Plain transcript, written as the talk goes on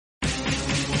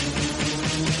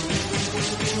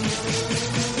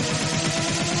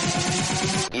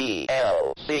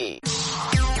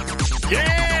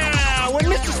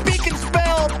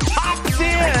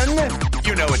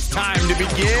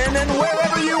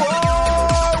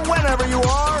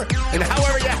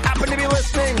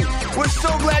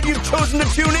you've chosen to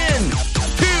tune in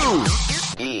to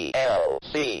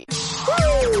DLC.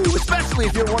 Woo! Especially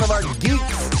if you're one of our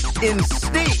geeks in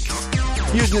sneaks,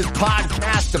 using this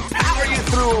podcast to power you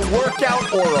through a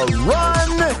workout or a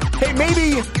run. Hey,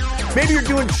 maybe you're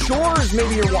doing chores,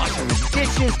 maybe you're washing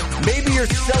dishes, maybe you're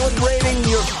celebrating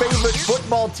your favorite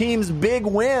football team's big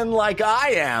win like I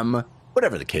am.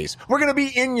 Whatever the case, we're going to be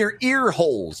in your ear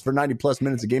holes for 90 plus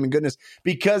minutes of gaming goodness,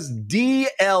 because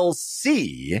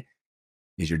DLC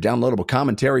is your downloadable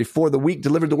commentary for the week,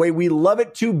 delivered the way we love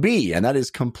it to be. And that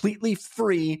is completely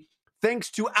free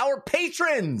thanks to our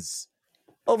patrons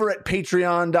over at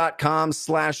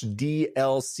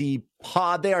patreon.com/DLC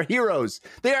pod. They are heroes.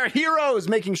 They are heroes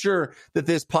making sure that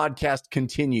this podcast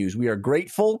continues. We are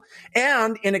grateful.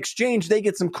 And in exchange, they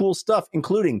get some cool stuff,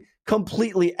 including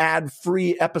completely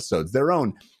ad-free episodes, their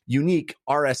own unique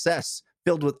RSS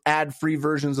filled with ad-free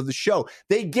versions of the show.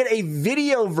 They get a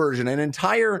video version, an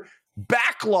entire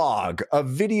backlog of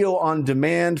video on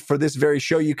demand for this very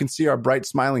show. You can see our bright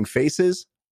smiling faces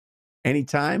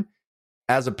anytime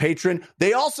as a patron.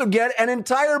 They also get an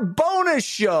entire bonus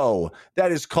show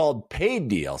that is called Paid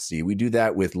DLC. We do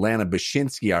that with Lana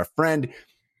Bashinsky, our friend,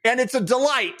 and it's a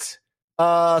delight.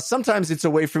 Sometimes it's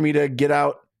a way for me to get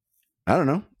out, I don't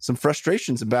know, some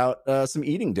frustrations about some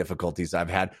eating difficulties I've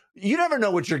had. You never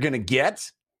know what you're going to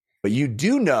get, but you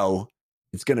do know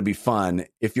it's going to be fun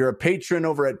if you're a patron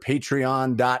over at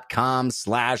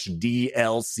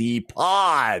patreon.com/DLC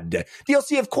pod.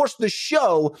 DLC, of course, the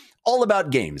show all about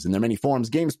games in their many forms.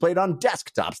 Games played on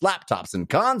desktops, laptops, and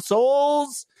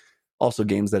consoles. Also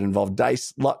games that involve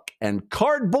dice, luck, and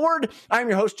cardboard. I'm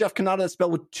your host, Jeff Cannata,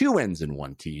 spelled with 2 N's and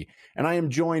 1 T. And I am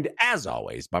joined, as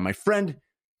always, by my friend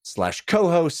 /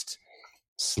 co-host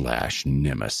 /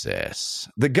 nemesis.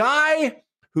 The guy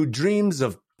who dreams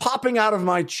of popping out of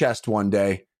my chest one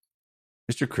day,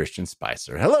 Mr. Christian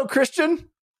Spicer. Hello, Christian.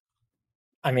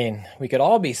 I mean, we could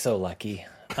all be so lucky.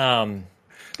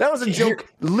 That was a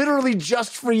joke literally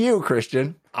just for you,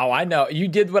 Christian. Oh, I know. You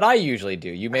did what I usually do.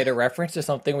 You made a reference to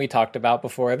something we talked about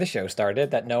before the show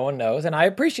started that no one knows, and I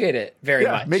appreciate it very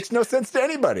much. Makes no sense to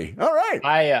anybody. All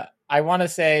right. I want to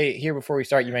say here before we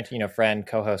start, you mentioned, friend,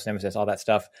 co-host, nemesis, all that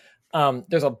stuff.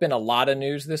 There's been a lot of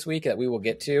news this week that we will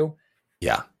get to.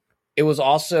 Yeah. It was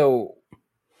also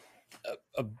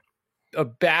a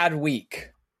bad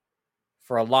week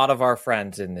for a lot of our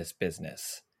friends in this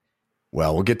business.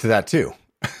 Well, we'll get to that too.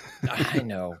 I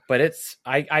know, but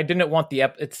I didn't want we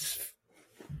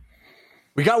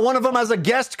got one of them as a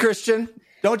guest, Christian.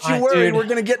 Don't you worry, dude, we're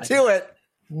going to get to it.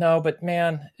 No, but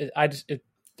man,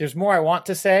 there's more I want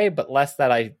to say, but less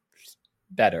that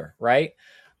better, right?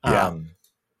 Yeah.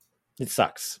 It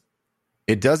sucks.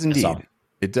 It does indeed.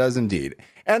 It does indeed.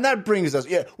 And that brings us,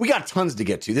 we got tons to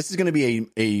get to. This is going to be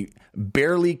a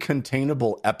barely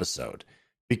containable episode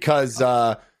because,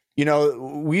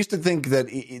 we used to think that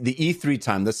the E3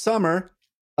 time, the summer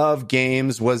of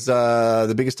games was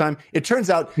the biggest time. It turns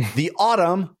out the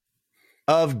autumn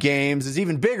of games is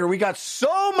even bigger. We got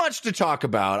so much to talk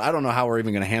about. I don't know how we're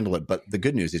even going to handle it, but the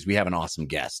good news is we have an awesome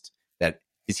guest that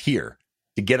is here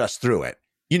to get us through it.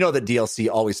 You know that DLC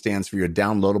always stands for your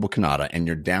downloadable Cannata and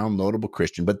your downloadable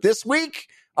Christian. But this week,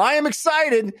 I am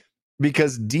excited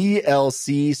because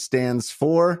DLC stands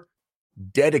for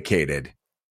dedicated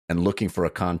and looking for a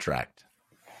contract.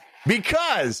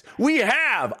 Because we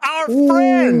have our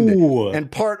friend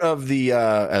and part of the,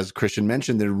 as Christian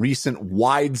mentioned, the recent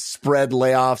widespread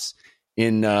layoffs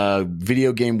in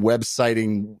video game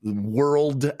websiting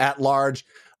world at large.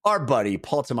 Our buddy,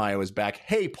 Paul Tamayo, is back.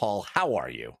 Hey, Paul, how are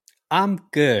you? I'm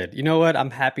good. You know what?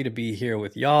 I'm happy to be here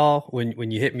with y'all.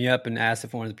 When you hit me up and asked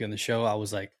if I wanted to be on the show, I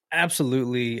was like,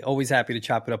 absolutely. Always happy to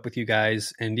chop it up with you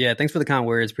guys. And yeah, thanks for the kind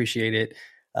words. Appreciate it.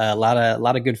 A lot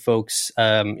of good folks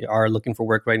are looking for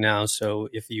work right now. So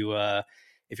if you're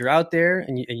out there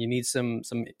and you need some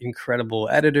incredible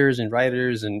editors and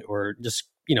writers or just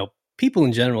people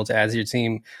in general to add to your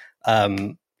team,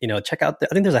 check out. I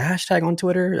think there's a hashtag on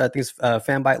Twitter. I think it's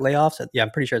Fanbyte Layoffs. Yeah,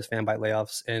 I'm pretty sure it's Fanbyte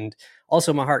Layoffs. And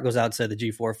also, my heart goes out to the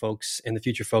G4 folks and the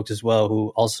Future folks as well,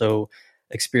 who also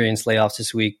experienced layoffs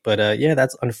this week. But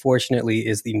that's unfortunately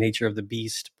is the nature of the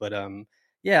beast. But I'm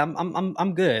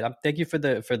good. Thank you for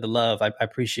the love. I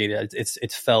appreciate it.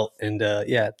 It's felt. And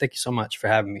thank you so much for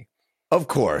having me. Of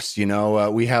course,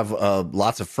 we have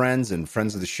lots of friends and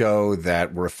friends of the show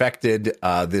that were affected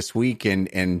this week,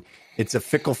 and it's a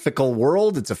fickle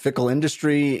world. It's a fickle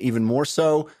industry, even more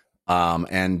so.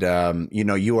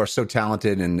 You are so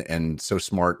talented and so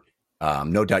smart.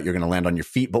 No doubt you're going to land on your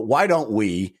feet. But why don't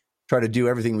we try to do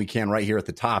everything we can right here at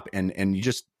the top? And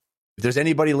if there's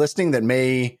anybody listening that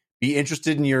may be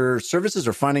interested in your services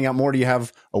or finding out more, do you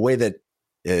have a way that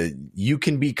you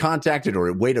can be contacted, or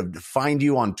a way to find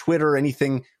you on Twitter,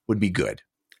 anything would be good.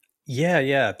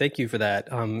 Yeah. Thank you for that.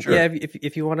 Sure. Yeah,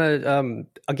 if you want to,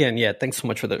 again, yeah, thanks so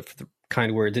much for the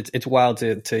kind words. It's wild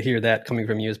to hear that coming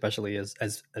from you, especially as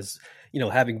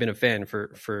having been a fan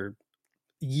for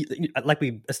like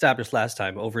we established last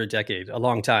time, over a decade, a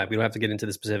long time. We don't have to get into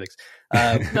the specifics.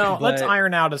 No, let's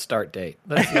iron out a start date.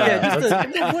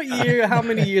 What year? How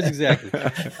many years exactly?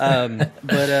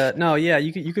 No, yeah,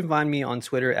 you can find me on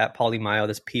Twitter at Polymayo.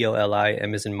 That's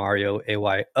POLIM as in Mario,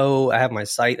 AYO. I have my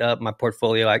site up, my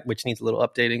portfolio, which needs a little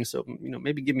updating. So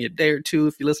maybe give me a day or two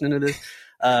if you're listening to this.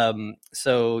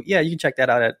 So yeah, you can check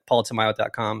that out at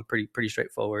paultamayo.com. Pretty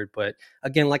straightforward. But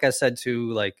again, like I said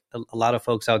too, like a lot of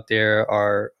folks out there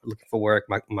are looking for work.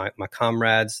 My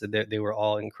comrades, they were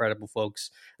all incredible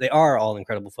folks. They are all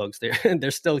incredible folks.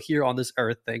 They're still here on this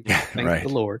earth. Thank Right. the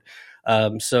Lord.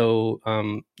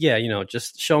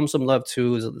 Just show them some love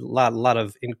too. There's a lot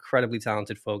of incredibly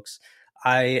talented folks.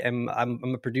 I'm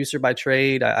a producer by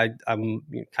trade. I'm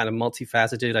kind of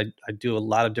multifaceted. I do a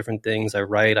lot of different things. I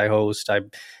write, I host, I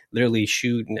literally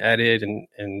shoot and edit,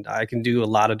 and I can do a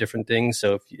lot of different things.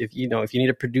 So if you need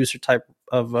a producer type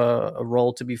of a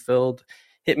role to be filled,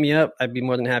 hit me up. I'd be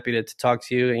more than happy to talk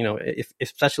to you.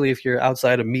 Especially if you're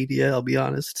outside of media, I'll be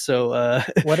honest. So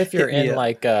what if you're in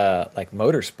like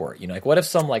motorsport? Like what if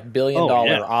some like $1 billion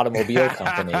automobile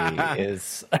company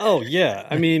is? Oh yeah,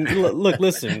 I mean,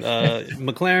 listen,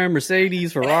 McLaren,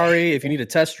 Mercedes, Ferrari. If you need a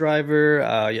test driver,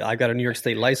 I got a New York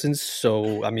State license,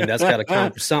 so I mean that's got to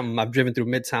count for something. I've driven through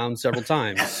Midtown several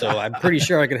times, so I'm pretty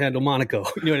sure I can handle Monaco.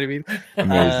 You know what I mean?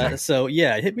 Amazing. So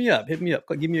yeah, hit me up, give me a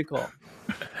call.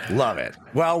 Love it.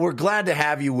 Well, we're glad to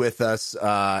have you with us.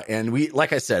 And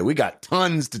like I said, we got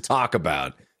tons to talk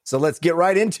about. So let's get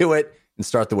right into it and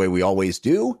start the way we always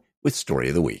do, with Story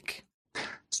of the Week.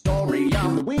 Story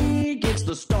of the week, it's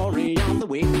the story of the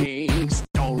week.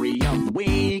 Story of the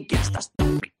week, it's the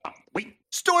story of the week.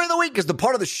 Story of the Week is the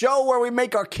part of the show where we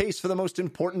make our case for the most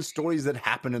important stories that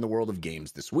happen in the world of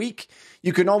games this week.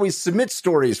 You can always submit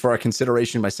stories for our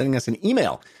consideration by sending us an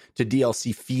email to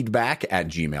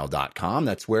dlcfeedback@gmail.com.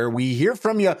 That's where we hear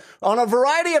from you on a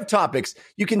variety of topics.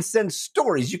 You can send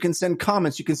stories, you can send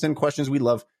comments, you can send questions. We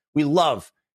love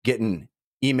getting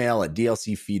email at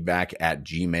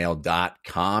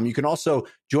dlcfeedback@gmail.com. You can also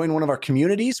join one of our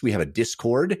communities. We have a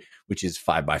Discord, which is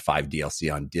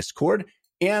 5x5DLC on Discord,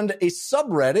 and a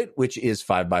subreddit, which is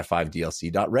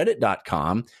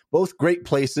 5x5dlc.reddit.com. Both great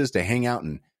places to hang out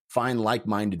and find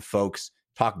like-minded folks,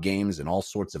 talk games, and all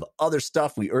sorts of other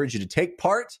stuff. We urge you to take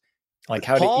part. Like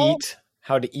how to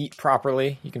eat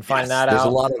properly. You can find that there's out.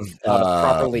 There's a lot of how to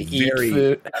properly eat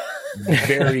food.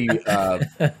 Very,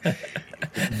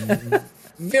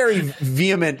 very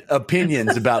vehement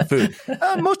opinions about food.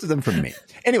 Most of them from me.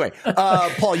 Anyway,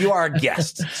 Paul, you are a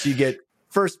guest, so you get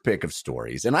first pick of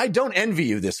stories, and I don't envy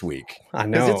you this week. I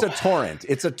know. Because it's a torrent.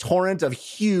 It's a torrent of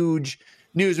huge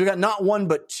news. We got not one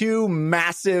but two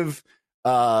massive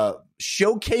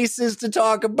showcases to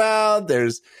talk about.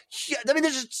 There's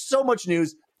just so much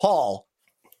news. Paul,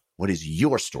 what is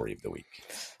your story of the week?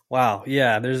 Wow,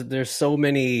 yeah, there's so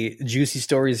many juicy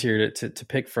stories here to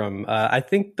pick from. I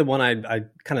think the one I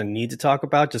kind of need to talk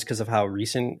about, just because of how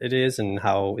recent it is and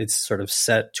how it's sort of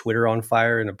set Twitter on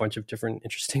fire in a bunch of different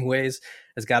interesting ways,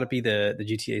 has got to be the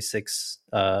GTA 6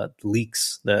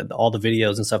 leaks, all the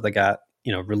videos and stuff that got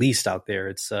released out there.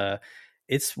 It's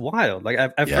wild. Like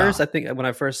at first, I think when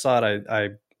I first saw it,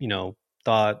 I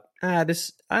thought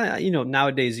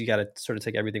nowadays you got to sort of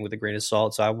take everything with a grain of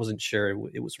salt. So I wasn't sure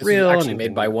it was real. It's actually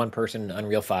made by one person in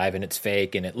Unreal 5, and it's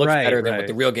fake, and it looks better than what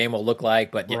the real game will look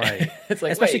like. But it's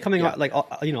like, especially coming out like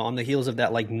on the heels of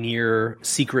that like near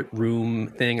secret room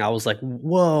thing, I was like,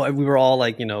 whoa! And we were all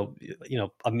like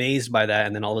amazed by that,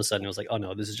 and then all of a sudden it was like, oh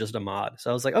no, this is just a mod. So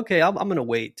I was like, okay, I'm gonna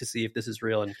wait to see if this is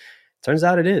real, and turns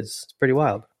out it is. It's pretty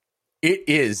wild. It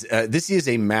is. This is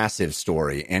a massive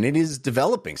story, and it is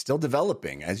still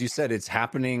developing. As you said, it's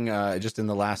happening just in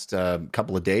the last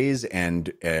couple of days,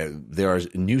 and there is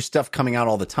new stuff coming out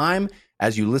all the time.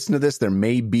 As you listen to this, there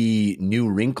may be new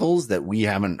wrinkles that we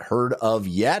haven't heard of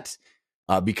yet,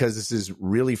 because this is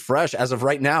really fresh. As of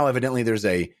right now, evidently there's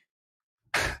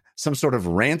some sort of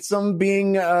ransom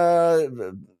being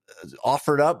offered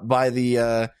up by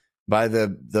the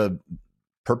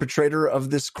perpetrator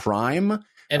of this crime.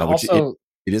 And also,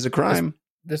 it is a crime.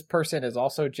 This person is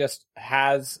also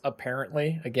has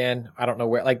apparently, again, I don't know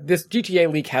where, like this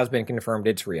GTA leak has been confirmed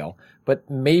it's real, but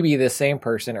maybe the same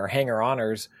person or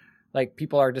hanger-oners, like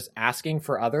people are just asking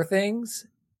for other things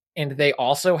and they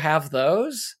also have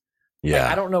those. Yeah.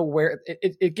 Like, I don't know where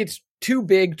it gets too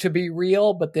big to be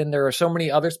real, but then there are so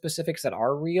many other specifics that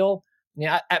are real.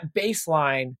 at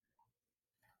baseline,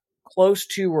 close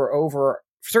to or over,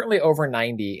 certainly over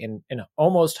 90 and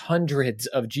almost hundreds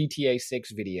of GTA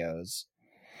 6 videos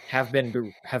have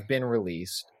been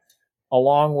released,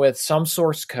 along with some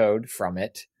source code from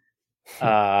it,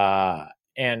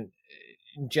 and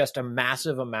just a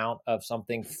massive amount of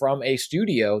something from a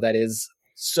studio that is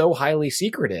so highly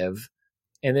secretive.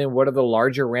 And then what are the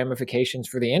larger ramifications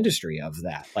for the industry of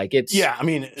that? Like, it's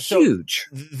huge. So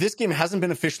this game hasn't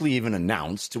been officially even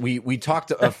announced. We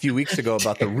talked a few weeks ago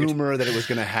about the rumor that it was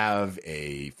going to have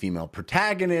a female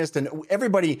protagonist, and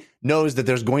everybody knows that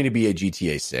there's going to be a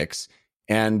GTA 6.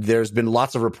 And there's been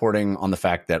lots of reporting on the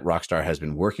fact that Rockstar has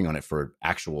been working on it for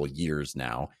actual years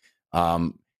now.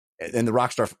 And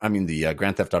the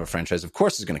Grand Theft Auto franchise, of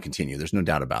course, is going to continue. There's no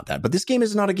doubt about that. But this game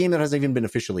is not a game that has even been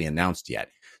officially announced yet.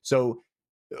 So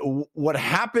what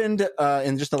happened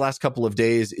in just the last couple of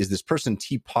days is this person,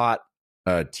 Teapot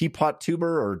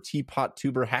Tuber or Teapot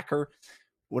Tuber Hacker,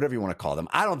 whatever you want to call them.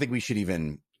 I don't think we should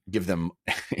even give them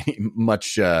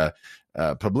much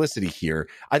publicity here.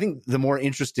 I think the more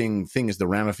interesting thing is the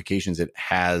ramifications it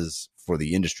has for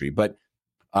the industry. But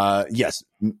yes,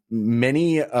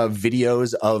 many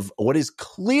videos of what is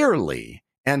clearly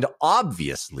and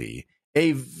obviously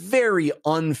a very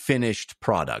unfinished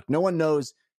product. No one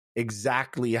knows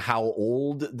exactly how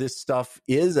old this stuff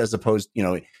is, as opposed,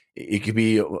 it could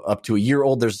be up to a year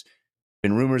old. There's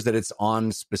been rumors that it's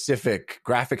on specific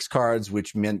graphics cards,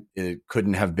 which meant it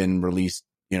couldn't have been released,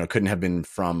 couldn't have been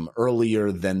from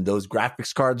earlier than those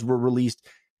graphics cards were released.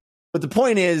 But the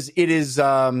point is, it is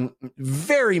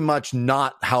very much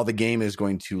not how the game is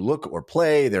going to look or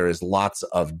play. There is lots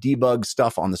of debug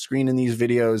stuff on the screen in these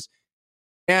videos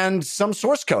and some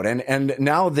source code. And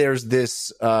now there's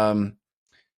this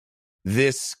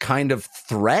kind of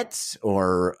threat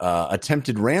or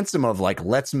attempted ransom of like,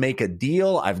 let's make a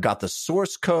deal. I've got the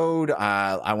source code.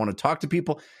 I want to talk to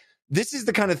people. This is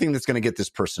the kind of thing that's going to get this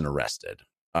person arrested.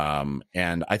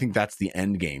 And I think that's the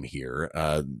end game here.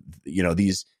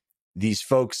 These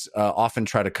folks often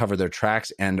try to cover their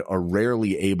tracks and are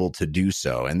rarely able to do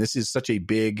so. And this is such a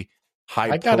big,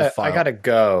 high profile. I gotta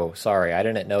go. Sorry, I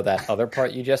didn't know that other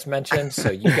part you just mentioned.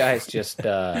 So you guys just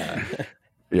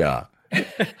yeah.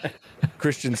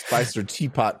 Christian Spicer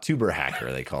Teapot Tuber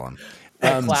Hacker, they call him.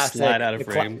 Classic, slide out of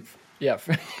frame. Yeah.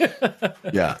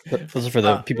 Yeah. Those are for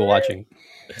the people watching.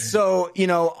 So,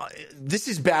 this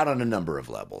is bad on a number of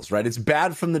levels, right? It's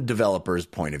bad from the developer's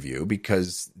point of view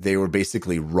because they were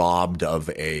basically robbed of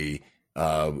a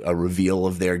reveal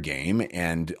of their game.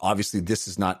 And obviously, this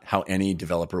is not how any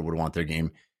developer would want their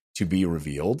game to be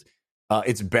revealed.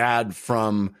 It's bad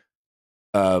from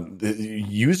the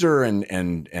user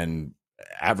and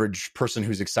average person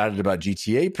who's excited about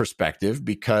GTA perspective,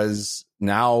 because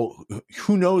now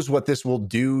who knows what this will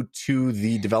do to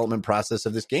the development process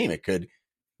of this game. It could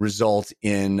result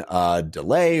in a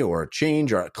delay or a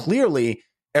change, or clearly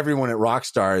everyone at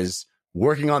Rockstar is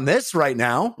working on this right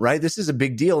now, right? This is a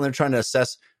big deal, and they're trying to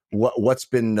assess what's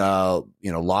been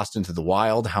lost into the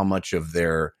wild, how much of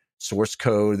their source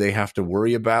code they have to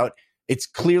worry about. It's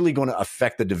clearly going to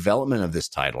affect the development of this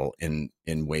title in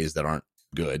ways that aren't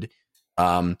good.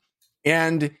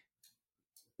 And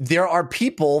there are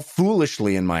people,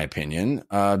 foolishly, in my opinion,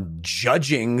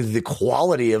 judging the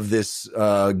quality of this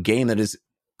game that is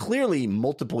clearly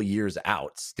multiple years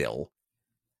out still,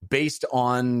 based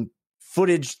on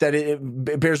footage that it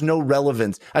bears no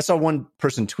relevance. I saw one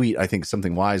person tweet, I think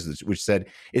something wise, which said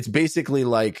it's basically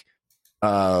like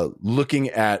looking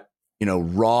at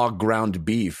raw ground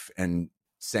beef and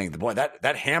saying, boy,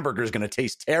 that hamburger is going to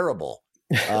taste terrible.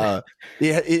 It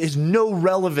is no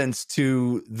relevance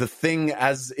to the thing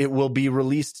as it will be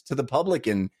released to the public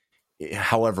in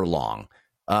however long.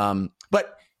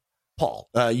 But Paul,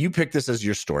 you picked this as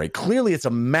your story. Clearly, it's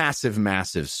a massive,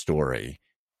 massive story.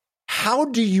 How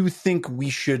do you think we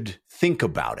should think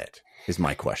about it, is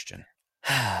my question.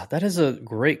 That is a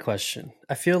great question.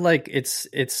 I feel like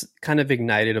it's kind of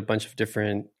ignited a bunch of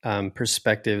different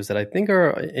perspectives that I think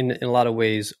are in a lot of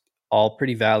ways all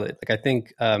pretty valid. Like I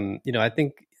think, I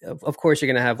think of course you're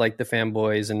going to have like the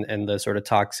fanboys and the sort of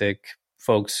toxic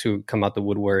folks who come out the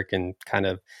woodwork and kind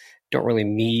of don't really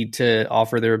need to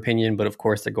offer their opinion, but of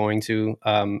course they're going to.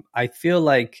 I feel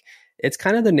like it's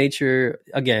kind of the nature,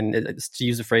 again, to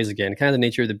use the phrase again, kind of the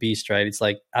nature of the beast, right? It's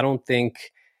like, I don't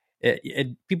think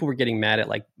people were getting mad at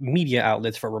like media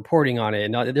outlets for reporting on it.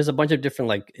 And there's a bunch of different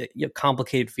like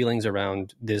complicated feelings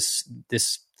around this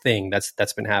thing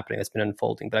that's been happening, that's been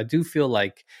unfolding. But I do feel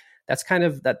like that's kind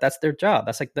of that's their job.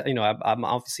 That's like I'm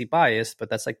obviously biased, but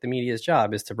that's like the media's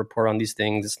job, is to report on these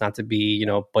things. It's not to be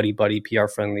buddy PR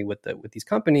friendly with these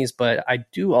companies, but I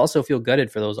do also feel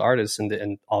gutted for those artists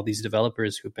and all these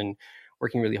developers who've been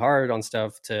working really hard on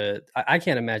stuff. I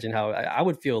can't imagine how I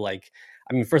would feel like.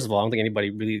 I mean, first of all, I don't think anybody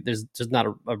really, there's not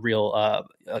a real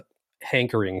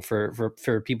hankering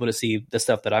for people to see the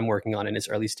stuff that I'm working on in its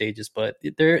early stages, but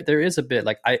there is a bit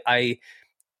like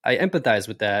I empathize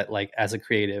with that, like as a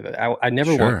creative. I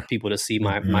never want people to see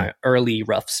my early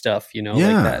rough stuff, like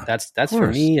that. That's for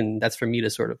me, and that's for me to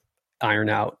sort of iron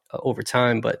out over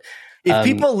time. But if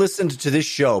people listened to this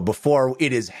show before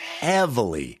it is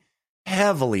heavily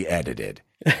edited,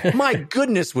 my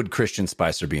goodness, would Christian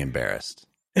Spicer be embarrassed?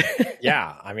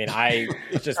 Yeah, I mean,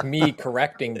 it's just me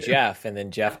correcting Jeff and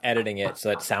then Jeff editing it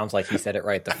so it sounds like he said it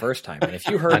right the first time. And if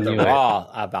you heard the raw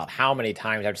about how many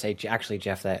times I would say, actually,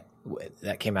 Jeff, that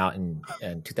came out in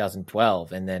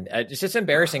 2012, and then it's just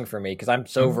embarrassing for me because I'm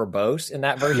so verbose in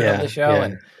that version of the show,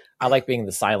 and I like being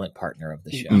the silent partner of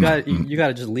the show. You got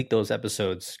to just leak those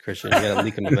episodes, Christian. You got to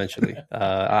leak them eventually,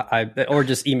 or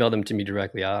just email them to me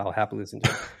directly. I'll happily listen to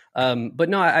them. But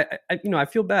no, I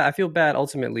feel bad. I feel bad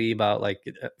ultimately about like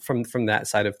from that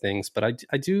side of things. But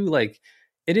I do like,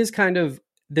 it is kind of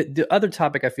the other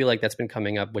topic I feel like that's been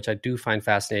coming up, which I do find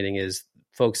fascinating, is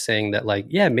folks saying that like,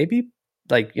 yeah, maybe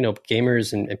like,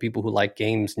 gamers and people who like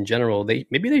games in general,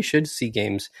 maybe they should see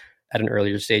games at an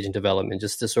earlier stage in development,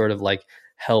 just to sort of like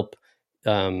help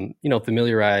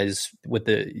familiarize with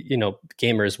the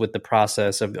gamers with the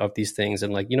process of these things,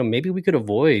 and like maybe we could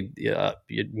avoid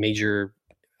major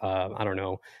I don't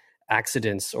know,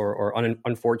 accidents or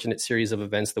unfortunate series of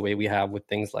events the way we have with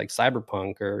things like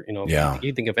Cyberpunk, or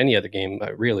you think of any other game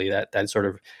really that sort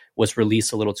of was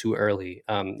released a little too early,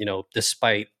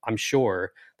 despite, I'm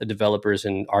sure, the developers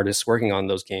and artists working on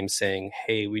those games saying,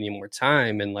 hey, we need more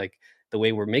time, and like the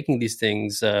way we're making these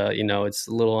things, it's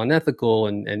a little unethical,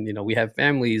 and we have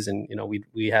families, and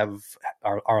we have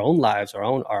our own lives, our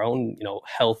own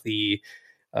healthy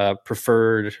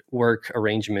preferred work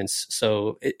arrangements.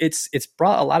 So it's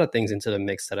brought a lot of things into the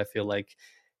mix that I feel like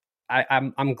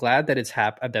I'm glad that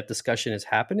that discussion is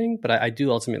happening, but I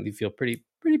do ultimately feel pretty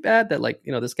bad that like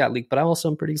this got leaked. But I also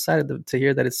am pretty excited to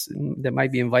hear that that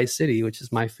might be in Vice City, which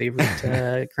is my favorite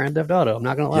Grand Theft Auto. I'm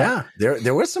not gonna lie. Yeah,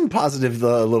 there was some positive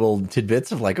little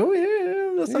tidbits of like, oh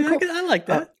yeah, that's cool. I like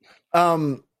that.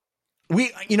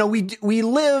 We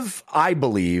live, I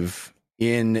believe,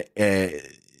 in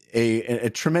a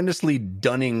tremendously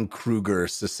Dunning-Kruger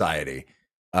society.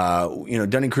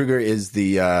 Dunning-Kruger is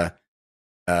the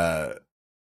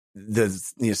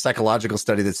psychological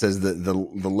study that says that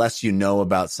the less you know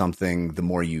about something, the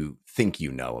more you think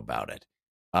you know about it.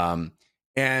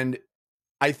 And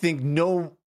I think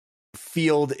no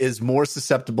field is more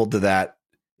susceptible to that,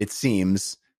 it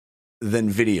seems, than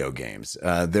video games.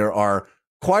 There are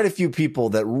quite a few people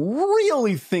that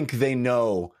really think they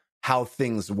know how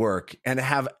things work and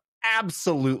have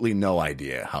absolutely no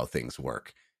idea how things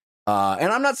work.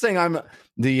 And I'm not saying I'm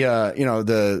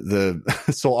the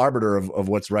sole arbiter of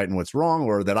what's right and what's wrong,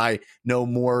 or that I know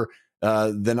more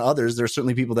than others. There's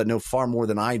certainly people that know far more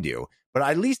than I do, but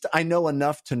at least I know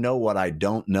enough to know what I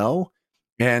don't know.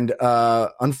 And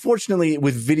unfortunately,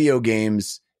 with video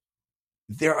games,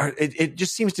 it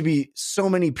just seems to be so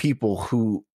many people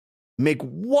who make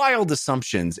wild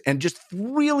assumptions and just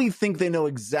really think they know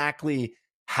exactly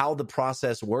how the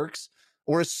process works,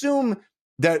 or assume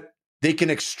that they can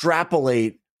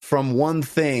extrapolate from one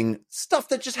thing stuff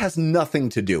that just has nothing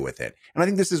to do with it. And I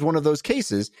think this is one of those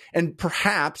cases. And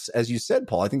perhaps, as you said,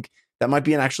 Paul, I think that might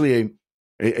be actually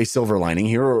a silver lining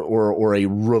here, or a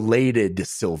related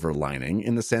silver lining,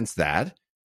 in the sense that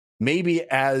maybe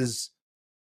as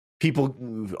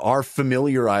people are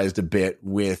familiarized a bit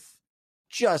with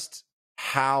just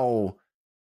how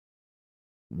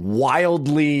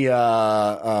wildly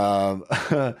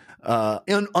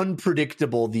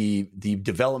unpredictable the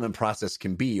development process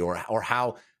can be, or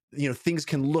how things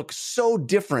can look so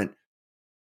different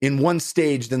in one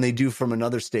stage than they do from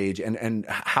another stage, and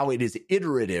how it is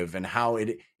iterative, and how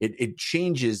it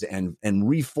changes and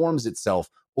reforms itself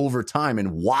over time,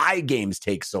 and why games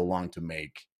take so long to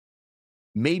make.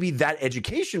 Maybe that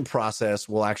education process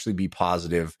will actually be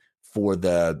positive for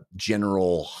the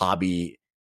general hobby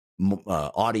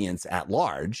audience at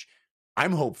large.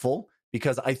 I'm hopeful,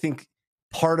 because I think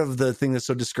part of the thing that's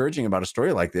so discouraging about a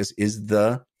story like this is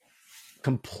the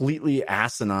completely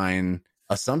asinine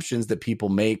assumptions that people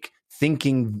make,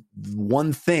 thinking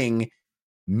one thing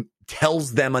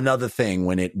tells them another thing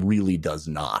when it really does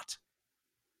not.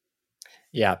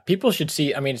 Yeah, people should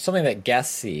see. I mean, something that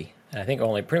guests see And I think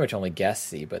pretty much only guests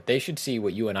see, but they should see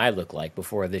what you and I look like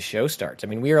before this show starts. I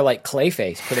mean, we are like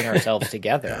Clayface putting ourselves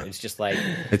together. Yeah. It's just like,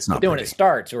 it's not. Then when it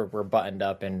starts, we're buttoned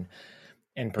up and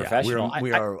professional. Yeah,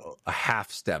 we are a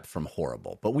half step from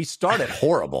horrible, but we start at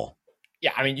horrible.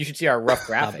 Yeah, I mean, you should see our rough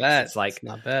graphics. Not bad. It's like, it's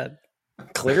not bad.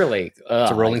 Clearly, it's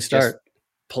a rolling start.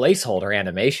 Placeholder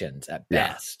animations at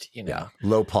best, you know. Yeah,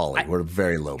 low poly. We're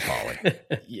very low poly.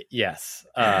 Yes,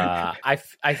 I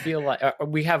feel like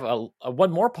we have a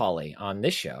one more poly on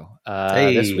this show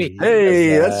this week.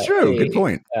 Hey, that's true. Good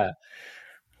point.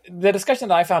 The discussion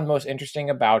that I found most interesting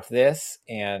about this,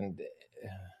 and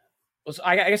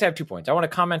I guess I have 2 points. I want to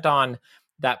comment on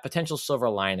that potential silver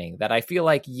lining that I feel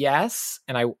like yes,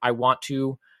 and I want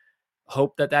to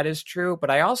hope that is true, but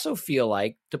I also feel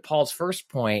like, to Paul's first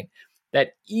point,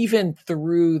 that even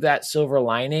through that silver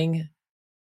lining,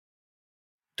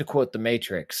 to quote The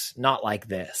Matrix, not like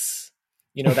this.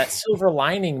 You know, that silver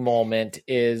lining moment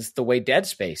is the way Dead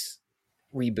Space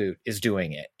reboot is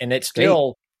doing it. And it's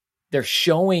still, they're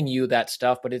showing you that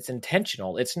stuff, but it's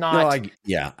intentional. It's not. No,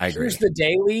 I agree. Here's the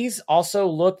dailies. Also,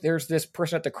 look, there's this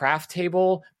person at the craft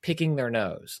table picking their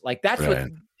nose. Like, that's what,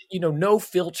 no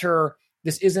filter.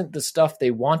 This isn't the stuff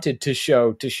they wanted to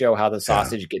show how the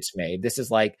sausage gets made. This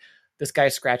is like, this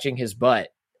guy's scratching his butt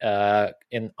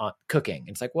in cooking.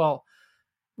 It's like, well,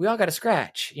 we all got to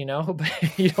scratch,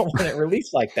 but you don't want it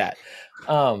released like that.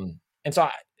 And so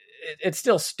it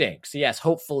still stinks. Yes,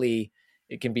 hopefully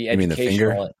it can be educational. You mean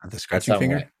the finger? The scratching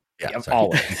finger? Way. Yeah,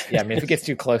 always. Yeah, I mean, if it gets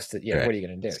too close to, what are you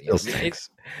going to do?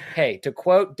 Hey, to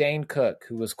quote Dane Cook,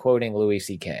 who was quoting Louis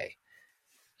C.K.,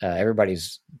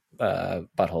 everybody's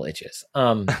butthole itches.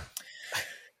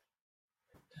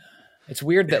 It's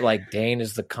weird that like Dane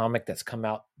is the comic that's come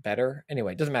out better.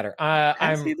 Anyway, it doesn't matter. We don't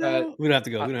have to go. We don't have to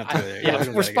go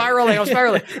there. We're spiraling. I'm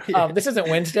spiraling. This isn't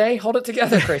Wednesday. Hold it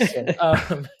together, Christian.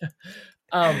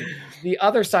 The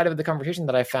other side of the conversation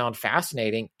that I found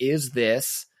fascinating is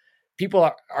this: people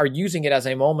are using it as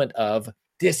a moment of,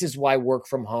 this is why work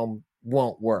from home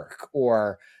won't work,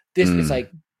 or this is like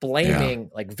blaming,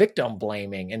 like victim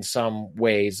blaming in some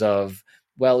ways of,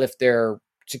 well, if their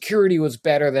security was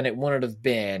better than it wouldn't have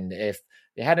been, if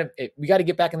they hadn't, we got to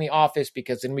get back in the office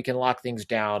because then we can lock things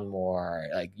down more.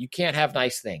 Like, you can't have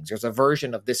nice things. There's a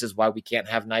version of this is why we can't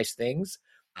have nice things.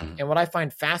 And what I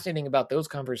find fascinating about those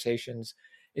conversations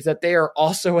is that they are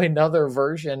also another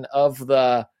version of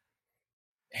the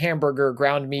hamburger,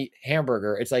 ground meat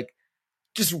hamburger. It's like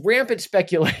just rampant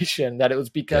speculation that it was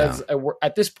because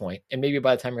at this point, and maybe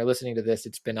by the time you're listening to this,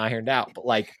 it's been ironed out, but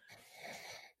like,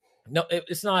 no,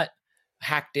 it's not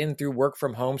hacked in through work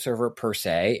from home server per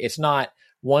se. It's not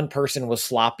one person was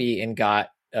sloppy and got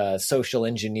social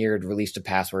engineered, released a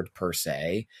password per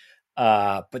se.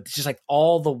 But it's just like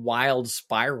all the wild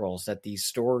spirals that these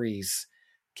stories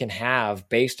can have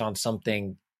based on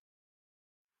something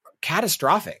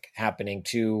catastrophic happening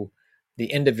to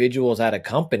the individuals at a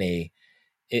company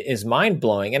is mind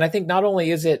blowing. And I think not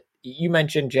only is it, you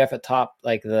mentioned, Jeff, at top,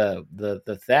 like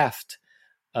the theft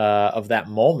of that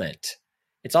moment,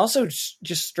 it's also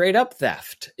just straight up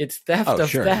theft. It's theft of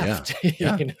theft.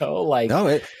 Yeah.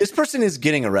 This person is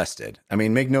getting arrested. I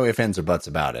mean, make no ifs, ands, or buts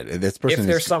about it. This person, if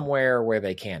they're somewhere where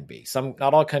they can be.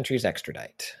 Not all countries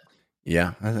extradite.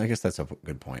 Yeah, I guess that's a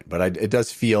good point. But it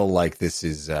does feel like this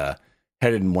is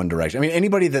headed in one direction. I mean,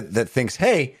 anybody that thinks,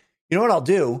 hey, you know what I'll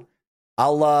do?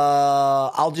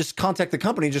 I'll just contact the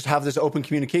company, just have this open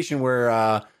communication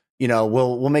where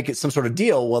we'll make it some sort of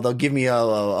deal. Well, they'll give me a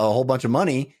whole bunch of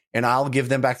money, and I'll give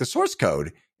them back the source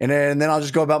code, and then I'll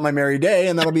just go about my merry day,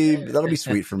 and that'll be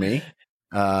sweet for me.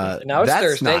 Now it's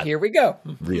Thursday. Here we go.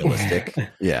 Realistic,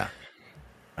 yeah.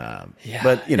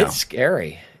 But it's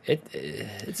scary.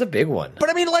 It's a big one. But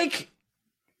I mean, like,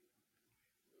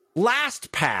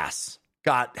 LastPass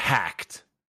got hacked.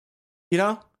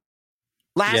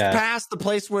 LastPass, the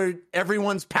place where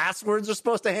everyone's passwords are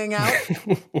supposed to hang out.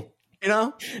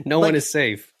 No one is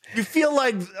safe. You feel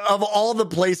like of all the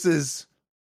places,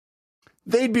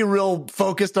 they'd be real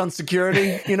focused on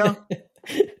security,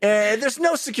 and there's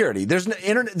no security. There's no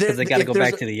internet. Because they got to go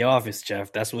back to the office,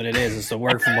 Jeff. That's what it is. It's the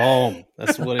work from home.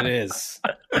 That's what it is.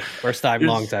 First time,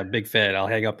 long time, big fan. I'll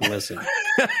hang up and listen.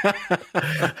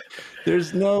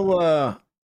 There's no,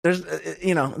 there's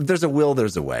a will,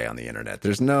 there's a way on the internet.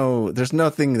 There's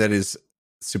nothing that is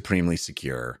supremely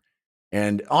secure.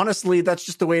 And honestly, that's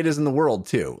just the way it is in the world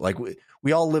too. Like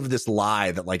we all live this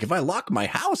lie that like, if I lock my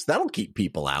house, that'll keep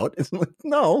people out. It's like,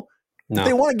 no. If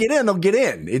they want to get in, they'll get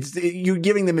in. You're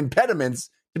giving them impediments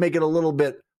to make it a little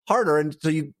bit harder. And so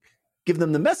you give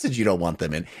them the message you don't want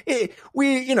them in.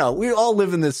 We all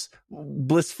live in this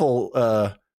blissful,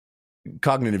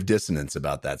 cognitive dissonance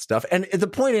about that stuff. And the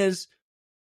point is,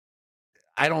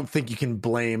 I don't think you can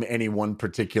blame any one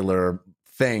particular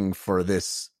thing for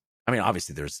this. I mean,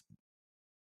 obviously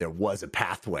there was a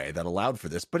pathway that allowed for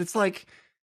this, but it's like,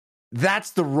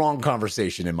 that's the wrong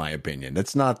conversation, in my opinion.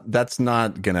 That's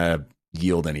not gonna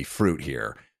yield any fruit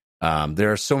here.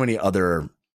 There are so many other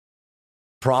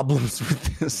problems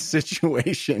with this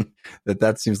situation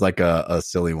that seems like a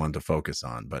silly one to focus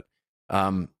on. But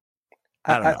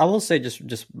I will say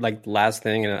just like last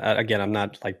thing, and again, I'm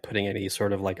not like putting any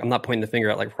sort of like, I'm not pointing the finger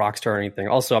at like Rockstar or anything.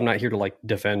 Also, I'm not here to like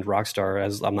defend Rockstar,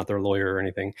 as I'm not their lawyer or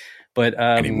anything. But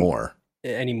anymore,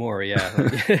 yeah.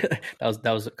 that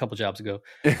was a couple jobs ago.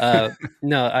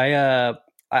 No,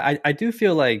 I do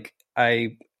feel like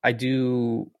I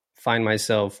do find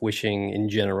myself wishing in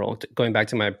general, going back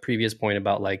to my previous point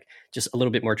about like just a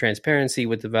little bit more transparency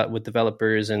with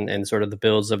developers and sort of the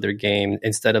builds of their game,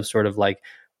 instead of sort of like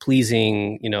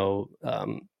pleasing,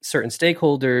 certain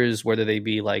stakeholders, whether they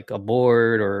be like a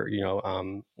board or,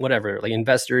 whatever, like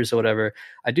investors or whatever.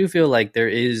 I do feel like there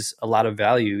is a lot of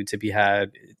value to be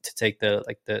had to take the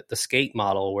skate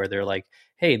model, where they're like,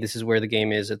 hey, this is where the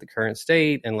game is at the current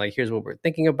state, and like, here's what we're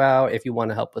thinking about. If you want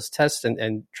to help us test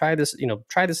and try this,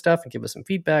 try this stuff and give us some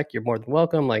feedback, you're more than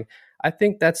welcome. Like, I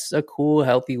think that's a cool,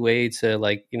 healthy way to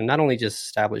like, not only just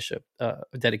establish a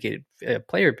dedicated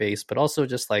player base, but also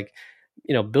just like,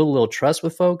 build a little trust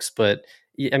with folks. But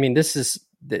I mean, this was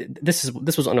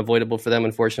unavoidable for them.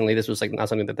 Unfortunately, this was like not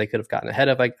something that they could have gotten ahead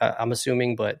of, I'm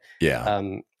assuming. But yeah,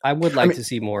 I would like to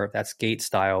see more of that skate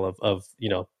style of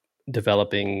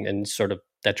developing and sort of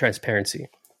that transparency.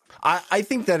 I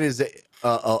think that is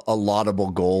a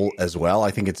laudable goal as well. I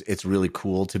think it's really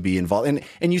cool to be involved,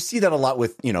 and you see that a lot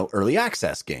with early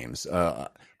access games.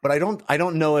 But I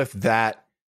don't know if that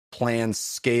plan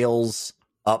scales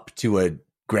up to a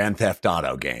Grand Theft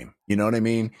Auto game. You know what I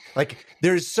mean? Like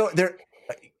we're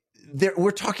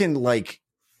talking like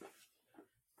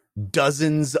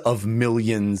dozens of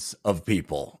millions of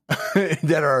people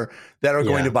that are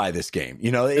going to buy this game.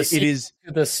 It is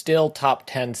the still top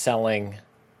 10 selling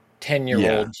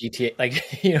 10-year-old GTA, like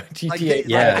GTA. I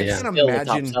can't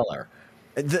imagine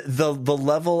the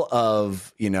level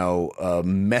of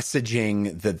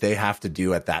messaging that they have to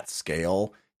do at that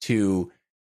scale to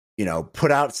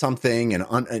put out something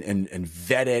and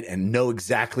vet it and know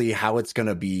exactly how it's going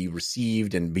to be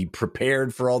received and be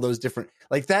prepared for all those different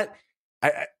like that.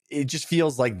 It just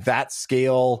feels like that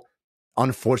scale,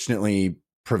 unfortunately,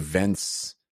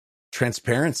 prevents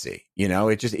transparency.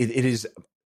 It is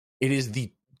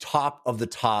the top of the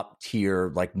top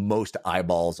tier, like most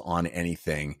eyeballs on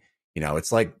anything.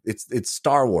 It's like it's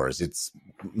Star Wars, it's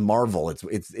Marvel,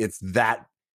 it's that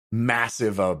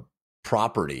massive a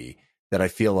property that I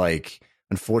feel like,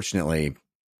 unfortunately,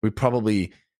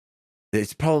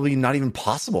 it's probably not even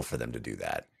possible for them to do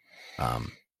that.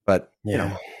 But I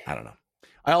don't know.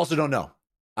 I also don't know.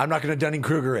 I'm not going to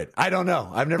Dunning-Kruger it. I don't know.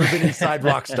 I've never been inside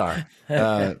Rockstar.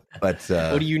 But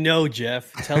what do you know,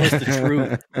 Jeff? Tell us the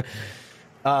truth.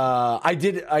 I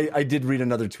did read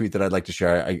another tweet that I'd like to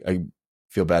share. I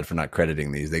feel bad for not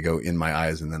crediting these. They go in my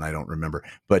eyes and then I don't remember.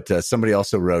 But somebody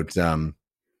also wrote,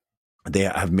 they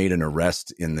have made an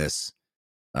arrest in this,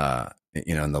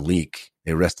 in the leak.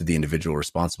 They arrested the individual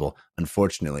responsible.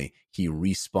 Unfortunately, he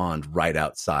respawned right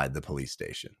outside the police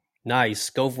station. Nice.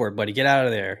 Go for it, buddy. Get out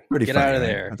of there. Get out of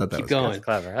there. Keep going. That's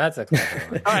clever. That's a clever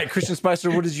one. All right, Christian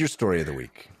Spicer, what is your story of the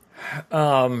week?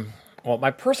 Well, my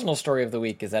personal story of the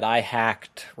week is that I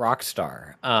hacked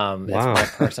Rockstar. Wow. It's my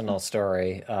personal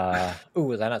story.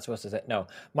 Was I not supposed to say? No.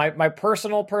 My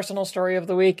personal story of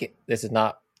the week, this is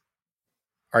not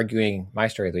arguing my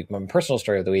story of the week. My personal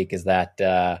story of the week is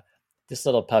that this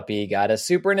little puppy got a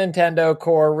Super Nintendo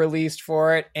core released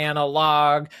for it.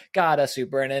 Analog got a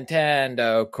Super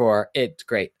Nintendo core. It's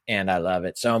great, and I love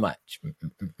it so much.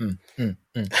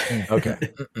 Okay.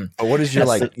 But what is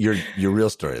your real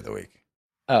story of the week?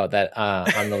 Oh, that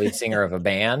I'm the lead singer of a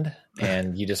band,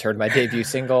 and you just heard my debut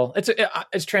single.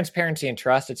 It's Transparency and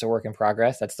Trust. It's a work in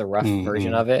progress. That's the rough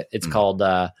version of it. It's called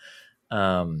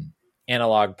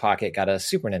Analog Pocket got a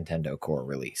Super Nintendo core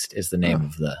released is the name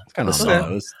of the kind of on the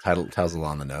nose. Title's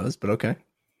on the nose, but okay.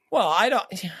 Well, I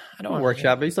don't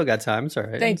workshop, but you still got time. It's all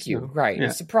right. Thank you. Right. Yeah.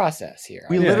 It's a process here.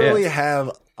 We literally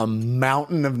have a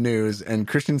mountain of news and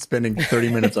Christian spending 30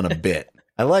 minutes on a bit.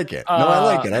 I like it. No,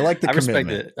 I like it. I like the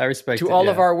commitment. I respect it. To all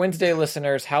of our Wednesday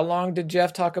listeners, how long did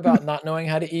Jeff talk about not knowing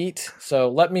how to eat? So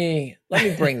let me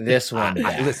bring this one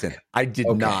back. Listen, I did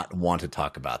not want to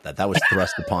talk about that. That was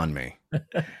thrust upon me.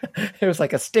 It was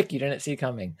like a stick you didn't see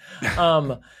coming.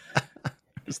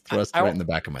 Just thrust right in the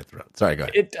back of my throat. Sorry, go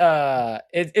ahead.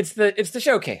 It's the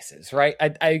showcases, right?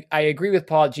 I agree with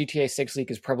Paul. GTA 6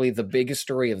 leak is probably the biggest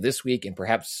story of this week and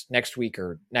perhaps next week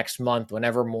or next month,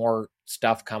 whenever more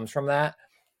stuff comes from that.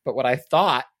 But what I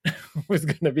thought was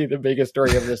going to be the biggest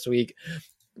story of this week,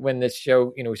 when this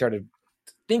show, we started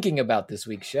thinking about this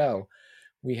week's show,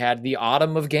 we had the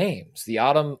Autumn of Games, the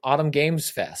Autumn Games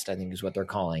Fest, I think is what they're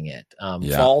calling it.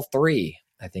 Fall 3,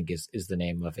 I think is the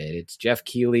name of it. It's Jeff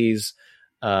Keighley's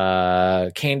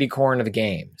candy corn of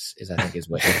games, I think is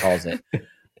what he calls it.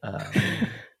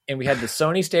 And we had the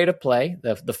Sony State of Play,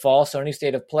 the fall Sony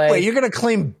State of Play. Wait, you're going to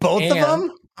claim both of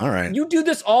them? All right. You do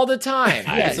this all the time.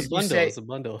 Yes, it's a bundle. It's a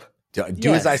bundle.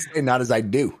 Do as I say, not as I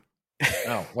do.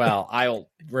 Oh, well, I'll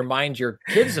remind your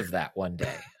kids of that one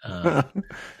day.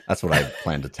 That's what I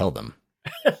plan to tell them.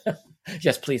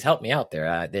 Yes, please help me out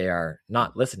there. They are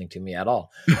not listening to me at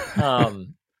all. The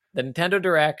Nintendo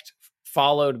Direct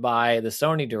followed by the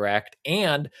Sony Direct,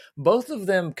 and both of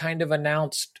them kind of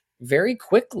announced very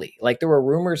quickly. Like there were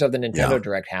rumors of the Nintendo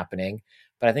Direct happening,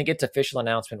 but I think its official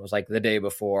announcement was like the day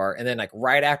before. And then like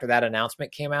right after that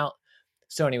announcement came out,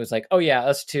 Sony was like, oh yeah,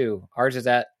 us too. Ours is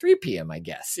at 3 p.m., I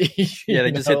guess. Yeah,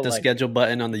 they just hit the schedule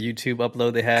button on the YouTube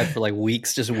upload they had for like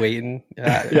weeks just waiting.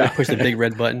 Push the big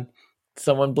red button.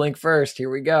 Someone blink first. Here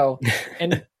we go.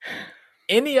 And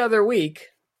any other week,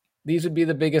 these would be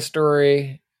the biggest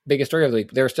story of the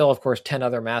week. There are still, of course, 10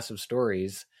 other massive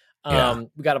stories. We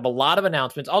got a lot of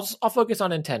announcements. I'll focus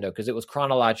on Nintendo because it was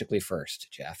chronologically first,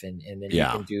 Jeff, and then you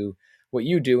can do what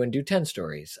you do and do 10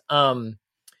 stories.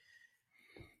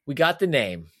 We got the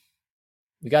name.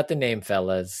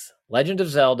 Fellas. Legend of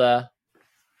Zelda,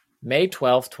 May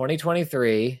 12th,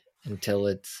 2023, until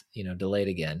it's, delayed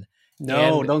again.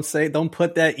 No, don't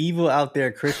put that evil out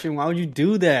there, Christian. Why would you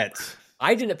do that?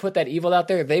 I didn't put that evil out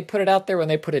there. They put it out there when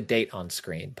they put a date on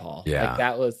screen, Paul. Yeah. Like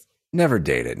that was... Never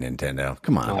date it, Nintendo.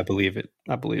 Come on. No, I believe it.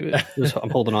 I'm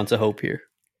holding on to hope here.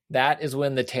 That is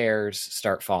when the tears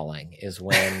start falling, is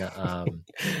when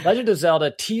Legend of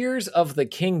Zelda Tears of the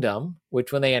Kingdom,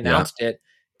 which when they announced it,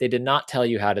 they did not tell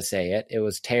you how to say it. It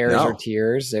was tears or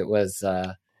tears. It was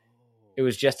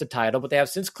just a title, but they have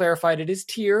since clarified it is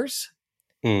Tears.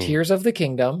 Tears of the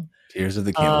Kingdom. Tears of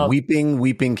the Kingdom.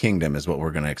 Weeping Kingdom is what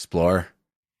we're going to explore.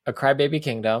 A Crybaby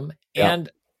Kingdom. Yep. And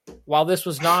while this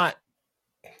was not,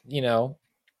 an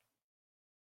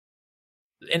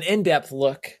in-depth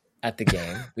look at the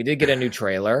game, we did get a new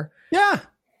trailer. Yeah.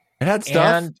 It had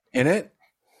stuff in it.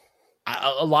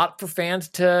 A lot for fans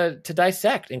to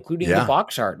dissect, including the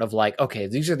box art of like, okay,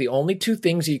 these are the only two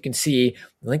things you can see.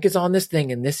 Link is on this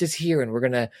thing and this is here and we're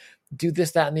going to do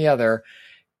this, that, and the other.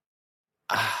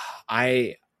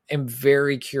 I am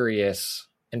very curious,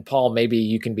 and Paul, maybe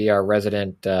you can be our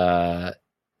resident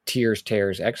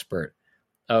tears expert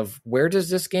of where does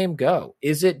this game go?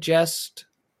 Is it just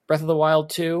Breath of the Wild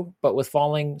 2, but with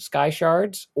falling sky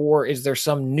shards? Or is there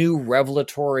some new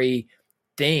revelatory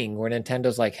thing where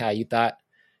Nintendo's like, hey, you thought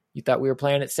we were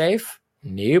playing it safe?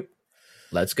 Nope.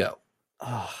 Let's go.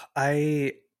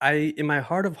 I in my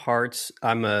heart of hearts,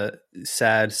 I'm a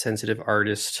sad, sensitive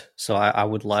artist. So I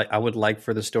would like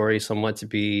for the story somewhat to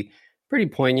be pretty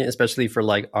poignant, especially for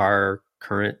like our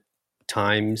current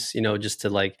times, just to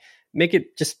like make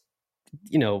it just,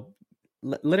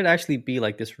 let it actually be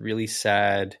like this really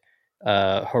sad,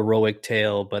 heroic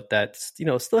tale, but that's,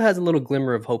 still has a little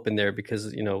glimmer of hope in there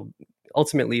because,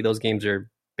 ultimately those games are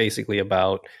basically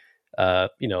about, a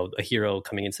hero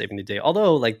coming and saving the day.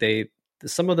 Although like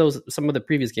some of the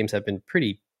previous games have been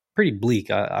pretty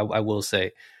bleak. I will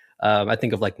say, I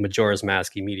think of like Majora's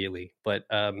Mask immediately, but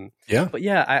I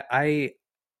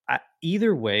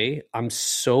either way, I'm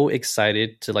so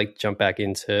excited to like jump back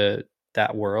into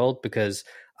that world because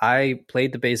I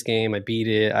played the base game. I beat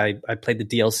it. I played the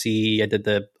DLC. I did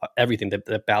everything,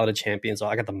 the Ballad of Champions.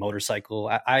 I got the motorcycle.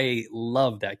 I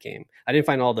love that game. I didn't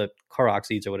find all the Korok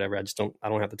seeds or whatever. I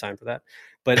don't have the time for that.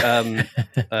 But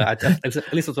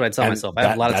at least that's what I tell myself. I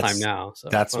have a lot of time now. So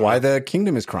that's why the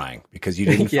kingdom is crying, because you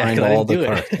didn't find all the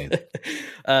Korok seeds.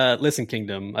 Listen,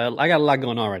 Kingdom, I got a lot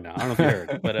going on right now. I don't know if you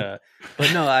heard, but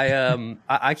no,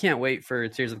 I can't wait for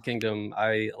Tears of the Kingdom.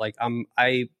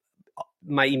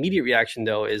 My immediate reaction,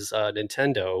 though, is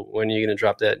Nintendo, when are you going to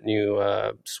drop that new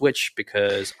Switch?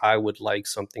 Because I would like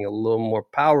something a little more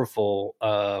powerful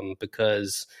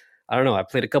because, I don't know, I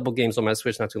played a couple games on my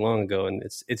Switch not too long ago, and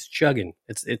it's chugging.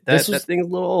 That thing's a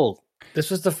little old.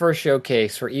 This was the first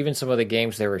showcase for even some of the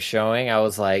games they were showing. I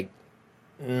was like,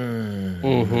 Yeah.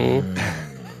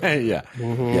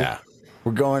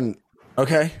 We're going,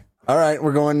 okay. All right,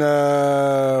 we're going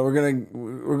Bayonetta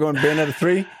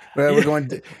 3. We're going.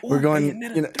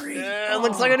 Bayonetta You know, 3.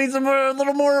 looks like I need a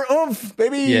little more oomph,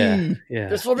 baby. Yeah.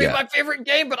 This will be my favorite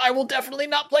game, but I will definitely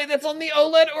not play this on the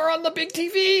OLED or on the big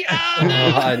TV.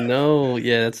 I know.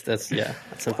 Yeah, that's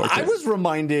unfortunate. I was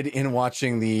reminded in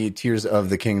watching the Tears of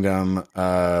the Kingdom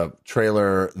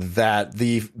trailer that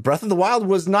the Breath of the Wild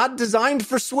was not designed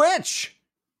for Switch.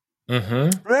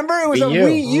 Mm-hmm. Remember, it was Wii U. a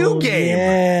Wii U game.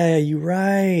 Yeah, you're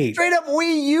right. Straight up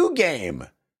Wii U game.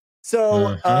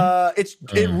 So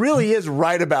it really is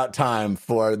right about time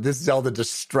for this Zelda to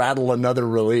straddle another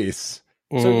release.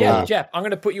 So yeah, Jeff, I'm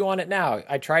going to put you on it now.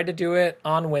 I tried to do it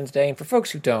on Wednesday, and for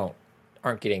folks who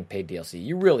aren't getting paid DLC,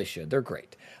 you really should. They're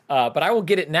great. But I will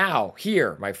get it now,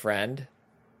 here, my friend.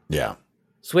 Yeah.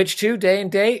 Switch 2 day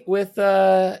and date with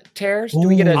tears. Do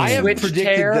we get a Switch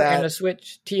tear and a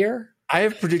Switch tier? I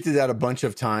have predicted that a bunch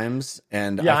of times,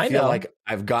 and I feel like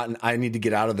I need to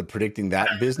get out of the predicting that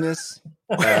business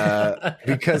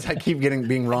because I keep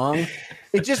being wrong.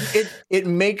 It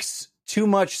makes too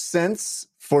much sense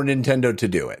for Nintendo to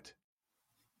do it.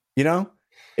 You know,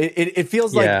 it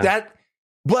feels like that,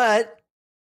 but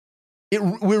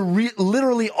we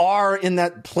literally are in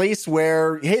that place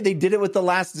where, hey, they did it with the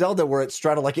last Zelda where it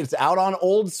straddled, like it's out on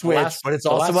old Switch, but it's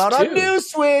also out on new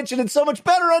Switch, and it's so much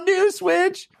better on new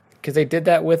Switch. Because they did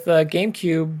that with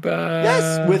GameCube.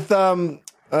 Yes, with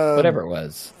whatever it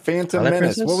was. Phantom Menace.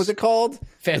 Princess? What was it called?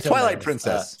 Twilight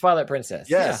Princess. Twilight Princess.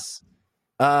 Yes.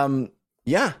 Yeah.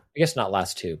 I guess not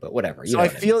last two, but whatever. So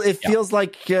feels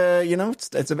like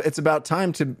it's about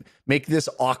time to make this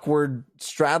awkward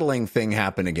straddling thing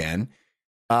happen again.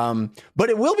 But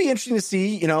it will be interesting to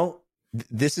see.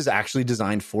 This is actually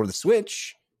designed for the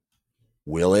Switch.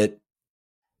 Will it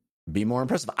be more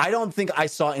impressive? I don't think I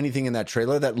saw anything in that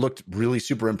trailer that looked really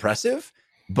super impressive,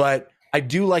 but I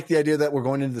do like the idea that we're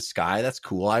going into the sky. That's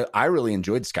cool. I really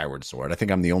enjoyed Skyward Sword. I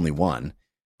think I'm the only one.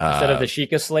 Instead of the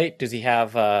Sheikah slate,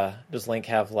 does Link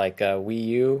have like a Wii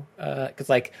U? Because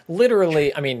like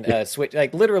literally, Switch.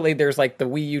 Like literally, there's like the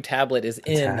Wii U tablet is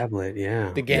in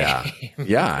the game.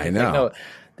 Yeah, I know. Like, no,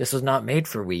 this was not made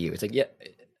for Wii U. It's like, yeah,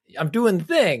 I'm doing the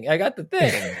thing. I got the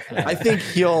thing. I think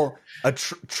he'll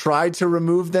try to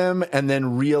remove them and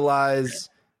then realize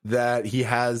that he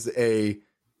has a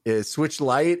Switch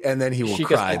Lite, and then he will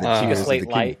cry. The Sheikah slate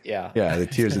light. Yeah, the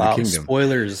Tears of the Kingdom.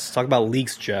 Spoilers. Talk about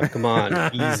leaks, Jeff. Come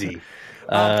on, easy.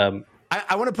 I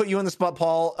want to put you on the spot,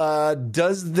 Paul.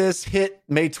 Does this hit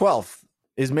May 12th?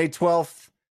 Is May 12th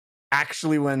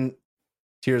actually when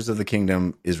Tears of the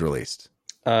Kingdom is released?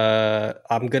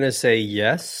 I'm gonna say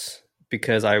yes,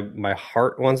 because my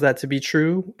heart wants that to be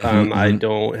true. I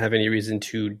don't have any reason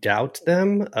to doubt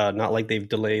them. Not like they've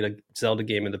delayed a Zelda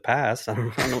game in the past. I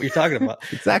don't know what you're talking about.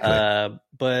 Exactly.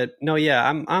 But no, yeah,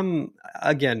 I'm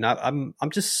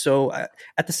just so.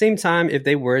 At the same time, if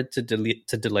they were to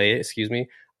delay it,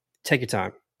 take your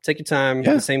time. Take your time.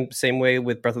 Yeah. The same way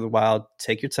with Breath of the Wild.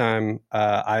 Take your time.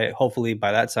 Hopefully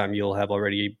by that time you'll have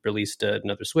already released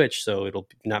another Switch, so it'll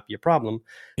not be a problem.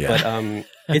 Yeah.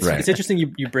 But it's interesting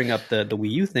you bring up the Wii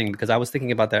U thing, because I was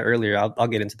thinking about that earlier. I'll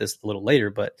get into this a little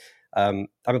later, but I've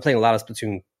been playing a lot of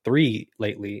Splatoon 3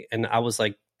 lately, and I was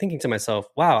like thinking to myself,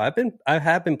 wow, I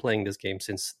have been playing this game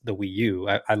since the Wii U.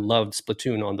 I loved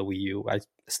Splatoon on the Wii U. I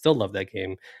still love that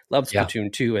game. Loved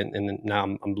Splatoon 2, and now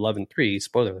I'm loving 3.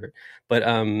 Spoiler alert. But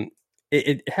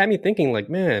it had me thinking, like,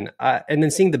 man, and then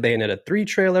seeing the Bayonetta 3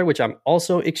 trailer, which I'm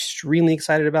also extremely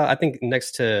excited about. I think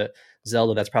next to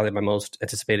Zelda, that's probably my most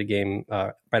anticipated game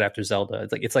right after Zelda.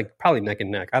 It's like probably neck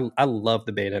and neck. I love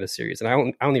the Bayonetta series, and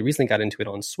I only recently got into it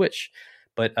on Switch.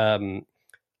 But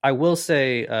I will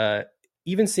say,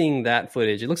 even seeing that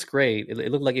footage, it looks great.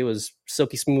 It looked like it was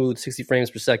silky smooth, 60 frames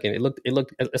per second. It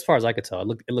looked, as far as I could tell, it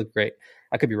looked great.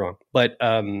 I could be wrong, but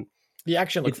the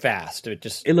action looked fast.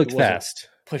 It looked fast,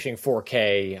 pushing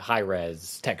 4K high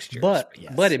res textures. But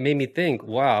it made me think,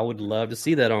 wow, I would love to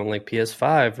see that on like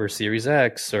PS5 or Series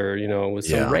X, or with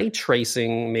some ray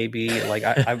tracing, maybe. Like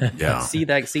I see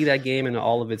that game and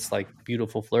all of its like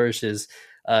beautiful flourishes.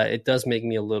 It does make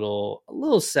me a little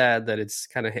sad that it's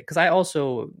kind of hit, because I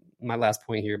also, my last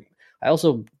point here, I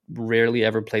also rarely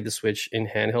ever play the Switch in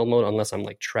handheld mode unless I'm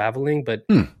like traveling. But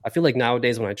I feel like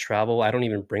nowadays when I travel, I don't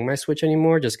even bring my Switch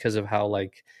anymore, just because of how,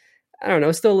 like, I don't know,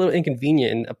 it's still a little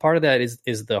inconvenient. And a part of that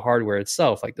is the hardware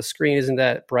itself. Like the screen isn't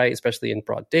that bright, especially in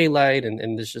broad daylight.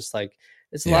 And there's just like,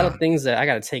 it's a lot of things that I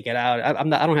got to take it out. I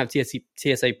don't have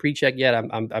TSA pre-check yet.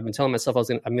 I've been telling myself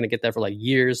I'm going to get that for like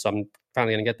years. So I'm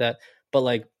finally going to get that. But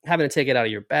like having to take it out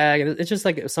of your bag, and it's just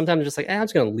like sometimes I'm just like, I'm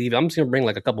just gonna leave it. I'm just gonna bring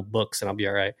like a couple books and I'll be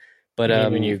all right. But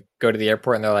when you go to the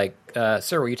airport and they're like,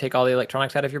 "Sir, will you take all the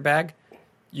electronics out of your bag?"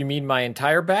 You mean my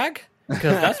entire bag?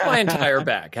 Because that's my entire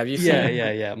bag. Have you seen?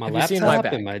 Yeah. My Have you laptop seen my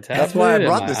bag? and my tablet. That's why I and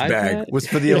brought my this iPad. bag, was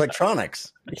for the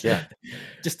electronics. Yeah.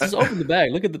 Just open the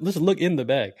bag. Let's look in the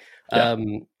bag.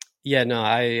 No,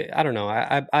 I don't know.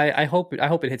 I hope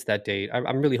it hits that date.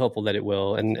 I'm really hopeful that it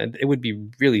will, and it would be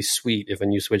really sweet if a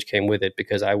new Switch came with it,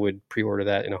 because I would pre-order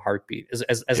that in a heartbeat.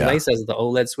 As nice as the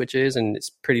OLED Switch is, and it's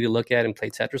pretty to look at and play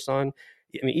Tetris on.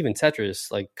 I mean, even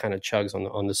Tetris like kind of chugs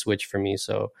on the Switch for me.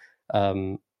 So,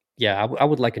 I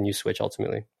would like a new Switch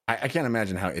ultimately. I can't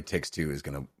imagine how It Takes Two is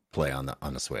going to play on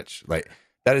the Switch. Like,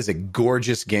 that is a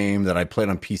gorgeous game that I played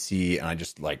on PC, and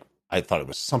I thought it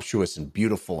was sumptuous and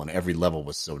beautiful, and every level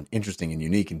was so interesting and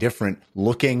unique and different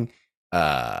looking.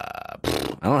 I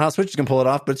don't know how Switch is going to pull it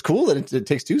off, but it's cool that It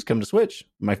Takes Two's come to Switch.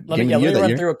 Let me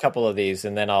run through a couple of these,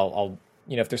 and then I'll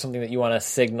if there's something that you want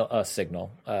to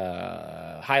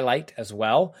highlight as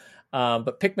well.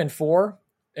 But Pikmin 4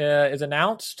 is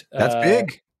announced. That's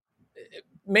big.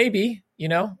 Maybe,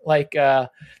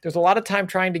 there's a lot of time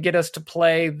trying to get us to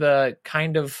play the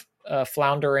kind of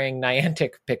floundering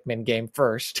Niantic Pikmin game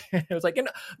first. It was like,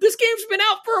 this game's been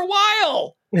out for a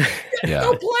while.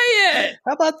 Go play it.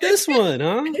 How about this one,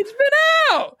 huh? It's been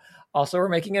out. Also, we're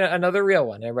making it another real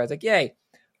one. Everybody's like, yay.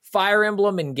 Fire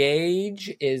Emblem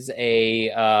Engage is a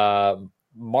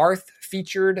Marth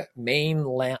featured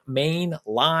mainline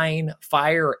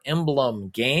Fire Emblem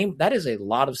game. That is a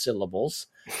lot of syllables.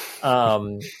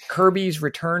 Kirby's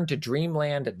Return to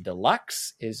Dreamland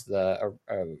Deluxe is the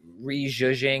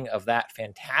rejudging of that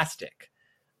fantastic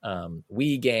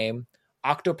Wii game.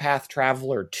 Octopath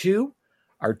Traveler 2,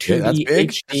 our 2D that's big.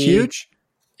 HD. That's huge.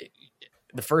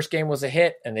 The first game was a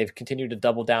hit, and they've continued to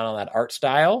double down on that art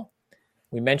style.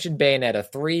 We mentioned Bayonetta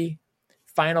 3.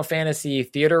 Final Fantasy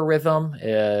Theater Rhythm.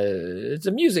 It's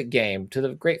a music game to the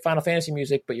great Final Fantasy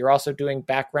music, but you're also doing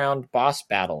background boss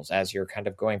battles as you're kind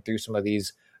of going through some of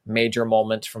these major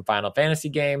moments from Final Fantasy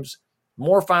games.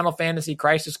 More Final Fantasy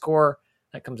Crisis Core.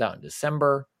 That comes out in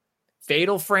December.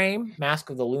 Fatal Frame, Mask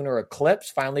of the Lunar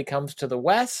Eclipse, finally comes to the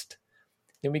West.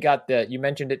 Then we got you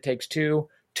mentioned It Takes Two.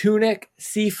 Tunic,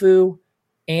 Sifu,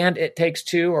 and It Takes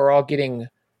Two are all getting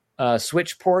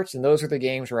Switch ports, and those are the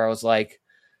games where I was like,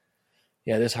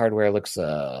 yeah, this hardware looks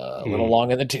a little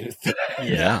long in the tooth.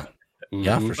 Yeah, for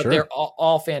sure. But they're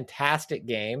all fantastic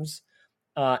games.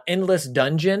 Endless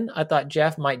Dungeon, I thought,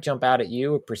 Jeff, might jump out at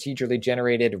you. A procedurally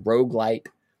generated roguelite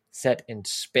set in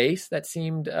space that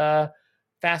seemed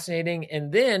fascinating.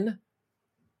 And then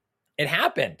it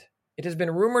happened. It has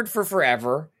been rumored for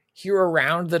forever. Here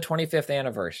around the 25th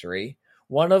anniversary,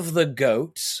 one of the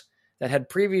GOATs that had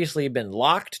previously been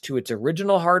locked to its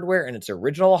original hardware and its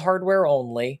original hardware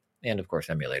only, and of course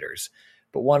emulators,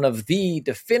 but one of the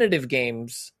definitive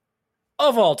games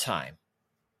of all time,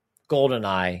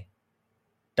 GoldenEye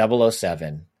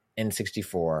 007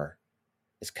 N64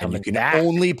 is coming and you can back.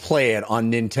 only play it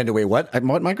on Nintendo. Wait, what?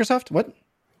 What, Microsoft? What?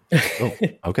 Oh,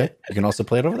 okay. You can also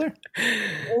play it over there?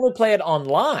 Only play it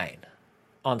online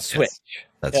on Switch. Yes,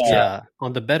 that's true.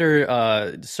 On the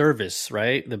better service,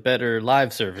 right? The better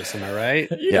live service, am I right?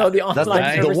 The online that's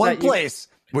service the one place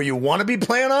where you want to be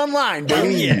playing online,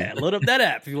 baby. Yeah, load up that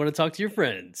app if you want to talk to your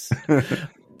friends.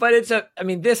 But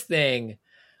this thing,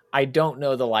 I don't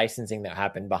know the licensing that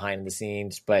happened behind the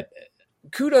scenes, but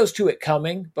kudos to it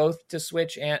coming both to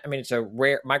Switch and, it's a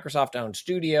rare Microsoft-owned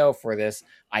studio for this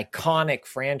iconic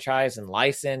franchise and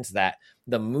license that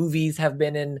the movies have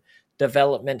been in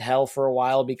development hell for a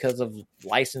while because of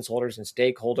license holders and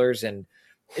stakeholders, and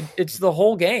it's the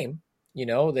whole game.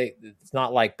 It's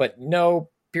not like, but no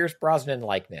Pierce Brosnan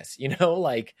likeness.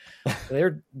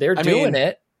 They're doing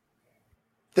it.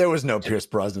 There was no Pierce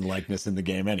Brosnan likeness in the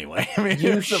game anyway.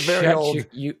 It's a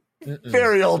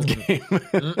very old game.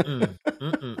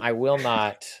 I will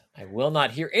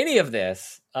not hear any of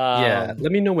this. Let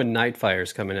me know when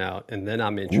Nightfire's coming out, and then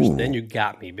I'm interested. Ooh. Then you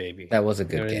got me, baby. That was a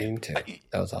good game too.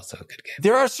 That was also a good game.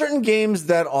 There are certain games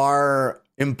that are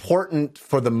important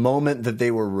for the moment that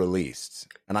they were released,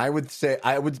 and I would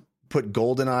put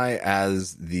GoldenEye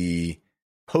as the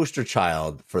poster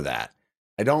child for that.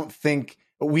 I don't think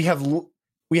we have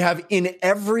in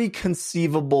every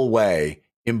conceivable way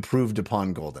improved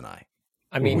upon GoldenEye.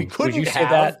 We couldn't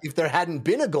have if there hadn't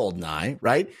been a GoldenEye,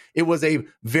 right? It was a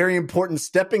very important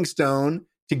stepping stone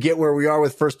to get where we are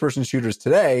with first-person shooters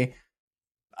today.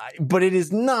 But it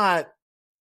is not.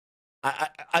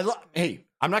 Hey,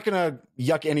 I'm not going to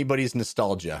yuck anybody's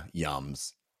nostalgia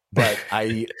yums, but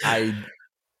I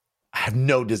have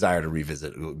no desire to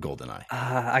revisit GoldenEye.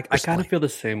 I kind of feel the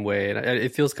same way, and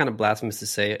it feels kind of blasphemous to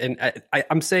say. And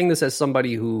I'm saying this as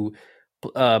somebody who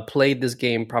played this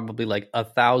game probably like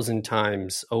 1,000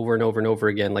 times over and over and over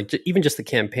again, like even just the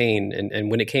campaign. And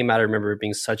when it came out, I remember it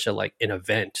being such a like an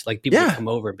event. Like people would come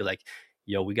over and be like,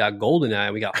 yo, we got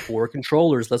Goldeneye, we got 4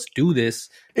 controllers, let's do this.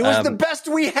 It was the best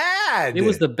we had. It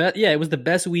was the best. Yeah, it was the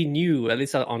best we knew, at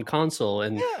least on console.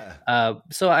 And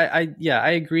so I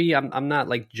agree. I'm not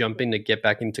like jumping to get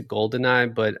back into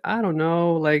Goldeneye, but I don't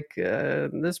know. Like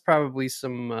there's probably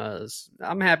some.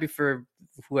 I'm happy for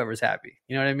whoever's happy.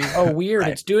 You know what I mean? Oh, weird!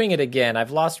 It's doing it again.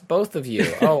 I've lost both of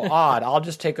you. Oh, odd. I'll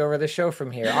just take over the show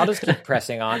from here. I'll just keep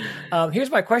pressing on. Here's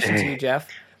my question to you, Jeff.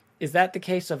 Is that the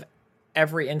case of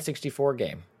every N64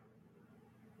 game?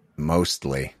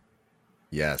 Mostly,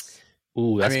 yes.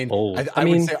 Ooh, that's bold. I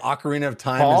would say Ocarina of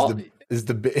Time is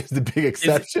the big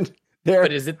exception there.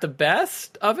 But is it the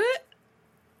best of it?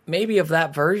 Maybe of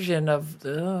that version of.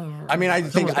 I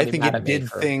think it did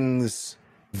things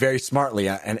very smartly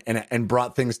and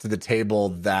brought things to the table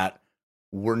that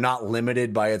were not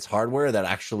limited by its hardware, that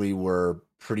actually were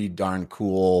pretty darn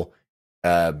cool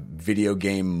video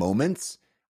game moments.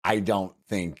 I don't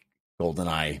think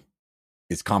GoldenEye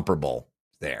is comparable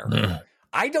there.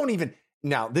 I don't even,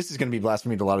 now this is going to be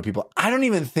blasphemy to a lot of people, I don't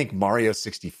even think Mario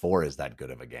 64 is that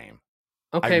good of a game.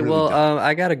 Okay,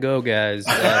 I gotta go, guys.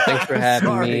 Thanks for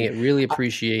having me. Really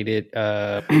appreciate it.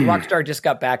 Rockstar just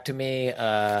got back to me.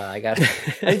 I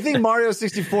think Mario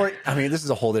 64, this is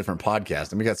a whole different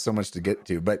podcast and we got so much to get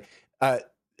to, but I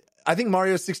think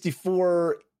Mario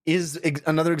 64 is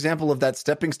another example of that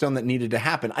stepping stone that needed to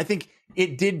happen. I think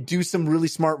it did do some really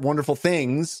smart, wonderful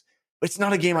things. But it's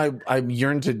not a game I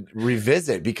yearn to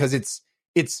revisit because it's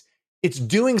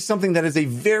doing something that is a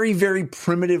very, very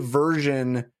primitive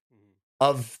version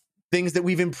of things that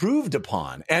we've improved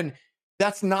upon. And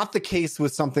that's not the case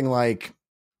with something like,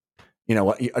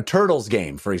 a Turtles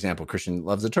game, for example. Christian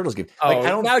loves a Turtles game.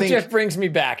 Jeff brings me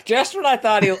back. Just when I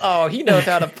thought he knows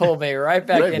how to pull me right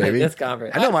back into this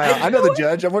conversation. I know the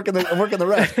judge. I'm working the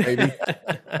rest, baby.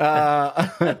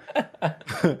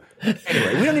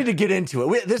 Anyway, we don't need to get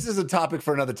into it. This is a topic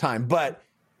for another time, but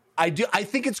I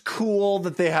think it's cool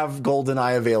that they have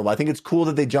GoldenEye available. I think it's cool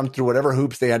that they jumped through whatever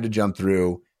hoops they had to jump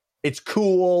through. It's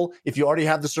cool if you already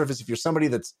have the Surface, if you're somebody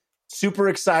that's super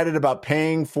excited about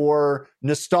paying for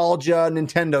nostalgia,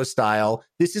 Nintendo style.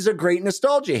 This is a great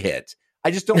nostalgia hit.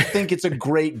 I just don't think it's a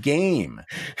great game.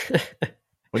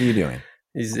 What are you doing?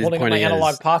 He's holding up my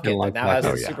analog pocket now has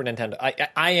a Super Nintendo.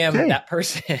 I am that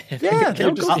person. Yeah,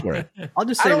 go for it. I'll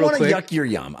just say I don't want to yuck your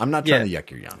yum. I'm not trying to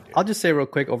yuck your yum, dude. I'll just say real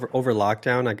quick, over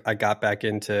lockdown, I got back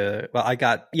into, I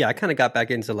kind of got back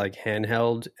into like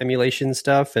handheld emulation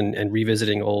stuff and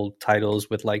revisiting old titles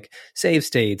with like save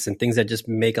states and things that just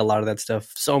make a lot of that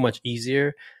stuff so much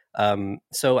easier.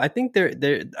 So I think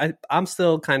I'm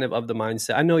still kind of the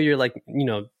mindset. I know you're like,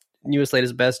 newest,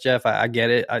 latest, best, Jeff. I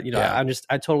get it.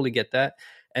 I totally get that.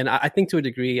 And I think to a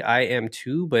degree I am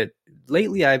too, but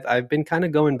lately I've been kind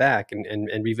of going back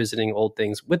and revisiting old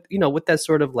things with that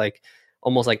sort of like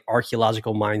almost like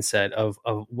archaeological mindset of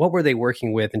what were they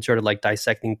working with and sort of like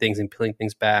dissecting things and peeling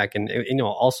things back. And,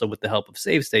 also with the help of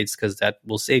save states, because that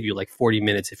will save you like 40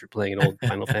 minutes if you're playing an old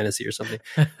Final Fantasy or something.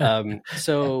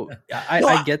 So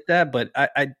I get that, but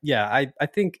I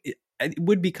think it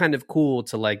would be kind of cool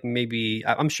to like, maybe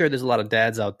I'm sure there's a lot of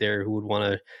dads out there who would want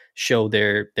to show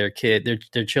their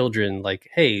children like,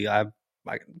 hey,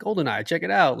 GoldenEye, check it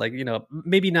out. Like,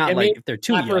 maybe not like if they're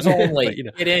too young. Only.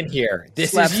 But, get in here. This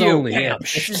slaps is you. only. Wham.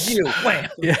 This is you. Wham.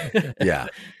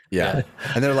 Yeah.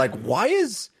 And they're like, why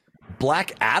is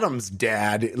Black Adam's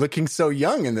dad looking so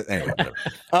young? Anyway,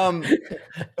 I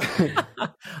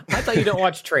thought you don't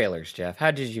watch trailers, Jeff.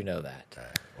 How did you know that?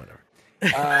 Whatever.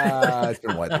 It's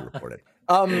been widely reported.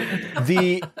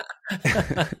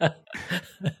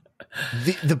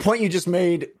 The point you just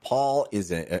made, Paul, is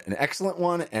an excellent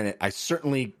one, and I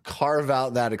certainly carve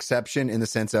out that exception in the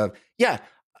sense of,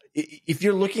 if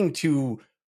you're looking to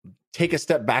take a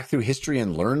step back through history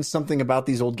and learn something about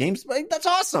these old games, that's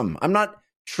awesome. I'm not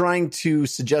trying to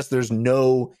suggest there's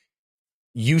no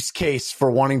use case for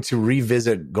wanting to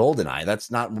revisit GoldenEye. That's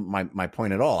not my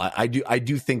point at all. I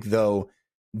do think, though,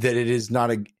 that it is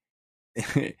not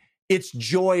its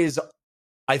joys,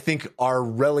 I think, are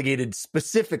relegated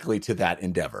specifically to that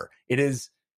endeavor. It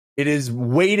is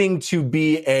waiting to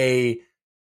be a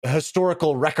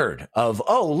historical record of,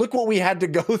 look what we had to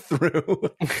go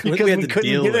through because we couldn't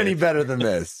get any better than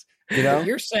this. What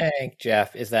you're saying,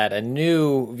 Jeff, is that a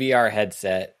new VR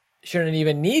headset shouldn't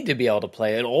even need to be able to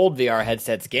play an old VR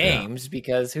headset's games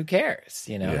because who cares?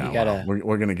 You gotta.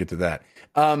 We're gonna get to that.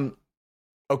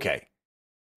 Okay.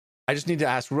 I just need to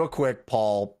ask real quick,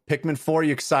 Paul. Pikmin 4,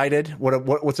 you excited?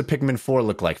 What's a Pikmin 4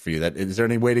 look like for you? Is there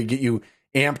any way to get you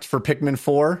amped for Pikmin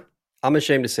 4? I'm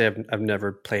ashamed to say I've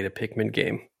never played a Pikmin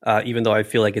game, even though I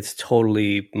feel like it's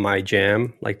totally my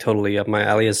jam, like totally up my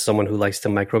alley as someone who likes to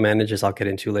micromanage, as I'll get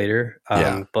into later.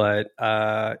 But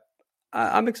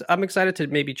I'm excited to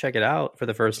maybe check it out for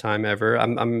the first time ever.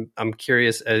 I'm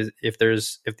curious as if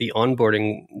the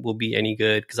onboarding will be any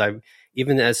good, because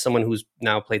even as someone who's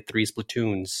now played 3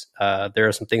 Splatoons, there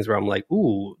are some things where I'm like,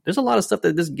 ooh, there's a lot of stuff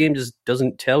that this game just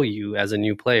doesn't tell you as a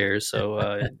new player. So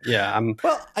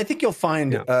Well, I think you'll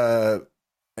find, at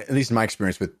least in my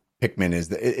experience with Pikmin, is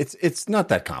that it's not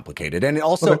that complicated, and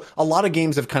also a lot of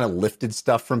games have kind of lifted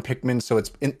stuff from Pikmin, so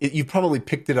you probably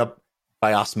picked it up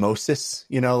by osmosis,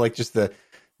 like just the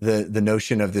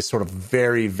notion of this sort of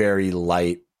very, very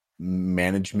light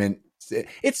management.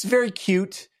 It's very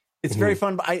cute. It's very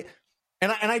fun, but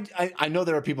I know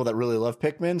there are people that really love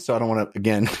Pikmin, so I don't want to,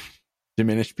 again,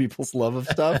 diminish people's love of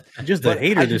stuff. Just the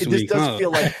hater this week. It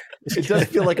does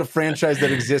feel like a franchise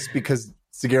that exists because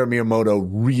Shigeru Miyamoto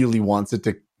really wants it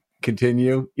to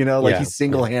continue. He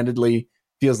single-handedly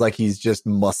feels like he's just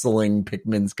muscling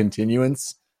Pikmin's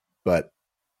continuance, but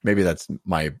maybe that's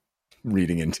my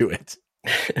reading into it.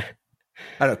 I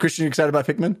don't know. Christian, you excited about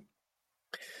Pikmin?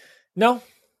 No.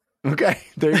 Okay,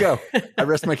 there you go. I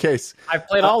rest my case. I've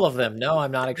played all of them. No,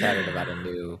 I'm not excited about a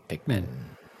new Pikmin.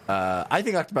 I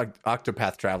think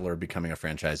Octopath Traveler becoming a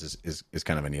franchise is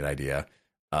kind of a neat idea.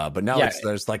 But now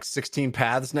there's like 16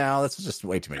 paths now. That's just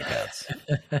way too many paths.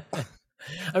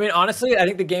 I mean, honestly, I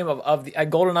think the game of the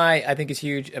Goldeneye, I think, is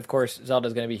huge. Of course,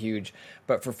 Zelda's going to be huge.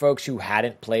 But for folks who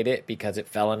hadn't played it because it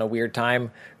fell in a weird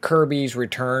time, Kirby's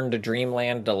Return to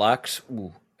Dreamland Deluxe,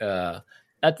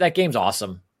 that game's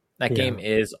awesome. That game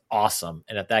is awesome.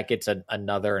 And if that gets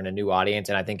another and a new audience,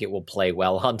 and I think it will play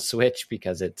well on Switch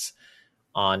because it's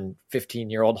on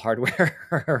 15-year-old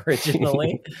hardware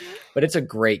originally. But it's a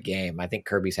great game. I think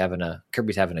Kirby's having a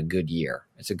good year.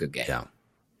 It's a good game. Yeah.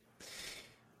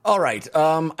 All right.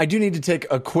 I do need to take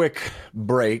a quick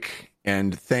break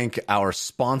and thank our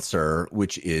sponsor,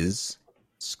 which is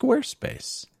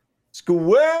Squarespace.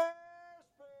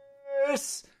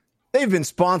 Squarespace! They've been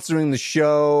sponsoring the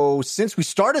show since we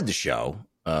started the show,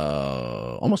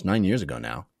 almost 9 years ago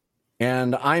now.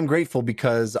 And I'm grateful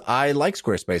because I like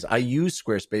Squarespace. I use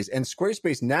Squarespace, and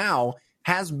Squarespace now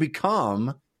has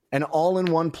become an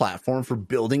all-in-one platform for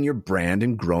building your brand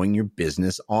and growing your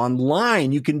business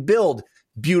online. You can build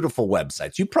beautiful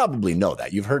websites. You probably know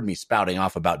that. You've heard me spouting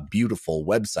off about beautiful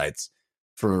websites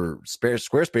for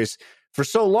Squarespace for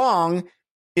so long.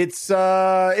 It's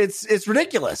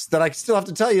ridiculous that I still have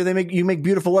to tell you you make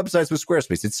beautiful websites with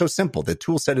Squarespace. It's so simple. The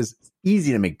tool set is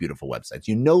easy to make beautiful websites.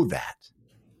 You know that.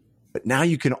 But now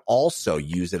you can also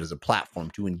use it as a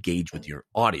platform to engage with your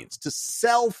audience, to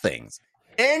sell things,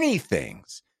 anything,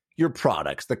 your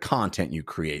products, the content you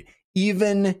create,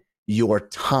 even your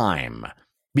time.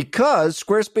 Because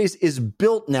Squarespace is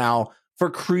built now for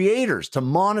creators to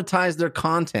monetize their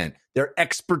content, their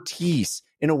expertise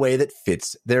in a way that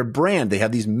fits their brand. They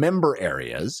have these member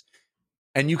areas,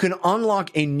 and you can unlock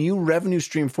a new revenue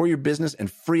stream for your business and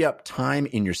free up time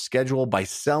in your schedule by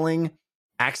selling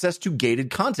access to gated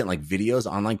content like videos,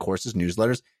 online courses,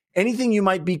 newsletters, anything you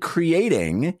might be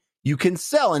creating, you can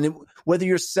sell. And whether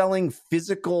you're selling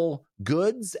physical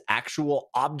goods,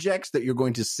 actual objects that you're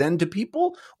going to send to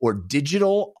people, or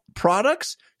digital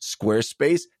products,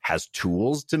 Squarespace has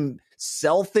tools to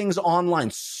sell things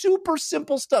online. Super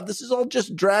simple stuff. This is all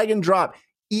just drag and drop.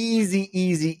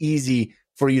 Easy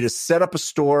for you to set up a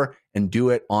store and do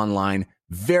it online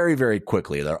very, very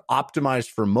quickly. They're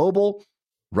optimized for mobile.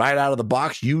 Right out of the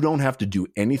box, you don't have to do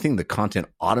anything. The content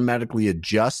automatically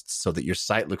adjusts so that your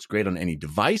site looks great on any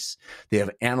device. They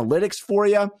have analytics for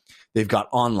you. They've got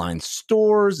online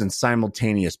stores and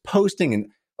simultaneous posting and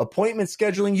appointment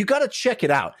scheduling. You got to check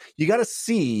it out. You got to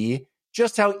see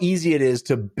just how easy it is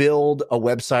to build a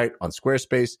website on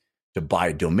Squarespace, to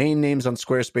buy domain names on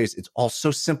Squarespace. It's all so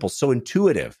simple, so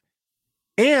intuitive.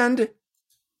 And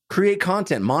create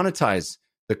content, monetize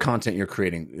the content you're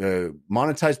creating,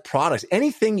 monetize products,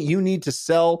 anything you need to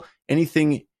sell,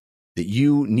 anything that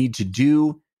you need to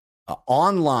do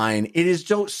online. It is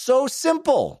so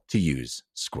simple to use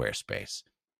Squarespace.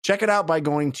 Check it out by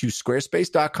going to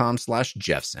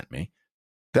squarespace.com/Jeff sent me.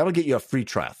 That'll get you a free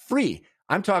trial. Free.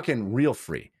 I'm talking real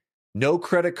free. No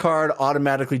credit card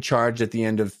automatically charged at the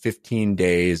end of 15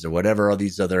 days or whatever all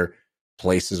these other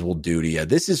places will do to you.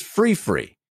 This is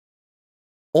free.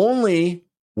 Only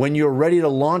when you're ready to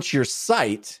launch your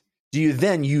site, do you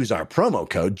then use our promo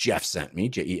code, Jeff sent me,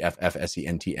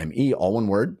 JEFFSENTME, all one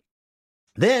word.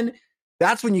 Then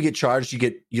that's when you get charged.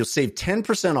 You'll save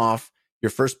 10% off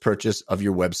your first purchase of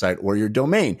your website or your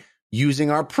domain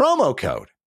using our promo code,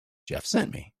 Jeff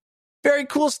sent me. Very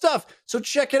cool stuff. So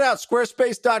check it out.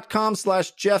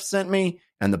 Squarespace.com/Jeff sent me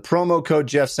and the promo code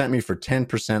Jeff sent me for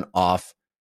 10% off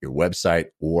your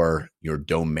website or your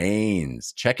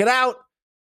domains. Check it out.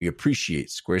 We appreciate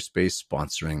Squarespace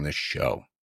sponsoring the show.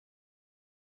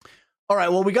 All right.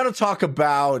 Well, we got to talk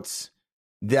about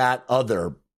that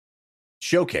other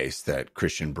showcase that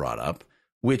Christian brought up,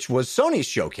 which was Sony's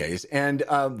showcase. And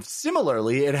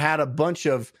similarly, it had a bunch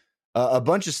of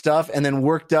stuff and then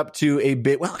worked up to a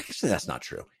bit. Well, actually, that's not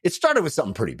true. It started with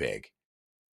something pretty big.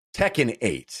 Tekken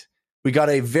 8. We got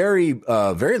a very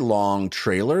long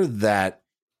trailer that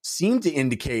seemed to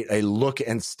indicate a look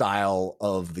and style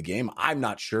of the game. I'm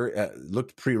not sure. It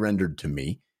looked pre-rendered to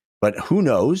me, but who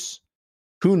knows?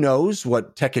 Who knows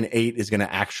what Tekken 8 is going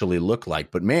to actually look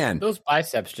like? But man, those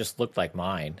biceps just looked like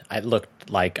mine. I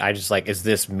just like, is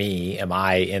this me? Am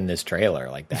I in this trailer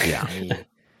like that? Yeah.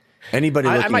 Anybody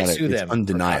looking I might at sue it, them it's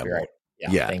undeniable.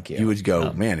 Yeah, thank you. You would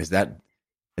go, man, is that?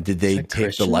 Did they take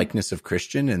Christian? the likeness of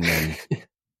Christian and then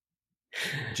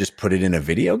just put it in a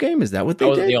video game? Is that what they I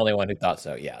did? wasn't the only one who thought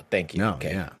so. Yeah, thank you. No,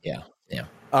 okay. yeah.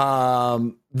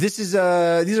 These These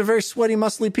are very sweaty,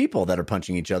 muscly people that are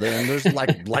punching each other, and there's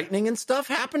like lightning and stuff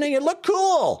happening. It looked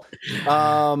cool.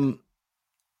 Paul,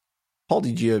 are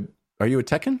you a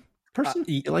Tekken person?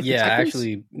 You like the Tekkens?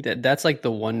 Actually, that's like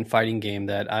the one fighting game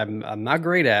that I'm not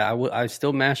great at. I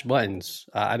still mash buttons.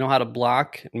 I know how to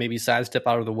block, maybe sidestep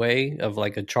out of the way of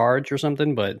like a charge or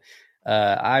something, but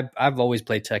I've always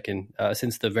played Tekken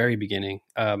since the very beginning.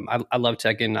 I love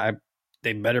Tekken.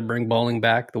 They better bring bowling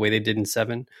back the way they did in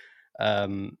 7.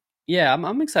 I'm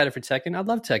excited for Tekken. I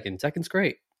love Tekken. Tekken's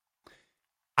great.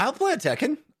 I'll play a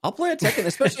Tekken,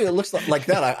 especially it looks like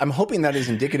that. I'm hoping that is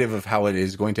indicative of how it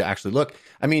is going to actually look.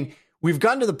 I mean, we've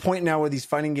gotten to the point now where these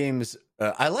fighting games,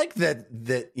 I like that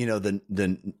you know, the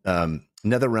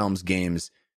NetherRealms games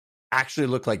actually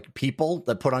look like people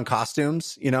that put on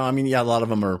costumes. You know, I mean, yeah, a lot of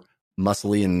them are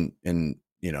muscly and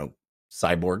you know,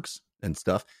 cyborgs and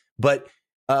stuff. But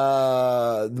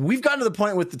we've gotten to the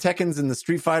point with the Tekkens and the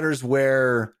Street Fighters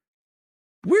where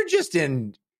we're just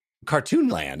in cartoon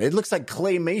land. It looks like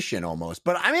claymation almost,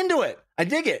 but I'm into it. I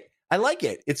dig it. I like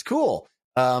it. It's cool.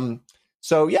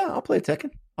 So yeah, I'll play a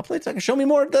Tekken. Show me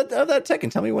more of that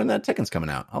Tekken. Tell me when that Tekken's coming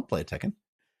out. I'll play a Tekken.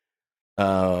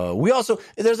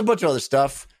 There's a bunch of other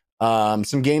stuff.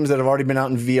 Some games that have already been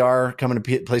out in VR coming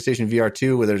to PlayStation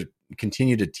VR2, where they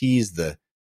continue to tease the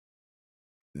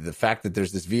fact that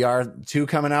there's this VR2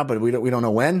 coming out, but we don't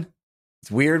know when. It's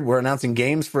weird. We're announcing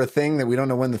games for a thing that we don't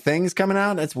know when the thing's coming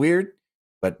out. That's weird,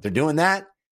 but they're doing that.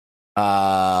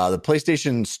 The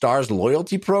PlayStation Stars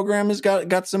loyalty program has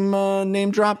got some name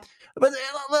drop. But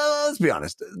let's be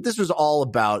honest. This was all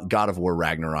about God of War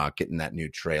Ragnarok getting that new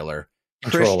trailer.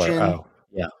 Christian, Oh,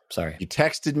 yeah. Sorry. you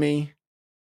texted me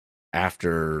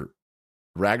after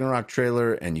Ragnarok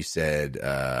trailer, and you said,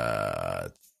 I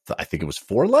think it was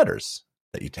 4 letters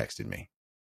that you texted me.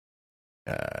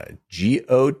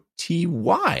 GOTY,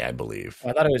 I believe.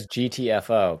 I thought it was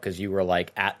GTFO because you were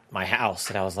like at my house,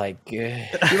 and I was like, You're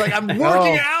like, I'm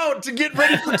working out to get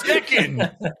ready for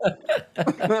Tekken.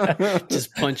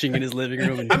 Just punching in his living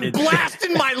room. And I'm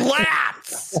blasting my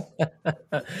lats.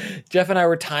 Jeff and I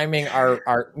were timing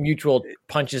our mutual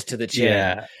punches to the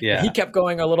chin. Yeah. He kept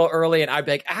going a little early, and I'd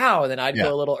be like, ow, and then I'd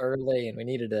go a little early, and we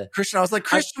needed to. Christian, I was like,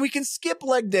 Christian, we can skip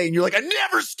leg day. And you're like, I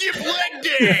never skip leg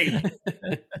day.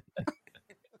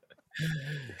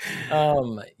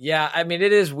 Yeah, I mean,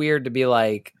 it is weird to be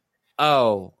like,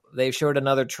 oh, they've showed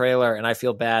another trailer, and I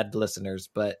feel bad, listeners,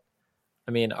 but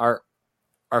I mean, our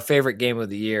favorite game of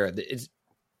the year, it's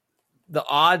the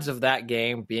odds of that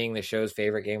game being the show's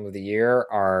favorite game of the year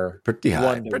are pretty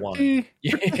high. 1-to-1.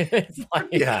 It's like,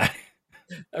 Yeah.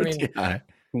 I mean,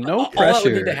 no all pressure. that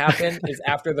would need to happen is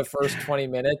after the first 20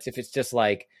 minutes, if it's just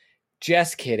like,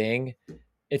 just kidding,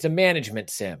 it's a management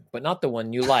sim, but not the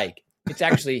one you like. It's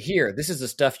actually here. This is the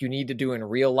stuff you need to do in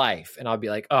real life. And I'll be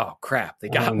like, oh, crap, they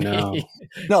got me.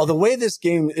 No, the way this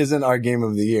game isn't our game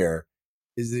of the year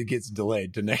is it gets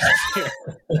delayed to next year.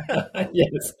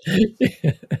 Yes.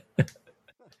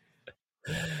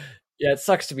 Yeah, it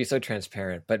sucks to be so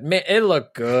transparent, but man, it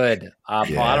looked good.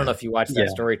 Paul, I don't know if you watched that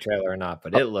story trailer or not,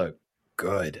 but it looked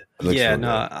good.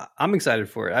 I'm excited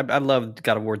for it. I loved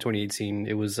God of War 2018.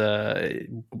 It was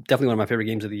definitely one of my favorite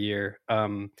games of the year.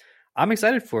 I'm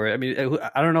excited for it. I mean,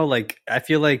 I don't know, like, I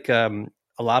feel like a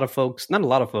lot of folks, not a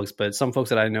lot of folks, but some folks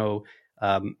that I know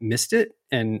missed it.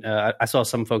 And I saw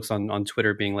some folks on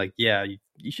Twitter being like, yeah,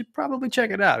 you should probably check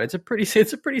it out. It's a pretty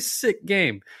sick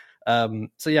game.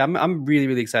 So yeah, I'm really,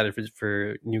 really excited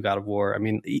for new God of War. I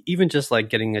mean, even just like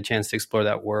getting a chance to explore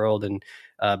that world and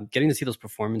getting to see those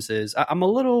performances. I'm a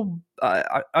little.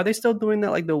 Are they still doing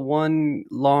that, like the one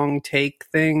long take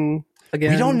thing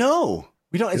again? We don't know.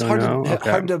 We don't. It's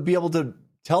hard to be able to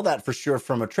tell that for sure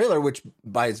from a trailer, which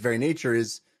by its very nature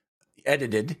is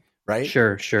edited, right?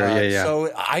 Sure. Yeah.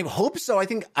 So I hope so. I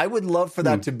think I would love for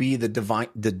that to be the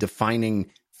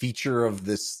defining feature of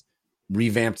this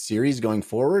revamped series going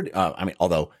forward. I mean,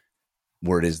 although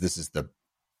word is this is the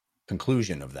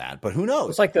conclusion of that, but who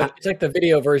knows? It's like the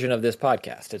video version of this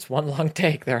podcast. It's one long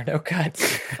take. There are no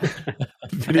cuts.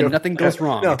 And nothing goes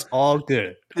wrong. No. It's all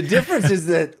good. The difference is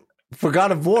that for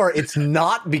God of War, it's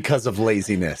not because of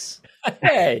laziness.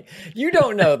 Hey, you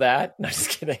don't know that. No, just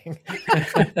kidding.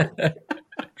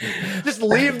 Just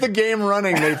leave the game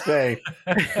running, they say.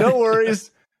 No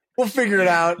worries. We'll figure it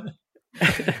out.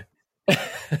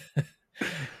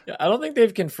 I don't think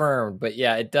they've confirmed, but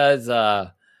yeah, it does.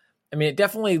 I mean, it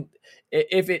definitely,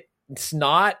 if it's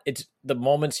not, it's the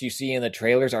moments you see in the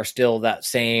trailers are still that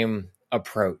same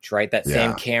approach, right? That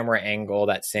same camera angle,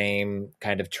 that same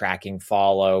kind of tracking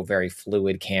follow, very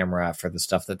fluid camera for the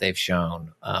stuff that they've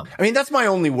shown. I mean, that's my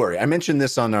only worry. I mentioned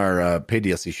this on our paid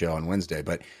DLC show on Wednesday,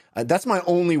 but that's my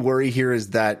only worry here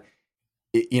is that,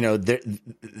 and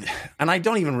I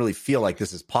don't even really feel like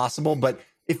this is possible, but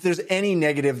if there's any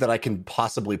negative that I can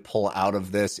possibly pull out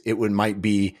of this, might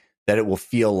be that it will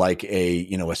feel like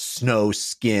a snow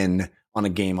skin on a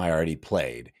game I already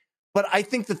played. But I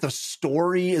think that the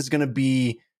story is going to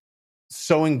be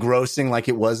so engrossing like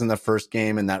it was in the first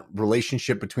game, and that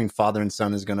relationship between father and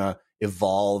son is going to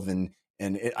evolve, and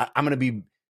I'm going to be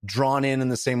drawn in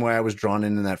the same way I was drawn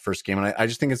in that first game. And I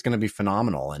just think it's going to be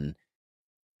phenomenal. And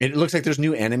it looks like there's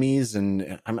new enemies,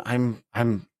 and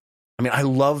I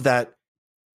love that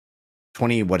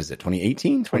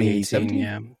 2018,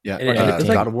 2017? Yeah.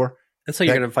 God of War. That's how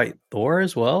you're going to fight Thor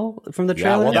as well from the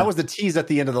trailer? Yeah, well, that was the tease at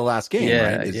the end of the last game,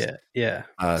 right? Yeah.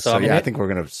 I think we're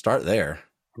going to start there.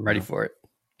 I'm ready for it.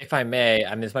 If I may, I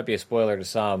mean, this might be a spoiler to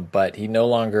some, but he no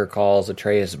longer calls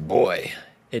Atreus boy.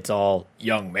 It's all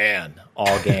young man,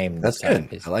 all game. That's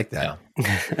good. I like that.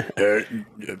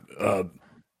 Yeah.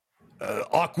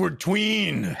 Awkward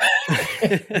tween.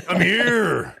 I'm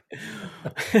here.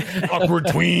 Awkward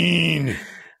tween.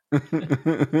 And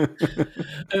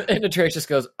Atreus just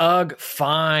goes, ugh,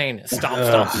 fine.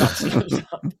 Stop.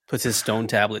 Puts his stone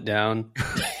tablet down.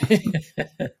 You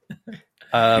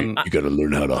got to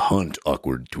learn how to hunt,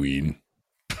 awkward tween.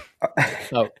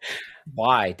 Oh,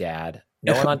 why, Dad?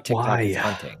 No one on TikTok is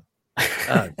hunting.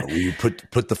 Will you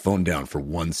put the phone down for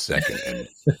 1 second and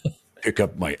pick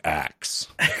up my axe?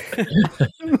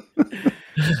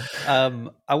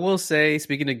 I will say,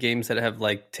 speaking of games that have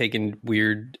like taken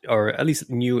weird or at least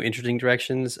new interesting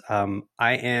directions, I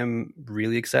am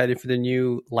really excited for the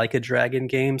new Like a Dragon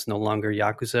games, no longer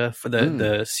Yakuza, for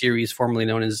the series formerly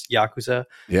known as Yakuza.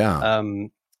 Yeah.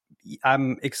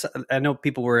 I'm excited. I know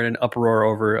people were in an uproar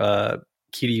over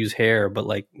Kiryu's hair, but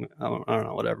like I don't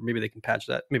know, whatever. Maybe they can patch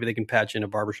that. Maybe they can patch in a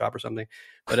barbershop or something.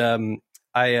 But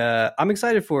I'm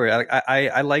excited for it.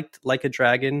 I liked Like a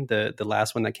Dragon, the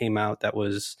last one that came out. That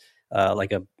was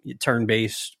like a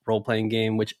turn-based role-playing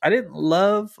game, which I didn't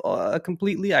love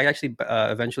completely. I actually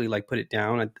eventually like put it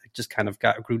down. I just kind of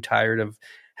grew tired of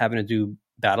having to do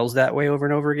battles that way over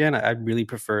and over again. I really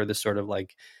prefer this sort of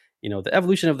like, the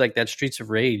evolution of like that Streets of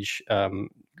Rage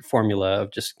formula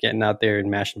of just getting out there and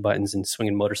mashing buttons and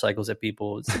swinging motorcycles at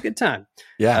people. It's a good time.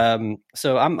 Yeah.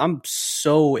 So I'm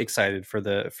so excited for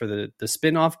the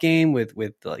spin-off game with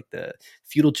like the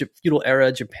feudal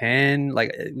era Japan,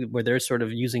 like where they're sort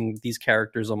of using these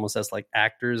characters almost as like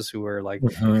actors who are like,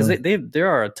 because there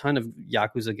are a ton of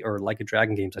Yakuza or Like a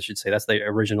Dragon games, I should say. That's the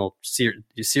original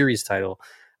series title.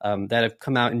 That have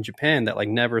come out in Japan that like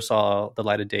never saw the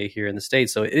light of day here in the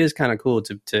States. So it is kind of cool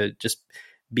to just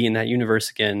be in that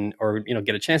universe again, or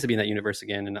get a chance to be in that universe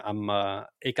again. And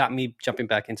it got me jumping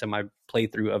back into my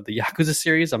playthrough of the Yakuza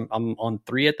series. I'm on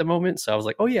 3 at the moment, so I was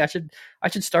like, oh yeah, I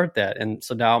should start that. And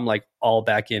so now I'm like all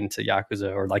back into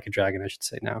Yakuza, or Like a Dragon, I should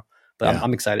say now. But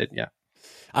I'm excited. Yeah,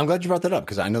 I'm glad you brought that up,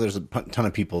 because I know there's a ton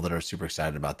of people that are super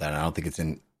excited about that. And I don't think it's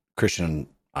in Christian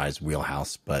Eye's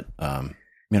wheelhouse, but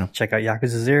check out Yakuza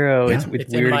 0. Yeah. It's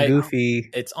weird and goofy.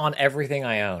 It's on everything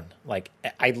I own. Like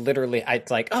I literally, it's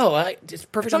like, it's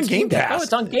perfect. It's on Game Pass. Oh,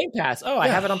 it's on Game Pass. Oh, I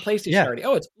have it on PlayStation already.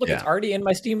 Oh, it's already in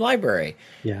my Steam library.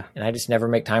 Yeah, and I just never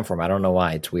make time for them. I don't know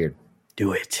why. It's weird.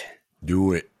 Do it.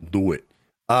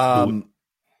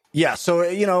 Yeah.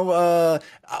 So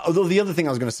although the other thing I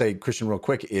was going to say, Christian, real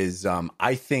quick, is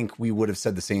I think we would have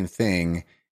said the same thing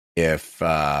if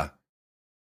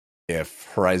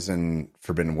Horizon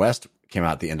Forbidden West came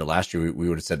out at the end of last year. We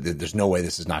would have said that there's no way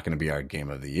this is not going to be our game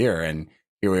of the year. And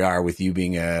here we are with you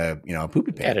being a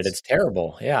poopy pants. Yeah, it's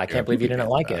terrible. Yeah, I can't believe you didn't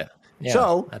like it. Yeah,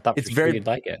 so I thought it's for sure you'd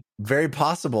like it. Very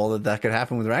possible that could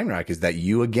happen with Ragnarok. Is that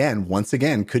you once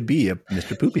again, could be a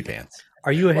Mr. Poopy Pants?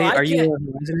 Are you a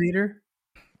resonator?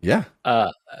 Yeah.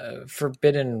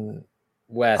 Forbidden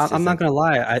West. I'm not gonna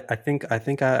lie. I think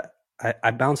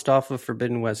I bounced off of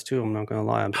Forbidden West too. I'm not gonna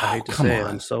lie. I hate to say it.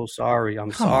 I'm so sorry.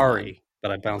 I'm sorry,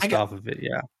 but I bounced off of it.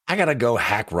 Yeah. I gotta go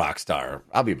hack Rockstar.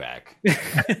 I'll be back.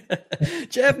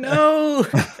 Jeff, no.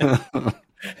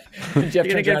 Jeff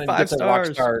turns around and gets a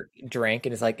Rockstar drink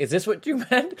and is like, "Is this what you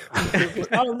meant?"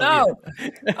 Oh no!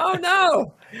 Oh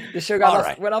no! The show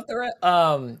went off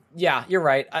the yeah, you're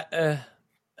right.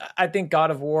 I think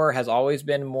God of War has always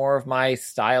been more of my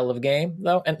style of game,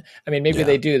 though. And I mean, maybe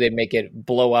they make it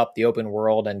blow up the open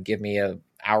world and give me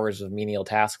hours of menial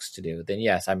tasks to do. Then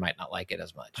yes, I might not like it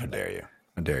as much. How dare you?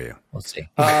 We'll see.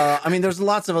 I mean, there's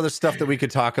lots of other stuff that we could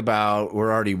talk about.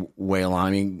 We're already way along.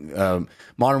 I mean,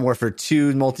 Modern Warfare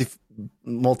 2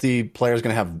 multiplayer is going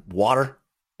to have water.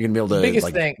 You're going to be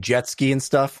able to jet ski and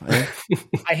stuff.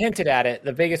 I hinted at it.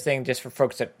 The biggest thing, just for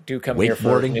folks that do come here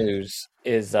for news,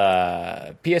 is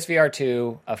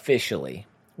PSVR2 officially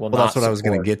will not that's what I was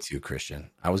going to get to,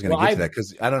 Christian. I was going to get to that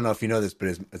because I don't know if you know this, but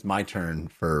it's my turn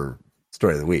for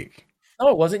Story of the Week. No,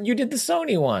 it wasn't. You did the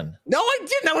Sony one. No, I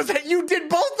didn't. You did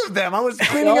both of them. I was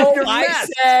cleaning up your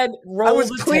mess. I was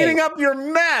cleaning up your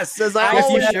mess as I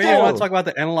always do. You don't want to talk about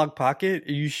the Analog Pocket?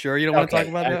 Are you sure you don't want to talk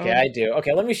about that? Okay, I do.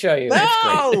 Okay, let me show you.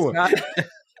 No!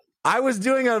 I was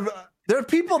doing there are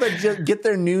people that just get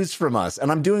their news from us,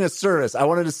 and I'm doing a service. I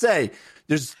wanted to say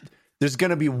there's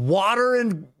going to be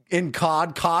water in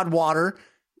cod water.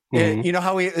 Mm-hmm. You know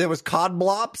how there was cod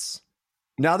blops?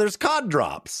 Now there's cod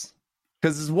drops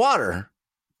because it's water.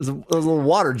 It was a little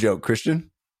water joke, Christian.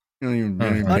 You don't even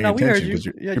we heard you.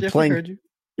 Jeff, we heard you.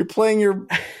 You're playing your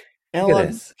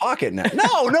Analog Pocket now.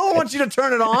 No one wants you to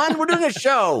turn it on. We're doing a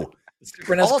show.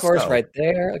 Super NES course right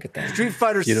there. Look at that. Street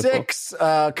Fighter 6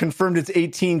 confirmed its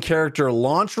 18-character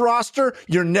launch roster.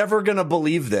 You're never going to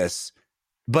believe this,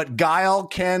 but Guile,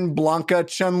 Ken, Blanca,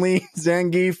 Chun-Li,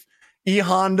 Zangief, E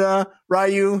Honda,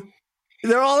 Ryu,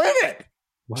 they're all in it.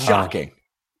 Wow.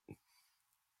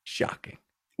 Shocking.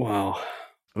 Wow.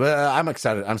 Well, I'm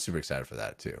excited. I'm super excited for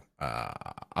that too.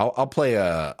 I'll play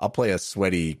a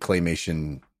sweaty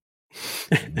claymation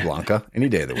Blanca any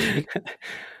day of the week.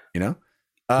 You know,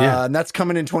 and that's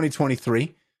coming in 2023.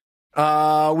 We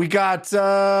got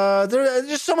there's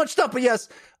just so much stuff. But yes,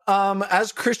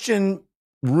 as Christian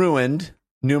ruined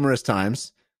numerous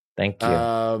times. Thank you.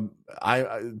 PlayStation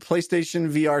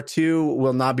VR2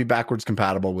 will not be backwards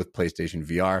compatible with PlayStation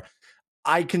VR.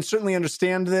 I can certainly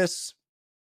understand this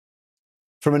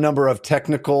from a number of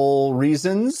technical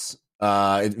reasons.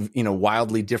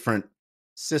 Wildly different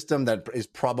system that is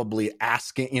probably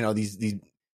asking, these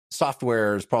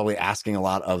software is probably asking a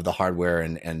lot of the hardware,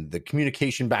 and the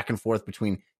communication back and forth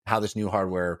between how this new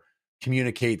hardware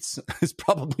communicates is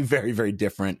probably very, very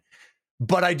different.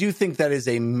 But I do think that is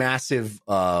a massive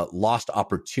lost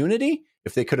opportunity.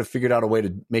 If they could have figured out a way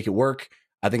to make it work,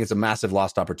 I think it's a massive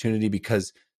lost opportunity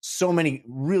because so many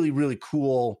really, really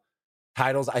cool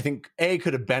titles, I think, A,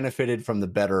 could have benefited from the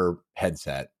better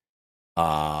headset,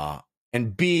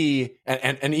 and B,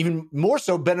 and even more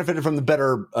so benefited from the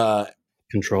better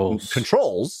controls,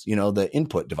 the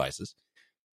input devices.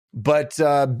 But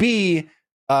B,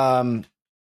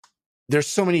 there's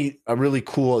so many really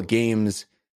cool games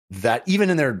that even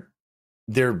in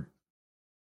their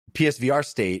PSVR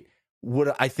state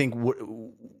I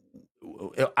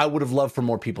would have loved for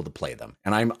more people to play them.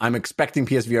 And I'm expecting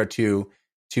PSVR2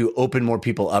 to open more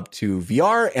people up to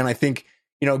VR. And I think,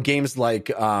 games like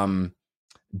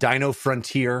Dino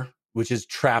Frontier, which is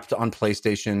trapped on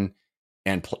PlayStation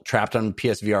and trapped on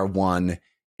PSVR 1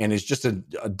 and is just a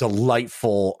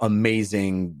delightful,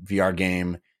 amazing VR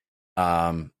game.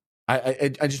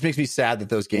 It just makes me sad that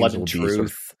those games will be sort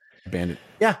of abandoned.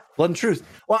 Yeah, Blood and Truth.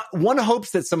 Well, one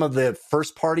hopes that some of the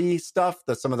first party stuff,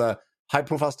 some of the high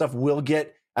profile stuff will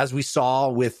get, as we saw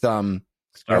with a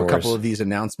couple of these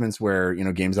announcements where,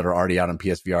 games that are already out on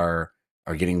PSVR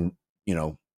are getting,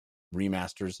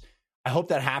 remasters. I hope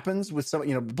that happens with some,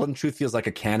 Blood and Truth feels like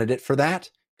a candidate for that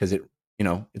because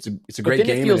it's a great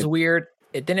game. It feels weird.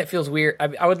 It feels weird.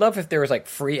 I would love if there was like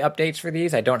free updates for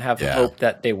these. I don't have hope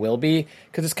that they will be,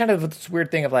 because it's kind of this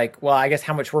weird thing of like, well, I guess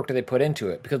how much work do they put into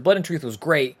it? Because Blood and Truth was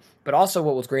great, but also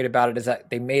what was great about it is that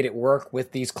they made it work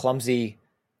with these clumsy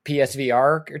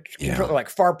PSVR controller, like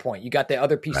Farpoint. You got the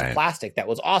other piece of plastic that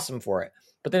was awesome for it,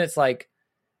 but then it's like,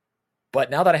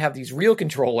 but now that I have these real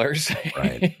controllers,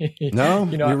 no,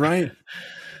 you're right.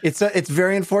 It's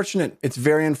very unfortunate. It's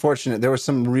very unfortunate. There were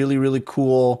some really, really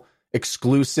cool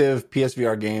exclusive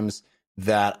PSVR games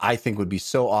that I think would be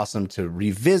so awesome to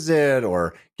revisit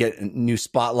or get a new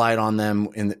spotlight on them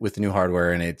with the new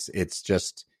hardware. And it's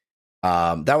just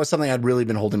that was something I'd really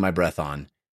been holding my breath on,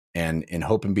 and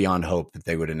hope and beyond hope that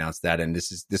they would announce that. And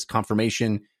this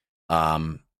confirmation,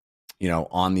 on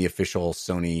the official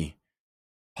Sony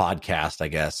podcast, I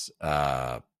guess,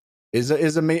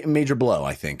 is a major blow,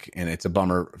 I think. And it's a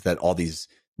bummer that all these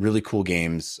really cool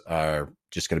games are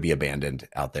just going to be abandoned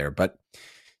out there, but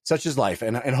such is life.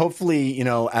 And hopefully,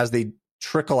 as they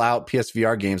trickle out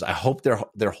PSVR games, I hope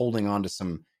they're holding on to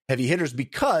some heavy hitters,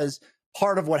 because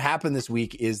part of what happened this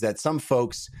week is that some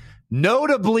folks,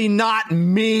 notably not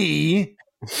me,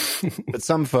 but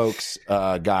some folks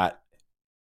got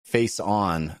face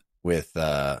on with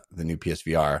the new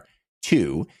PSVR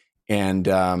 2,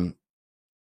 and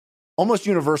almost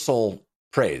universal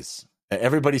praise.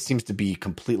 Everybody seems to be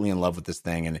completely in love with this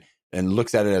thing, and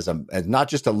looks at it as not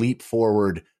just a leap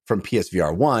forward from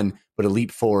PSVR 1, but a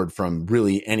leap forward from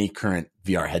really any current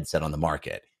VR headset on the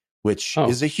market, which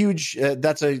is a huge,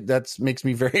 that makes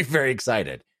me very, very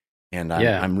excited. And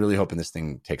I'm really hoping this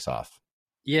thing takes off.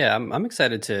 Yeah, I'm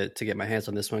excited to get my hands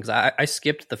on this one, because I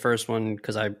skipped the first one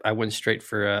because I went straight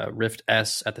for Rift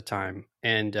S at the time.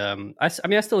 And I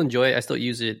still enjoy it. I still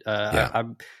use it.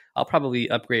 I'll probably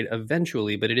upgrade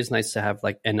eventually, but it is nice to have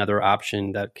like another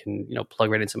option that can,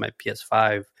 plug right into my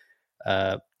PS5.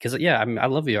 Because I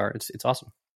love VR. It's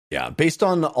awesome. Yeah, based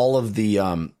on all of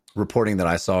the reporting that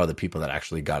I saw, the people that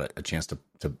actually got a chance to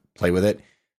play with it,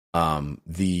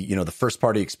 the first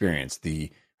party experience,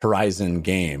 the Horizon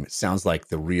game, sounds like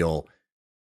the real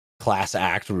class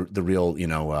act, the real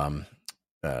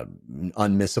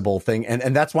unmissable thing,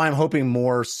 and that's why I'm hoping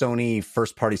more Sony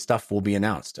first party stuff will be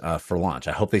announced for launch.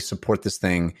 I hope they support this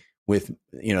thing with,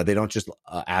 they don't just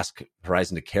ask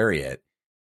Horizon to carry it.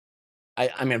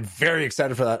 I'm very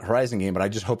excited for that Horizon game, but I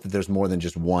just hope that there's more than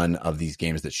just one of these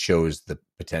games that shows the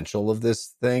potential of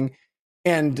this thing.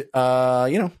 And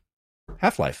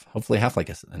Half-Life. Hopefully Half-Life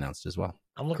gets announced as well.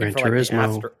 I'm looking for Gran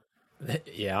Turismo.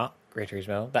 Gran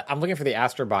Turismo. I'm looking for the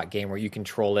Astrobot game where you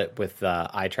control it with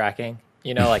eye tracking.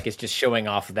 It's just showing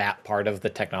off that part of the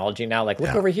technology now. Like,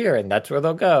 look over here, and that's where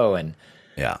they'll go. And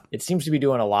it seems to be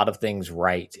doing a lot of things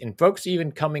right. And folks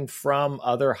even coming from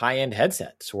other high-end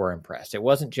headsets were impressed. It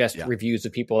wasn't just reviews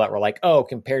of people that were like, oh,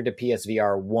 compared to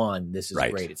PSVR 1, this is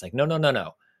great. It's like,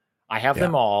 no. I have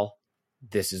them all.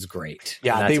 This is great.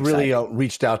 Yeah, they really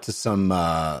reached out to some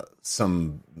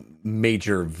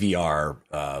major VR,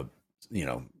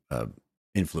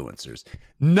 influencers.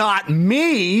 Not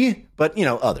me, but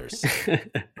others.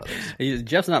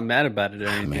 Jeff's not mad about it or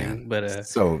anything, but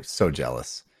so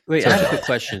jealous. Wait, I have a quick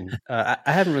question. I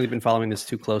haven't really been following this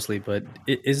too closely, but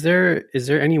is there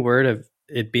any word of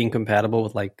it being compatible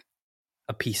with like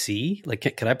a PC?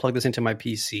 Like, can I plug this into my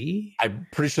PC? I'm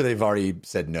pretty sure they've already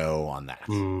said no on that.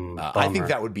 I think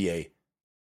that would be a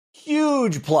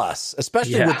huge plus,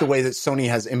 especially with the way that Sony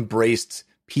has embraced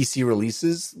PC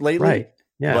releases lately. Right.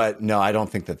 Yeah. But no, I don't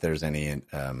think that there's any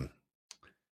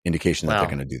indication that they're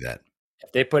going to do that.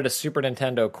 If they put a Super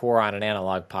Nintendo core on an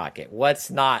analog pocket, what's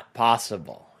not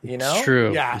possible? It's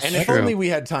true. Yeah, if only we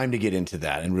had time to get into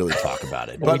that and really talk about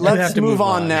it. But let's move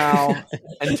on now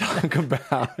and talk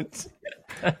about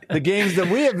the games that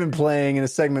we have been playing in a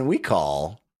segment we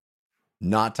call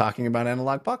Not Talking About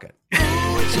Analog Pocket. Ooh,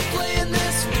 what you playing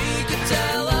this week?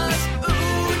 Tell us.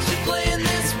 Ooh, what you playing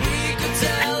this week?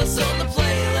 Tell us on the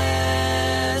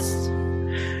playlist.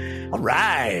 All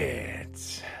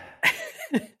right.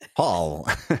 Paul,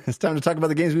 it's time to talk about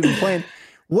the games we've been playing.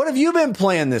 What have you been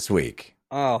playing this week?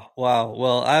 Oh, wow.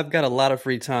 Well, I've got a lot of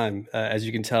free time, as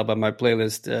you can tell by my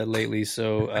playlist lately.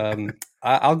 So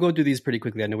I'll go do these pretty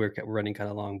quickly. I know we're running kind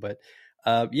of long, but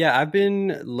I've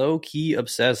been low key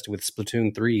obsessed with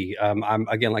Splatoon 3. I'm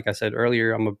again, like I said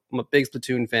earlier, I'm a big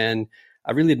Splatoon fan.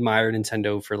 I really admire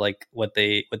Nintendo for like what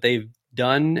they've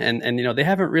done, and they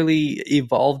haven't really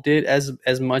evolved it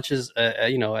as much as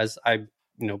as I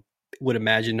would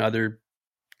imagine other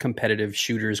competitive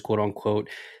shooters, quote unquote,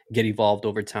 get evolved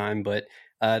over time. But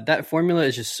that formula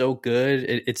is just so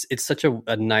good. It's such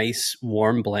a nice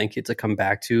warm blanket to come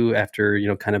back to after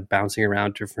kind of bouncing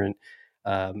around different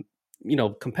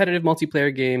competitive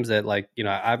multiplayer games that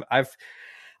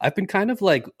I've been kind of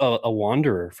like a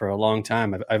wanderer for a long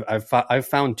time. I've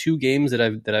found 2 games that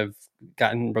I've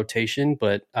gotten rotation,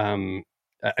 but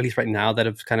at least right now that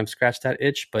have kind of scratched that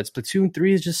itch. But Splatoon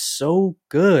 3 is just so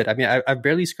good. I mean, I've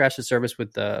barely scratched the surface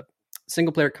with the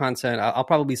single player content. I'll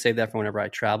probably save that for whenever I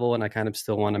travel and I kind of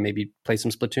still want to maybe play some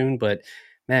Splatoon. But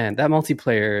man, that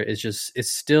multiplayer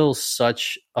it's still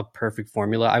such a perfect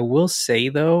formula. I will say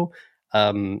though,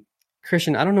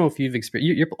 Christian, I don't know if you've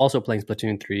experienced. You're also playing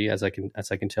Splatoon 3, as I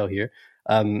can tell here.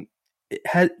 It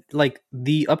had like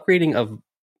the upgrading of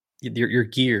your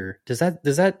gear. Does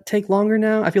that take longer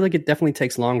now? I feel like it definitely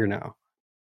takes longer now.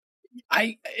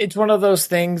 It's one of those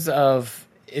things of,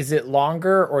 is it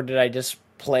longer, or did I just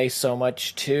play so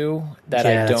much too that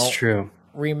I don't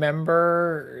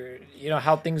remember,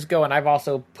 how things go? And I've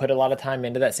also put a lot of time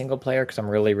into that single player because I'm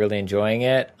really, really enjoying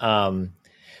it.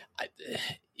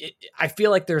 I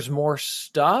feel like there's more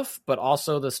stuff, but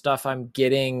also the stuff I'm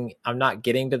not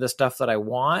getting to the stuff that I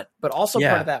want. But also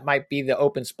part of that might be the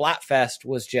open Splatfest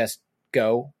was just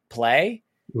go play.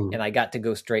 And I got to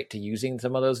go straight to using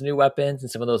some of those new weapons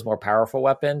and some of those more powerful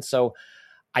weapons. So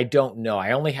I don't know.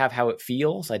 I only have how it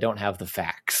feels. I don't have the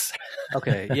facts.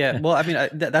 Okay. Yeah. Well, I mean,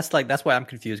 that's why I'm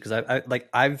confused, because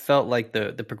I've felt like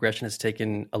the progression has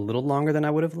taken a little longer than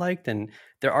I would have liked, and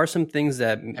there are some things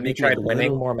that have you tried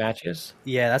winning more matches?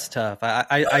 Yeah, that's tough.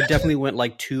 I definitely went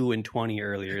like 2 and 20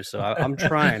 earlier, so I'm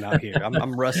trying out here.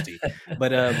 I'm rusty,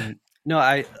 but no,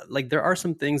 I like there are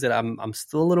some things that I'm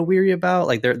still a little weary about.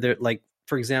 Like they're like,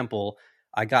 for example,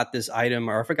 I got this item,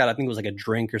 or I forgot, I think it was like a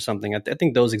drink or something. I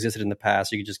think those existed in the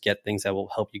past. You could just get things that will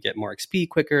help you get more XP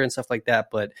quicker and stuff like that.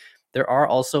 But there are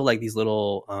also like these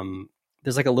little,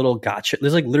 there's like a little gotcha.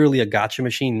 There's like literally a gotcha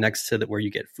machine next to where you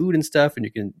get food and stuff, and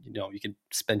you can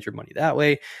spend your money that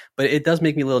way. But it does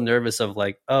make me a little nervous of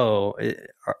like, are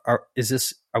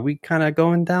we kind of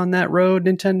going down that road,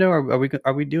 Nintendo?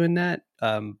 Are we doing that?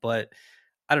 But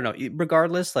I don't know.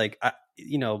 Regardless, like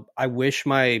I wish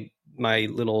my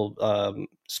little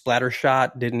splatter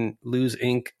shot didn't lose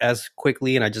ink as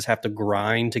quickly, and I just have to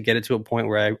grind to get it to a point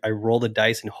where I roll the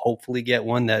dice and hopefully get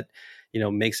one that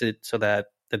makes it so that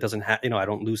doesn't have I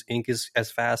don't lose ink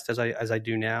as fast as I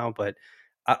do now. But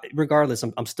regardless,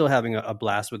 I'm still having a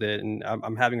blast with it, and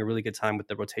I'm having a really good time with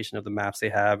the rotation of the maps they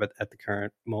have at the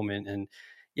current moment. And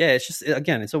yeah, it's just,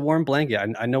 again, it's a warm blanket.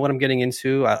 I know what I'm getting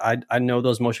into. I know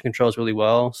those motion controls really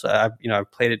well, so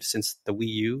I've played it since the Wii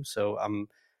U, so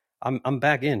I'm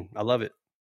back in. I love it.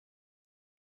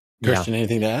 Christian,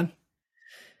 anything to add?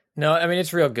 No, I mean,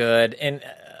 it's real good. And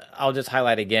I'll just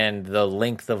highlight again, the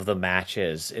length of the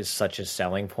matches is such a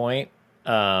selling point,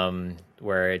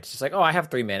 where it's just like, oh, I have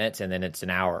 3 minutes, and then it's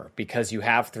an hour. Because you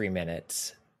have 3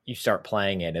 minutes, you start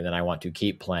playing it, and then I want to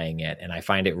keep playing it. And I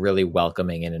find it really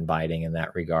welcoming and inviting in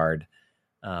that regard.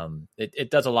 It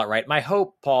does a lot right. My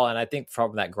hope, Paul, and I think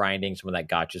from that grinding, some of that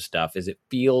gotcha stuff, is it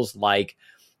feels like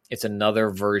it's another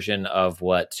version of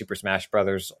what Super Smash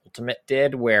Bros. Ultimate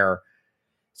did, where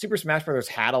Super Smash Bros.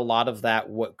 Had a lot of that,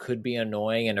 what could be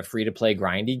annoying in a free-to-play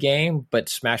grindy game, but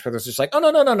Smash Bros. Is just like, oh,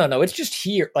 no, it's just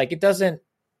here. Like, it doesn't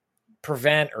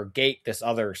prevent or gate this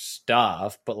other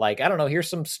stuff, but like, I don't know, here's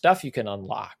some stuff you can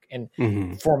unlock. And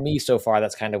for me, so far,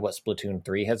 that's kind of what Splatoon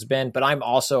 3 has been. But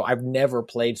I've never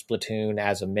played Splatoon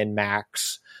as a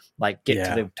min-max, like get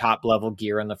to the top level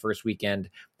gear in the first weekend.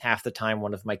 Half the time,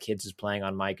 one of my kids is playing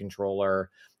on my controller.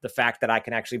 The fact that I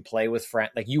can actually play with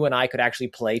friends, like you and I could actually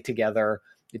play together.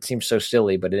 It seems so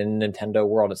silly, but in Nintendo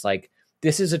world, it's like,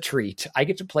 this is a treat. I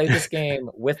get to play this game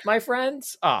with my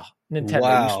friends.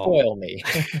 Nintendo, you spoil me.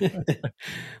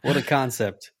 What a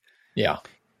concept. Yeah.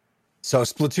 So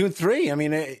Splatoon 3, I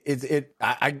mean,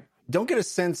 I don't get a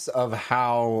sense of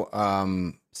how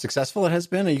successful it has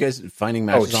been. Are you guys finding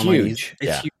matches it's huge.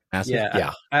 It's huge. Massive?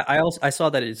 Yeah. I saw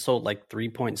that it sold like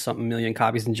 3-point-something million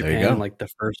copies in Japan like the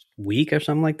first week or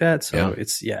something like that. So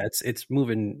it's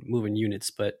moving units.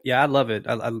 But yeah, I love it.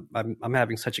 I'm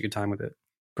having such a good time with it.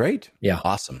 Great. Yeah.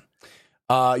 Awesome.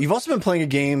 You've also been playing a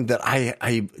game that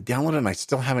I downloaded and I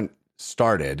still haven't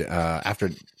started. After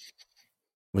it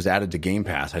was added to Game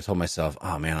Pass, I told myself,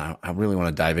 oh man, I really want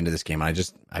to dive into this game. I've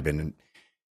been in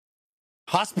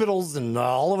hospitals and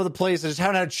all over the place. I just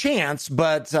haven't had a chance,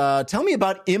 but tell me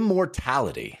about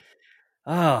Immortality.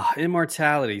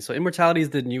 Immortality. So Immortality is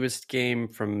the newest game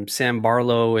from Sam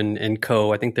Barlow and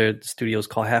co. I think their studio is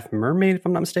called Half Mermaid, if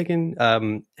I'm not mistaken.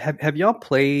 Have y'all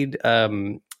played,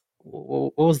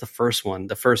 what was the first one?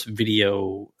 The first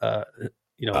video,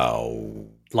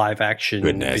 live action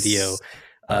video.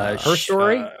 Her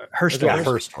Story? Her Story. Yeah,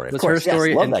 Her Story. Of course. Her Story.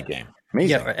 Yes, love that game.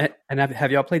 Amazing. Yeah, and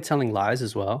have y'all played Telling Lies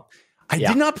as well? I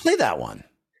did not play that one.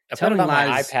 I put it on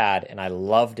my iPad, and I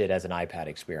loved it as an iPad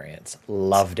experience.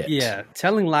 Loved it. Yeah,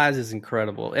 Telling Lies is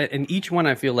incredible. And each one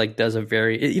I feel like does a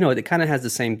very, it kind of has the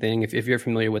same thing. If you're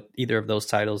familiar with either of those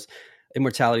titles,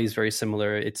 Immortality is very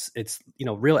similar. It's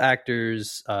real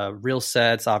actors, real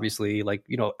sets, obviously, like,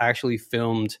 actually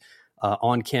filmed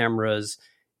on cameras.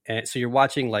 And so you're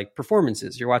watching like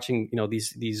performances. You're watching,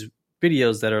 these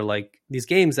videos that are like these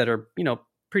games that are,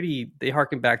 pretty, they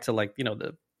harken back to like,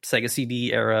 the Sega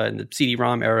CD era and the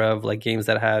CD-ROM era of like games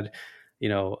that had, you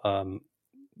know,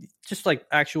 just like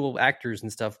actual actors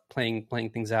and stuff playing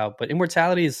things out. But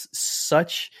Immortality is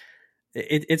such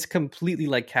it's completely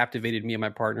like captivated me and my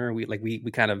partner. We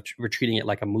kind of we're treating it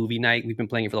like a movie night. We've been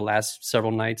playing it for the last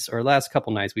several nights or last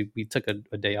couple nights. We took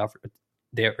a day off,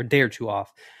 a day or two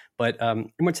off. But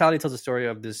Immortality tells the story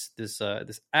of this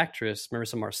actress,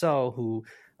 Marissa Marcel, who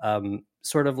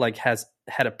sort of like had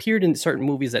appeared in certain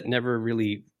movies that never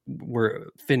really were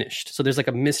finished. So there's like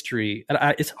a mystery. And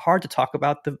it's hard to talk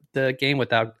about the game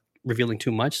without revealing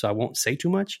too much, so I won't say too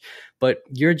much. But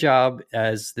your job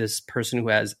as this person who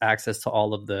has access to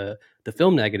all of the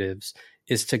film negatives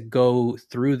is to go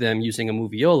through them using a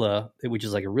moviola, which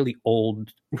is like a really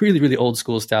old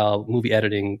school style movie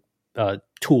editing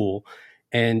tool.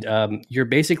 And you're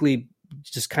basically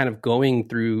just kind of going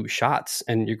through shots,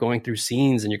 and you're going through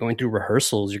scenes, and you're going through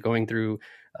rehearsals, you're going through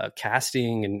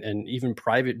casting and even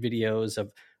private videos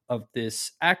of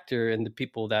this actor and the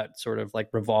people that sort of like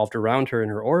revolved around her in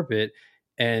her orbit,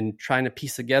 and trying to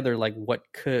piece together like what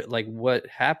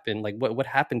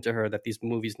happened to her that these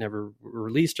movies never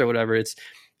released or whatever. It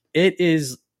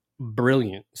is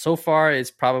brilliant. So far, it's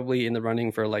probably in the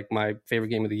running for like my favorite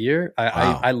game of the year.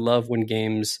 I love when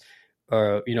games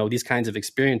you know, these kinds of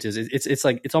experiences. It's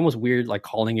like, it's almost weird like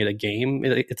calling it a game.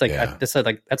 It's like that's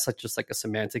like just like a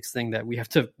semantics thing that we have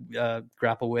to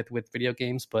grapple with video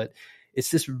games. But it's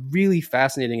this really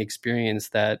fascinating experience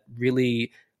that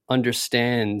really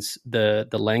understands the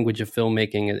language of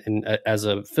filmmaking. And as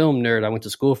a film nerd, I went to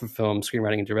school for film,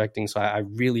 screenwriting, and directing. So I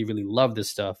really, really love this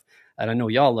stuff. And I know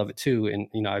y'all love it too. And,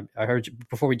 you know, I heard you,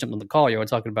 before we jumped on the call, you were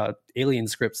talking about alien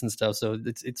scripts and stuff. So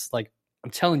it's like,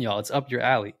 I'm telling y'all, it's up your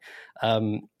alley.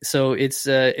 So it's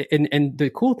and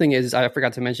the cool thing is, I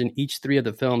forgot to mention, each 3 of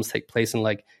the films take place in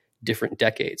like different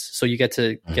decades. So you get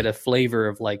to get a flavor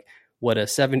of like what a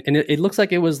 7, and it looks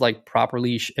like it was like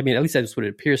properly. I mean, at least that's what it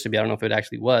appears to be. I don't know if it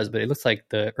actually was, but it looks like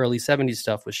the early 70s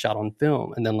stuff was shot on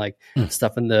film, and then like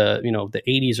stuff in the, you know, the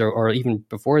 80s or even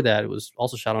before that, it was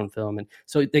also shot on film. And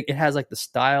so it has like the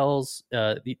styles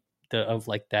of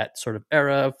like that sort of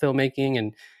era of filmmaking,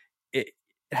 and it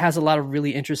has a lot of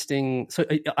really interesting. So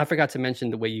I forgot to mention,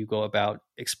 the way you go about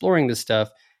exploring this stuff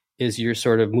is you're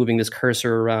sort of moving this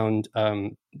cursor around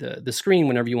the screen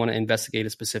whenever you want to investigate a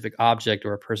specific object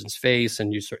or a person's face,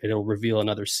 and it'll reveal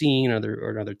another scene or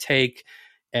another take,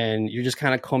 and you're just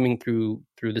kind of combing through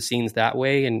the scenes that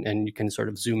way, and you can sort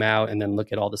of zoom out and then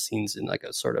look at all the scenes in like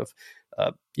a sort of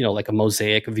you know, like a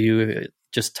mosaic view,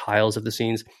 just tiles of the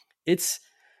scenes. It's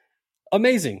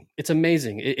amazing. It's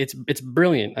amazing. It's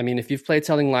brilliant. I mean, if you've played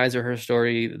Telling Lies or Her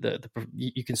Story,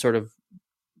 you can sort of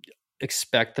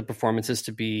expect the performances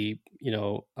to be, you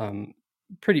know,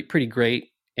 pretty great.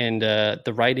 And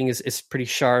the writing is pretty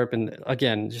sharp. And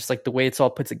again, just like the way it's all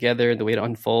put together, the way it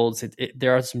unfolds,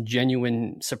 there are some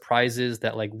genuine surprises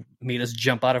that like made us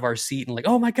jump out of our seat and like,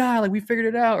 oh my God, like we figured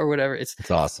it out or whatever. It's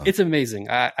awesome. It's amazing.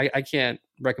 I can't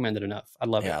recommend it enough. I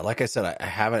love it. Yeah, like I said, I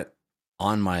have it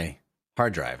on my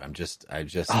hard drive. I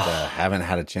just haven't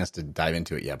had a chance to dive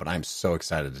into it yet, but I'm so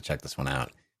excited to check this one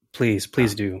out. Please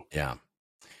do. Yeah.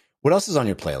 What else is on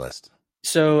your playlist?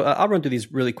 So I'll run through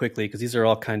these really quickly because these are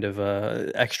all kind of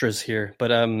extras here,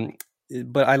 but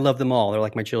I love them all. They're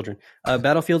like my children.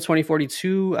 Battlefield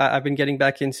 2042, I've been getting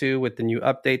back into with the new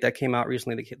update that came out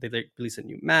recently. They released a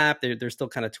new map. They're still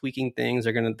kind of tweaking things.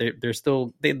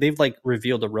 They've like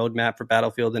revealed a roadmap for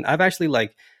Battlefield, and I've actually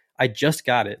I just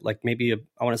got it maybe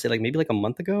a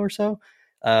month ago or so,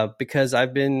 because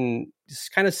I've been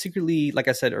just kind of secretly, like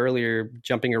I said earlier,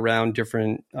 jumping around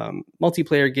different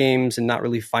multiplayer games and not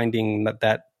really finding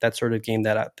that sort of game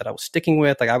that I was sticking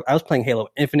with. Like I was playing Halo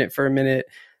Infinite for a minute.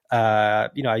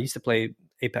 You know, I used to play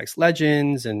Apex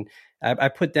Legends, and I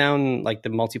put down like the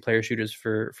multiplayer shooters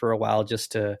for a while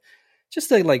just to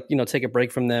like, you know, take a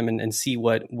break from them and see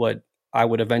what I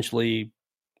would eventually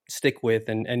stick with.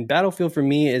 And Battlefield for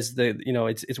me is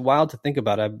it's wild to think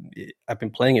about. I've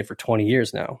been playing it for 20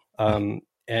 years now.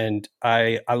 And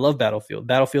I love Battlefield.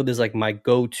 Battlefield is like my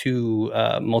go-to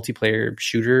multiplayer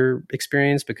shooter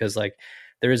experience, because like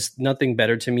there is nothing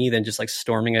better to me than just like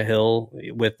storming a hill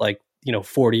with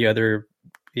 40 other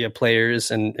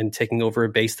players and taking over a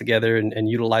base together and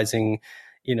utilizing,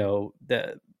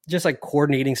 just like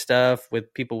coordinating stuff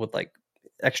with people with like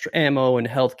extra ammo and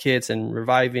health kits and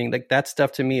reviving. Like that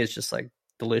stuff to me is just like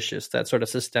delicious. That sort of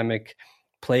systemic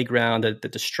playground, the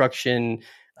destruction.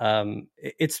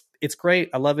 It's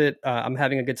great. I love it. I'm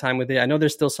having a good time with it. I know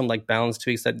there's still some like balance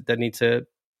tweaks that need to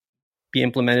be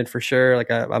implemented for sure.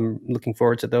 Like I'm looking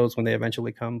forward to those when they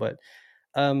eventually come. But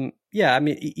yeah, I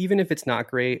mean, even if it's not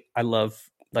great, I love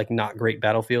like not great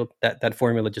Battlefield. That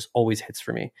formula just always hits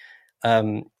for me.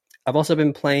 I've also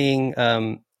been playing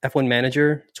F1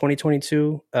 Manager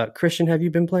 2022. Christian, have you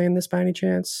been playing this by any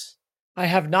chance? I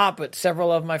have not, but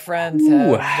several of my friends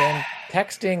Ooh. have been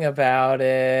texting about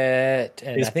it,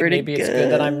 and It's I think pretty maybe it's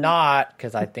good that I'm not,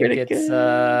 because I think Pretty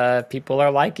it's people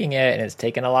are liking it, and it's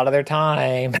taking a lot of their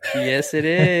time. Yes, it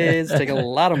is. It's taking a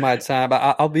lot of my time.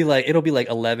 I'll be like, it'll be like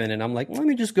 11, and I'm like, let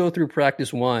me just go through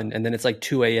practice 1, and then it's like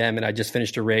 2 a.m. and I just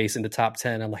finished a race in the top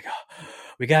 10. I'm like, oh,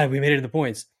 we made it to the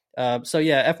points. So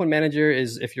yeah, F1 Manager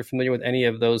is, if you're familiar with any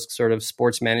of those sort of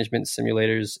sports management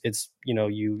simulators, it's,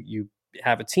 you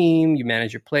have a team, you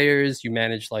manage your players, you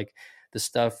manage like the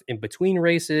stuff in between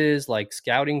races, like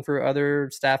scouting for other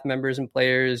staff members and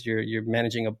players. You're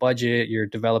managing a budget, you're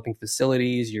developing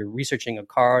facilities, you're researching a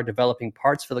car, developing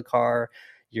parts for the car,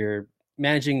 you're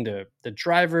managing the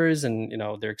drivers and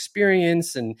their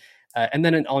experience, and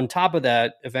then on top of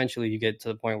that, eventually you get to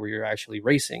the point where you're actually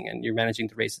racing and you're managing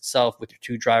the race itself with your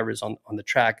 2 drivers on the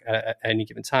track at any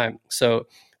given time. So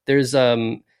there's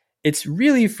it's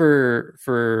really for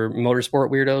motorsport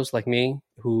weirdos like me,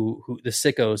 who the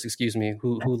sickos, excuse me,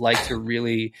 who like to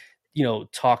really,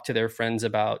 talk to their friends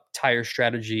about tire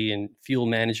strategy and fuel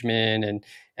management, and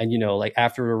like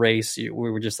after a race, we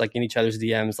were just like in each other's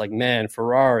DMs, like, man,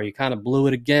 Ferrari kind of blew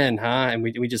it again, huh? And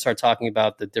we just start talking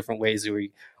about the different ways that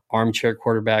armchair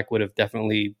quarterback would have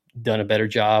definitely done a better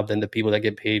job than the people that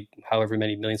get paid however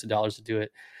many millions of dollars to do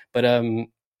it. But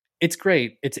it's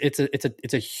great.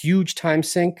 It's a huge time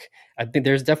sink. I think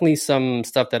there's definitely some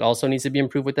stuff that also needs to be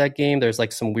improved with that game. There's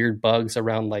like some weird bugs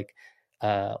around like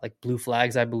blue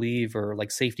flags, I believe, or like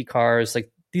safety cars.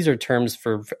 Like these are terms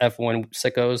for F1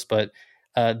 sickos, but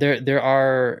there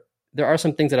are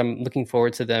some things that I'm looking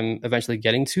forward to them eventually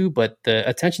getting to. But the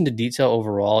attention to detail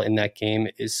overall in that game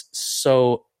is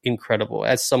so incredible.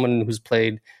 As someone who's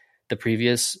played the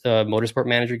previous Motorsport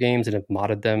Manager games and have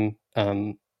modded them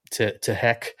to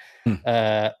heck,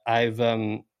 I've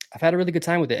had a really good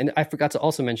time with it. And I forgot to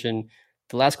also mention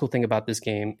the last cool thing about this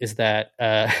game is that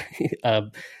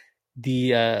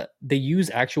they use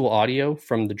actual audio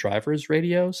from the drivers'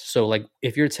 radios. So like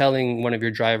if you're telling one of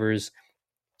your drivers,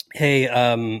 hey,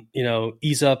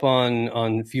 ease up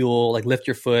on fuel, like lift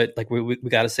your foot, like we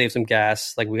got to save some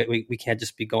gas, like we can't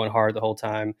just be going hard the whole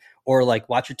time, or like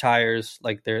watch your tires,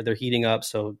 like they're heating up,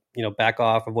 so back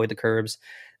off, avoid the curbs.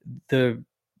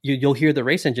 You'll hear the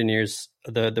race engineers,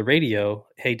 the radio,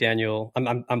 hey Daniel,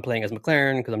 I'm playing as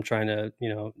McLaren because I'm trying to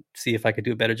see if I could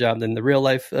do a better job than the real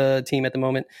life team at the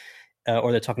moment,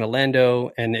 or they're talking to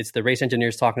Lando and it's the race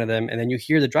engineers talking to them, and then you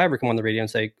hear the driver come on the radio and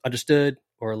say understood,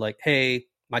 or like, hey,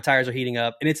 my tires are heating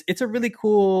up. And it's a really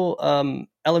cool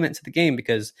element to the game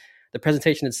because the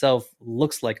presentation itself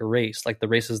looks like a race, like the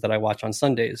races that I watch on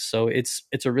Sundays. So it's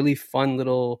a really fun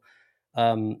little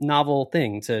novel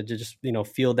thing to just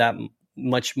feel that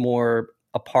much more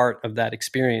a part of that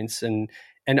experience. And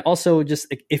also just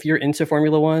if you're into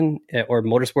Formula One or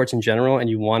motorsports in general and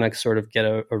you want to sort of get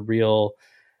a real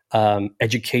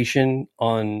education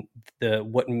on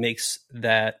what makes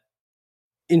that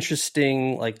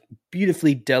interesting, like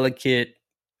beautifully delicate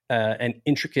and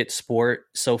intricate sport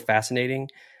so fascinating,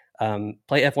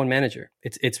 play F1 Manager.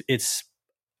 It's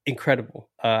incredible.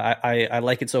 I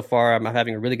like it so far. I'm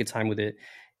having a really good time with it.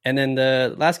 And then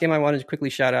the last game I wanted to quickly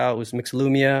shout out was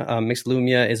Mixolumia.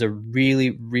 Mixolumia is a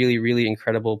really, really, really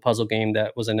incredible puzzle game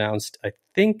that was announced, I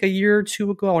think, a year or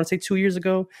two ago. I want to say 2 years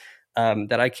ago,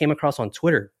 that I came across on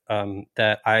Twitter,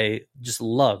 that I just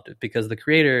loved because the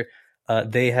creator,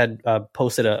 they had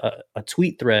posted a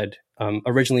tweet thread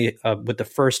originally with the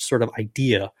first sort of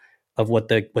idea of what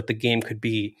the game could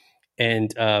be,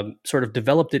 and sort of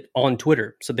developed it on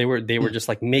Twitter. So they were just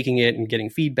like making it and getting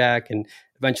feedback, and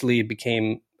eventually it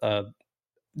became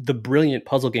the brilliant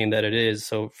puzzle game that it is.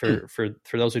 So for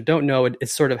those who don't know, it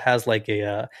sort of has like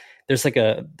there's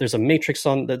a matrix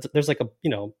on there's like a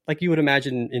like you would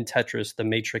imagine in Tetris, the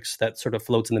matrix that sort of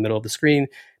floats in the middle of the screen,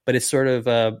 but it's sort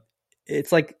of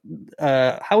it's like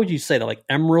how would you say that, like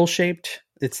emerald shaped?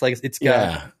 It's like it's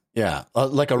got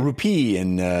like a rupee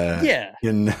in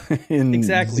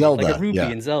exactly Zelda. Like a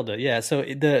rupee in Zelda. Yeah. So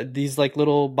these like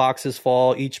little boxes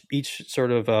fall, each sort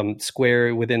of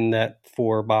square within that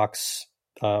 4-box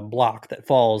block that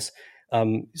falls,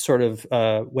 sort of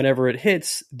whenever it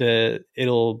hits,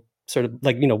 it'll sort of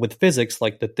like with physics,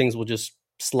 like the things will just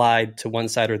slide to one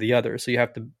side or the other. So you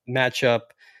have to match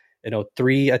up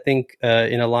 3, I think,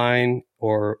 in a line,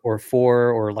 or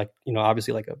 4, or like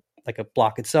obviously like a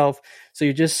block itself. So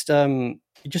you're just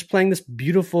playing this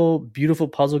beautiful, beautiful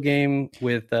puzzle game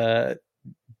with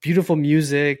beautiful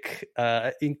music,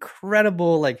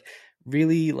 incredible, like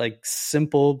really like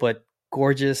simple but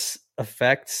gorgeous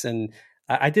effects. And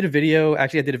I did a video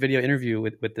interview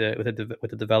with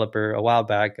the developer a while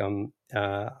back.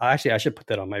 I should put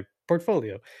that on my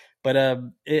portfolio. But I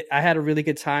had a really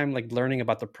good time like learning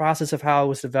about the process of how it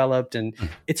was developed, and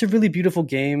it's a really beautiful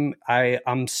game.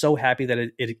 I'm so happy that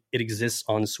it exists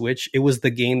on Switch. It was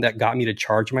the game that got me to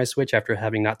charge my Switch after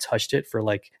having not touched it for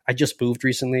I just moved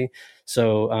recently,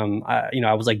 so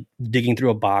I was like digging through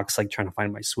a box like trying to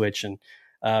find my Switch, and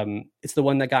it's the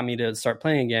one that got me to start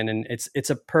playing again. And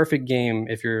it's a perfect game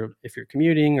if you're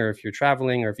commuting or if you're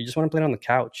traveling or if you just want to play it on the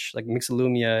couch. Like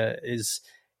Mixolumia is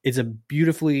a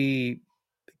beautifully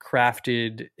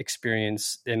crafted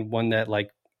experience, and one that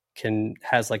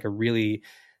has like a really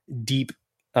deep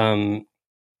a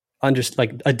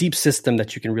deep system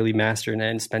that you can really master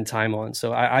and spend time on.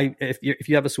 So if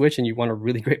you have a Switch and you want a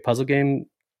really great puzzle game,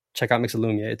 check out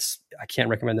Mixolumia. I can't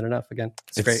recommend it enough. Again,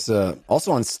 it's great.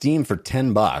 Also on Steam for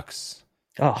 $10.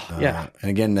 Oh yeah.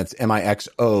 And again, that's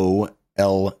Mixolumia,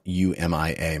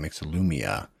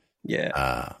 Mixolumia.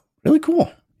 Yeah. Really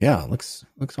cool. Yeah. Looks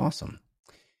awesome.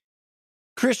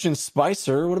 Christian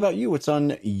Spicer, what about you? What's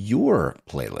on your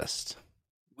playlist?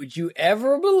 Would you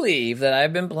ever believe that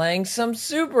I've been playing some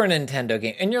Super Nintendo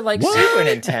game? And you're like, What? Super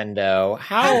Nintendo?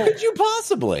 How could you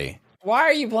possibly? Why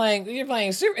are you playing? You're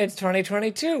playing Super. It's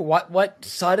 2022. What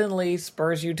suddenly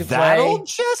spurs you to That play? old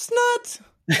chestnut?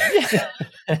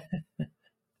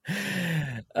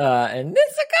 In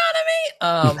this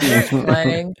economy, you're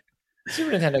playing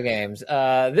Super Nintendo games.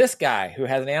 This guy who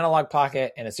has an analog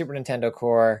pocket and a Super Nintendo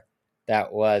core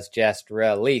that was just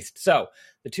released. So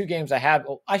the two games I have,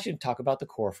 I should talk about the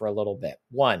core for a little bit.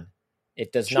 One,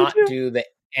 it does not do the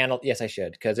analog. Yes, I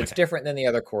should, because it's different than the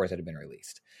other cores that have been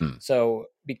released. So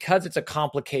because it's a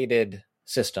complicated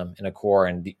system in a core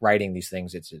and writing these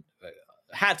things, it's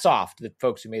hats off to the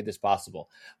folks who made this possible.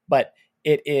 But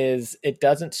it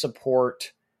doesn't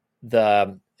support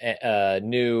the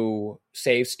new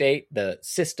save state, the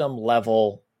system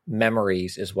level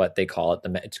memories is what they call it.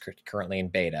 It's currently in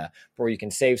beta, where you can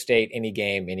save state any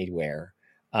game anywhere.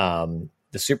 The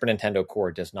Super Nintendo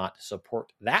core does not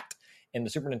support that, and the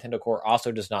Super Nintendo core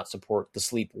also does not support the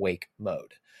sleep wake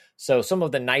mode. So some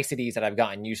of the niceties that I've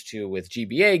gotten used to with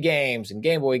GBA games and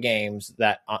Game Boy games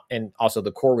and also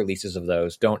the core releases of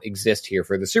those don't exist here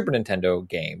for the Super Nintendo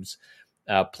games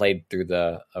played through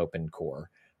the open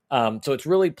core. So it's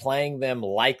really playing them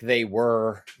like they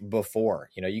were before.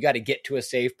 You got to get to a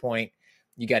save point.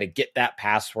 You got to get that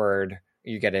password.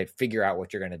 You got to figure out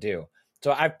what you're going to do.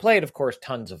 So I've played, of course,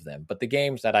 tons of them. But the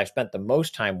games that I've spent the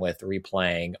most time with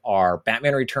replaying are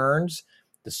Batman Returns,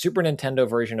 the Super Nintendo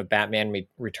version of Batman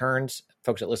Returns.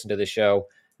 Folks that listen to this show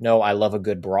know I love a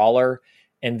good brawler.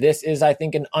 And this is, I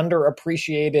think, an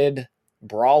underappreciated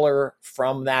brawler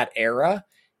from that era.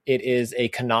 It is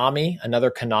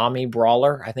another Konami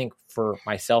brawler. I think for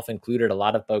myself included, a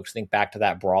lot of folks think back to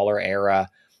that brawler era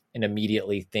and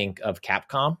immediately think of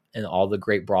Capcom and all the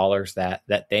great brawlers that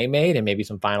they made and maybe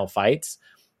some Final Fights.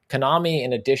 Konami,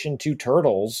 in addition to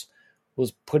Turtles,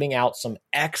 was putting out some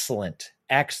excellent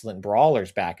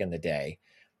brawlers back in the day.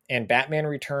 And Batman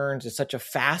Returns is such a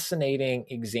fascinating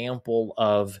example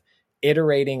of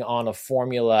iterating on a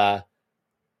formula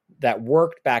that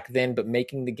worked back then, but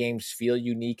making the games feel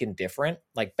unique and different.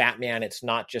 Like Batman, it's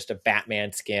not just a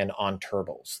Batman skin on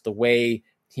Turtles. The way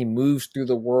he moves through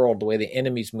the world, the way the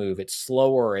enemies move, it's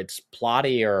slower, it's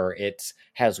plottier, it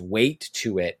has weight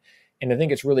to it. And I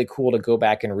think it's really cool to go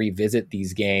back and revisit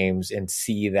these games and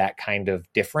see that kind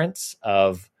of difference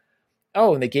of,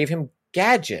 and they gave him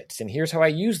gadgets, and here's how I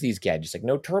use these gadgets. Like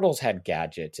no Turtles had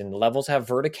gadgets, and levels have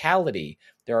verticality.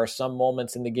 There are some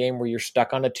moments in the game where you're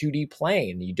stuck on a 2D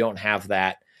plane. You don't have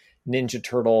that Ninja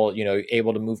Turtle,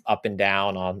 able to move up and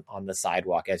down on the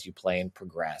sidewalk as you play and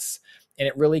progress. And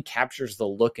it really captures the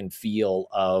look and feel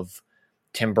of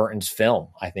Tim Burton's film,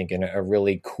 I think, in a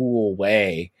really cool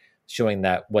way, showing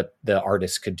that what the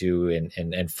artist could do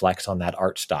and flex on that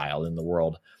art style in the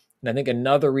world. And I think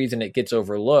another reason it gets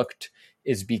overlooked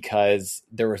is because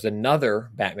there was another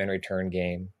Batman Returns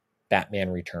game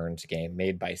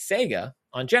made by Sega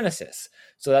on Genesis.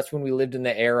 So that's when we lived in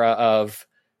the era of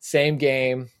same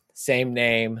game, same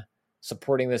name,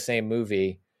 supporting the same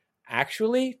movie.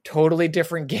 Actually, totally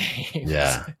different games.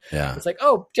 Yeah. It's like,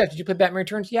 oh, Jeff, did you play Batman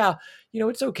Returns? Yeah.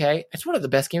 It's okay. It's one of the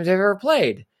best games I've ever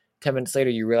played. 10 minutes later,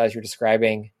 you realize you're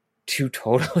describing two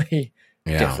totally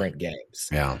different games.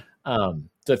 Yeah.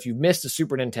 So if you missed a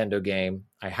Super Nintendo game,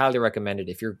 I highly recommend it.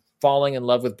 If you're falling in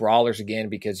love with brawlers again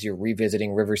because you're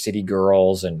revisiting River City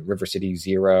Girls and River City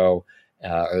Zero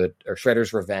or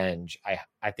Shredder's Revenge,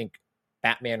 I think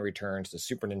Batman Returns, the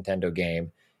Super Nintendo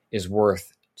game, is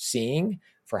worth seeing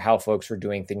for how folks were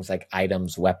doing things like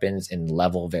items, weapons, and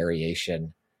level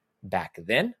variation back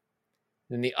then.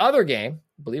 Then the other game,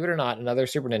 believe it or not, another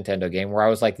Super Nintendo game where I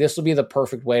was like, this will be the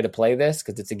perfect way to play this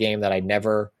because it's a game that I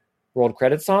never rolled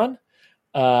credits on.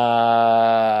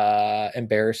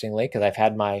 Embarrassingly, because I've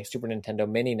had my Super Nintendo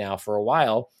Mini now for a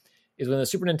while, is when the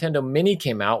Super Nintendo Mini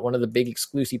came out, one of the big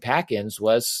exclusive pack-ins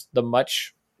was the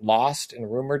much lost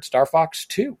and rumored Star Fox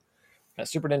 2. That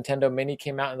Super Nintendo Mini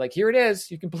came out and like, here it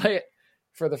is, you can play it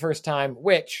for the first time,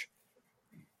 which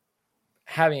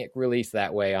having it released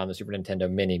that way on the Super Nintendo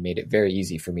Mini made it very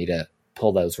easy for me to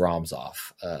pull those ROMs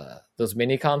off. Those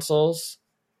mini consoles,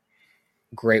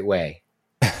 great way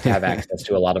to have access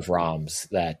to a lot of ROMs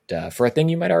that for a thing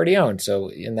you might already own. So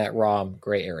in that ROM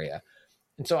gray area.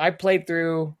 And so I played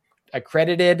through, I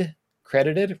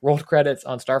rolled credits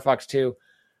on Star Fox 2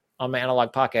 on my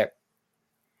Analog Pocket.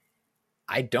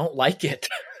 I don't like it.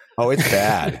 Oh, it's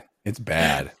bad. It's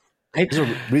bad. There's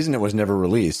a reason it was never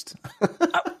released.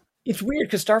 It's weird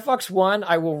because Star Fox 1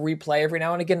 I will replay every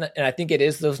now and again, and I think it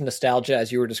is those nostalgia,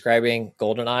 as you were describing,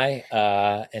 GoldenEye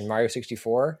and Mario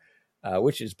 64,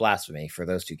 which is blasphemy for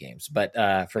those two games. But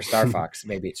for Star Fox,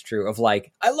 maybe it's true of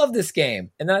like, I love this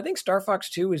game. And then I think Star Fox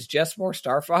 2 is just more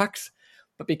Star Fox,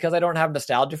 but because I don't have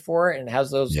nostalgia for it and it has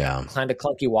those kind of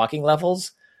clunky walking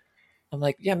levels, I'm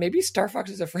like, yeah, maybe Star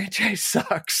Fox as a franchise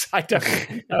sucks. I don't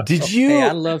know. Did you? Hey,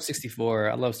 I love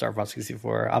 64. I love Star Fox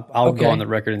 64. I'll go on the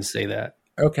record and say that.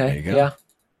 Okay. Yeah,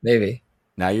 maybe.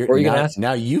 Now you're What were you gonna ask?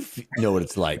 Now you know what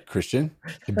it's like, Christian,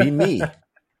 to be me.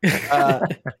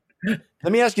 Let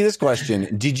me ask you this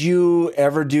question: did you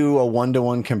ever do a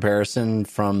 1-to-1 comparison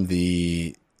from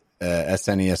the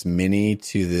SNES Mini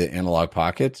to the Analog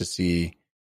Pocket to see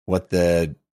what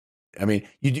the? I mean,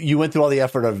 you went through all the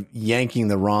effort of yanking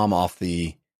the ROM off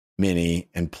the Mini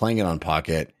and playing it on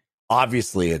Pocket.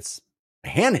 Obviously, it's a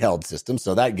handheld system,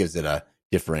 so that gives it a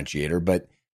differentiator. But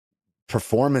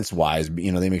performance-wise,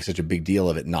 you know, they make such a big deal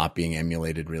of it not being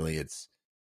emulated. Really, it's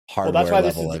hardware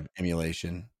level of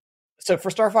emulation. So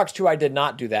for Star Fox 2, I did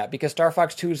not do that because Star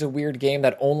Fox 2 is a weird game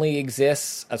that only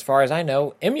exists, as far as I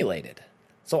know, emulated.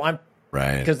 So I'm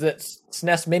right because the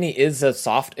SNES Mini is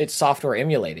it's software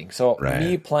emulating. So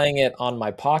me playing it on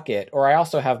my Pocket, or I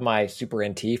also have my Super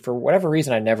NT. For whatever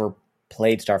reason, I never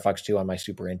played Star Fox 2 on my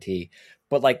Super NT.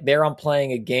 But like there, I'm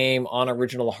playing a game on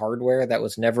original hardware that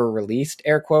was never released,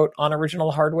 air quote, on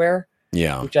original hardware.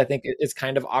 Yeah, which I think is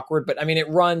kind of awkward. But I mean, it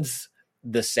runs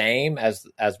the same as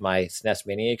my SNES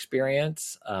Mini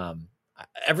experience.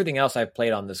 Everything else I've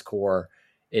played on this core,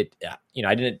 I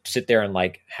didn't sit there and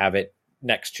like have it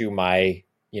next to my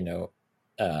NT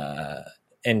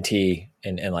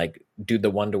and like do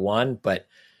the 1-to-1, but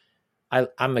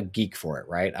I'm a geek for it,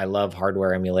 right? I love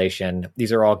hardware emulation.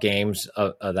 These are all games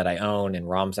that I own and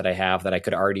ROMs that I have that I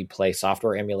could already play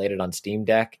software emulated on Steam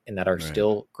Deck and that are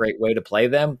still a great way to play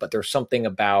them. But there's something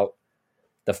about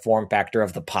the form factor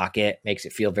of the Pocket makes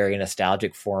it feel very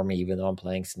nostalgic for me, even though I'm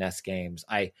playing SNES games.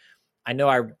 I know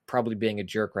I'm probably being a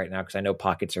jerk right now because I know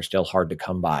Pockets are still hard to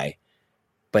come by,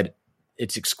 but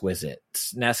it's exquisite.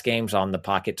 SNES games on the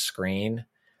Pocket screen,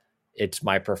 it's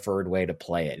my preferred way to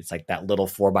play it. It's like that little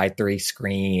 4x3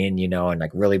 screen, and like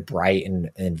really bright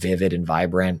and vivid and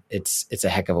vibrant. It's a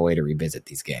heck of a way to revisit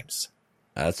these games.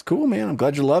 That's cool, man. I'm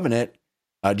glad you're loving it.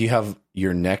 Do you have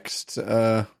your next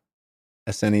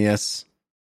SNES?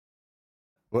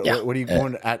 What are you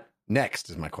going at next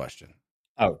is my question.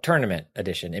 Oh, tournament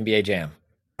edition, NBA Jam.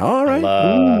 All right.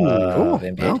 Cool.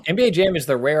 NBA Jam is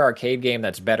the rare arcade game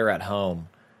that's better at home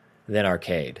than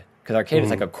arcade. Because arcade is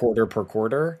like a quarter per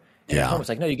quarter. And at home it's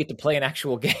like, no, you get to play an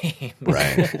actual game.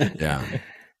 Right.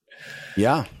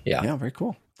 Yeah. Very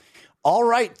cool. All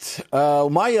right.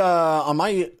 On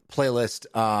my playlist,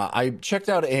 I checked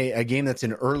out a game that's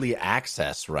in early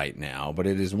access right now, but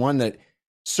it is one that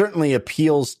certainly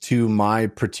appeals to my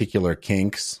particular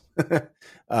kinks.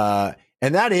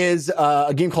 And that is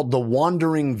a game called The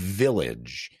Wandering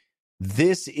Village.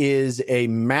 This is a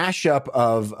mashup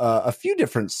of a few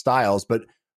different styles, but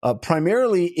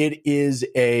primarily it is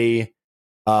a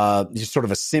just sort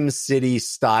of a SimCity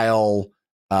style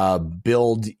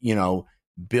build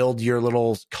your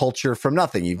little culture from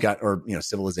nothing. You've got, or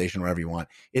civilization, whatever you want.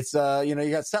 It's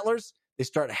you got settlers. They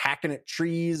start hacking at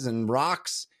trees and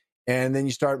rocks, and then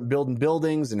you start building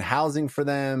buildings and housing for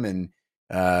them, and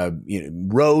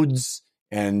roads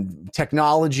and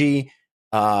technology.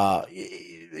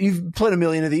 You've played a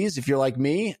million of these if you're like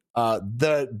me.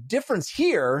 The difference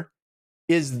here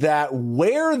is that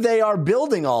where they are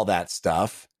building all that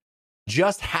stuff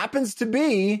just happens to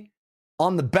be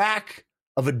on the back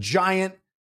of a giant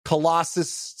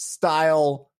Colossus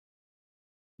style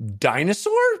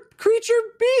dinosaur creature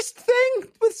beast thing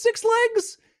with 6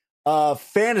 legs.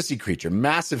 Fantasy creature,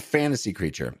 massive fantasy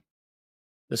creature.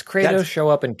 Does Kratos show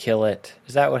up and kill it?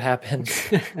 Is that what happens?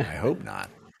 I hope not.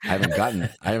 I haven't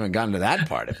gotten to that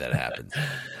part if that happens.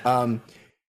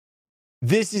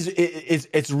 This is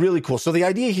it's really cool. So the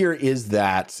idea here is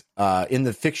that in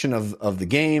the fiction of the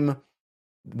game,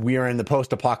 we are in the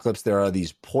post-apocalypse. There are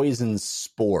these poison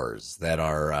spores that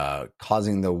are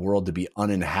causing the world to be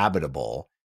uninhabitable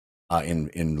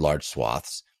in large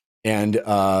swaths. And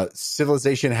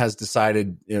civilization has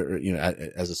decided,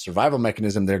 as a survival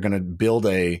mechanism, they're going to build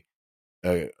a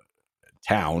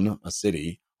town, a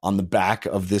city, on the back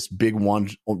of this big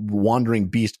wandering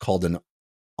beast called an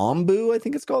ombu, I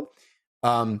think it's called.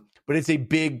 But it's a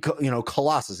big,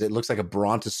 colossus. It looks like a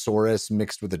brontosaurus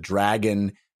mixed with a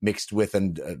dragon, mixed with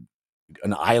an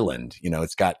island.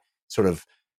 It's got sort of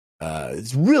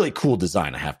it's really cool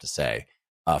design, I have to say,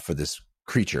 for this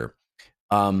creature.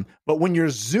 But when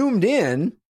you're zoomed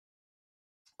in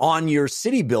on your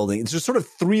city building, there's sort of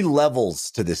 3 levels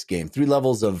to this game, 3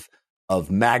 levels of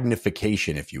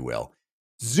magnification, if you will.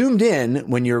 Zoomed in,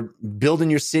 when you're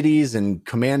building your cities and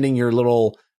commanding your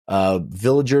little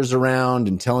villagers around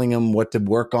and telling them what to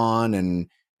work on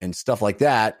and stuff like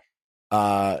that,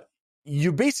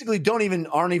 you basically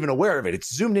aren't even aware of it.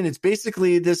 It's zoomed in. It's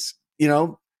basically this,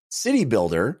 city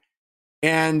builder,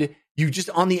 and you just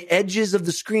on the edges of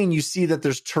the screen, you see that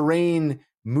there's terrain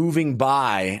moving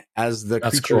by as the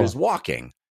creature is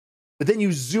walking. But then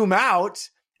you zoom out,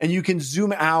 and you can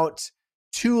zoom out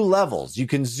 2 levels. You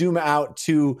can zoom out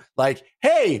to like,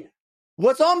 hey,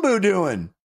 what's Ombu doing?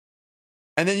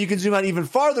 And then you can zoom out even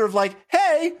farther of like,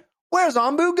 hey, where's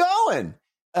Ombu going?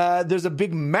 There's a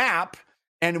big map.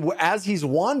 And as he's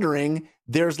wandering,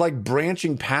 there's like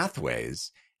branching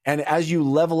pathways. And as you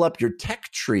level up your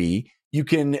tech tree, you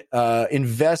can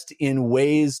invest in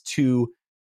ways to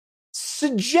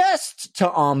suggest to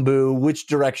Ombu which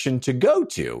direction to go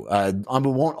to.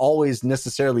 Ombu won't always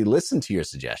necessarily listen to your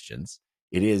suggestions.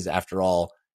 It is, after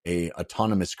all, a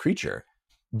autonomous creature.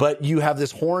 But you have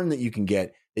this horn that you can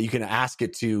get that you can ask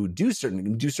it to do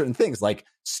certain things, like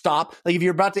stop. Like if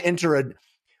you're about to enter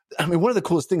one of the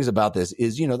coolest things about this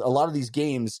is, a lot of these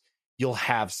games, you'll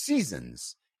have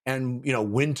seasons. And,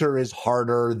 winter is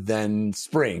harder than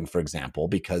spring, for example,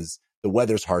 because the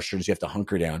weather's harsher, so you have to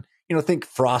hunker down. Think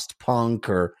Frostpunk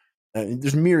or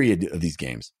there's myriad of these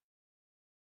games.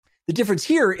 The difference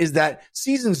here is that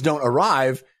seasons don't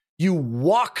arrive. You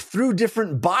walk through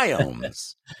different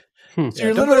biomes. So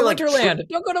you're don't go to Winterland.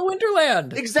 Don't go to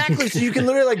Winterland. Exactly. So you can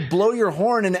literally like blow your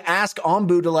horn and ask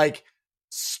Ombu to like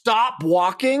stop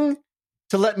walking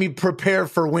to let me prepare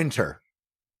for winter.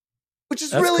 Which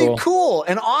is really cool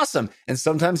and awesome. And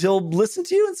sometimes he'll listen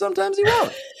to you and sometimes he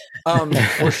won't.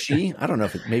 Or she. I don't know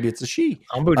if maybe it's a she.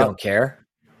 Ombu don't care.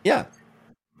 Yeah.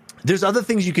 There's other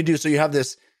things you can do. So you have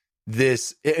this,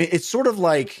 it's sort of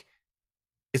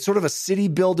a city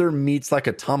builder meets like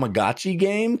a Tamagotchi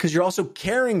game, because you're also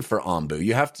caring for Ombu.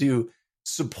 You have to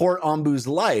support Ombu's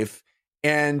life.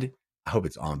 And I hope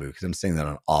it's Ombu, because I'm saying that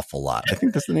an awful lot. I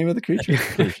think that's the name of the creature.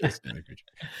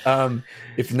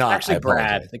 If not, actually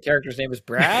Brad. The character's name is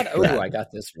Brad. Oh, Brad. I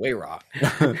got this way wrong.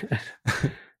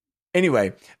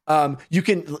 Anyway, you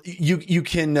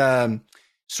can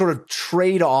sort of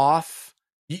trade off.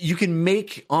 You can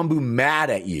make Ombu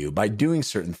mad at you by doing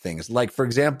certain things. Like, for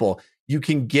example, you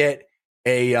can get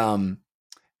a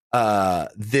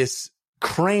this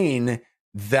crane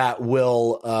that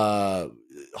will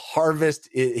harvest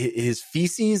his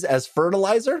feces as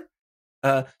fertilizer.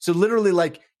 So literally,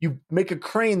 like, you make a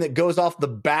crane that goes off the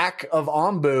back of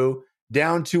Ombu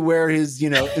down to where his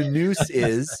noose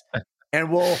is, and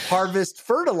will harvest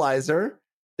fertilizer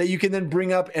that you can then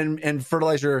bring up and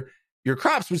fertilize your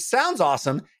crops, which sounds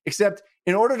awesome. Except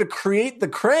in order to create the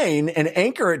crane and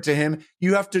anchor it to him,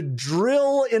 you have to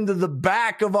drill into the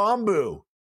back of Ombu,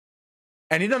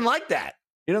 and he doesn't like that.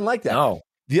 No.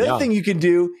 The other thing you can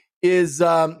do is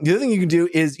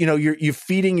you're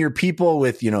feeding your people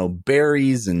with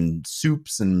berries and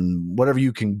soups and whatever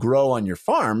you can grow on your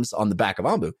farms on the back of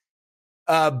Ombu.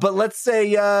 But let's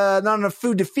say not enough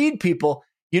food to feed people.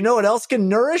 You know what else can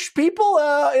nourish people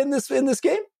in this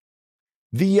game?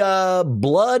 The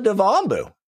blood of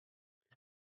Ombu.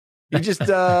 You just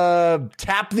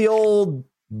tap the old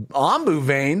Ombu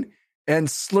vein and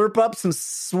slurp up some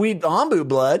sweet Ombu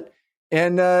blood,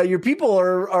 and your people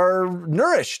are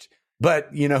nourished. But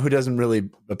who doesn't really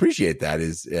appreciate that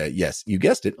is, yes, you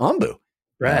guessed it, Ombu.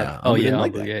 Brad.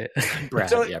 Ombu, yeah.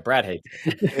 Brad. Brad hates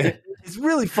it. It's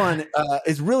really fun.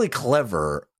 It's really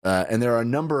clever. And there are a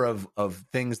number of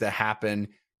things that happen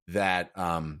that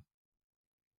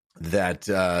that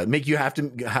make you have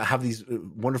to have these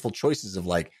wonderful choices of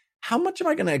like, how much am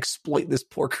I going to exploit this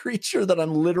poor creature that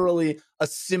I'm literally a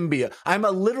symbiote? I'm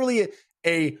literally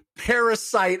a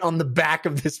parasite on the back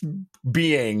of this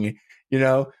being. You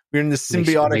know, we're in this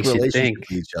symbiotic relationship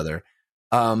with each other.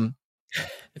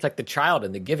 It's like the child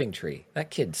in the Giving Tree.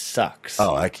 That kid sucks.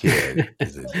 Oh, that kid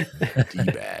is a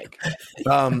D-bag.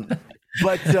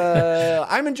 But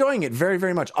I'm enjoying it very,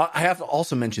 very much. I have to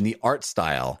also mention the art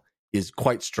style is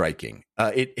quite striking.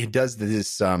 It does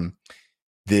this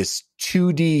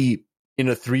 2D in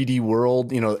a 3D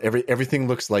world. You know, everything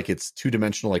looks like it's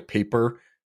two-dimensional, like paper,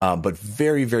 but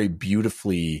very, very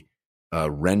beautifully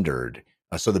rendered.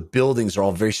 So the buildings are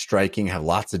all very striking, have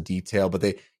lots of detail, but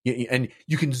and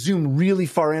you can zoom really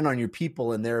far in on your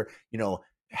people, and they're, you know,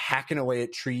 hacking away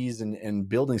at trees and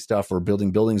building stuff or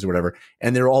building buildings or whatever.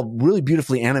 And they're all really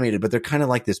beautifully animated, but they're kind of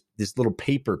like this little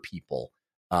paper people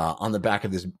on the back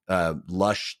of this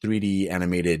lush 3D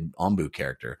animated Ombu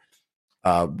character.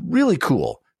 Really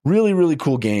cool. Really, really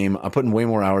cool game. I'm putting way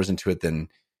more hours into it than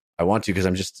I want to because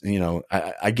I'm just, you know,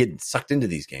 I get sucked into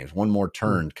these games. One more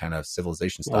turn kind of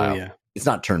Civilization style. Oh, yeah. It's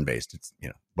not turn based. It's, you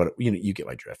know, but you get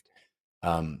my drift.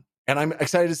 And I'm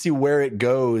excited to see where it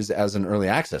goes as an early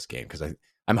access game because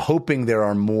I'm hoping there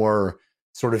are more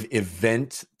sort of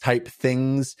event type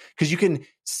things because you can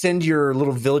send your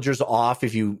little villagers off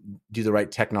if you do the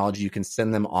right technology. You can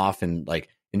send them off and like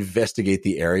investigate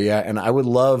the area. And I would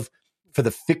love for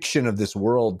the fiction of this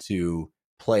world to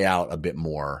play out a bit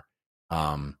more.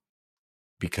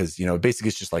 Because, you know, basically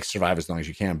it's just like survive as long as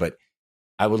you can. But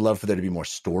I would love for there to be more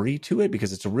story to it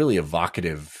because it's a really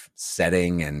evocative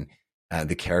setting and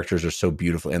the characters are so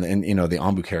beautiful. And you know, the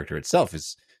Ombu character itself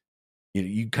is,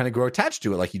 you kind of grow attached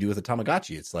to it like you do with a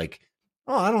Tamagotchi. It's like,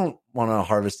 oh, I don't want to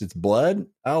harvest its blood.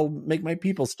 I'll make my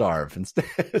people starve instead.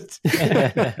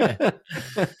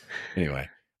 Anyway,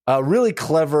 a really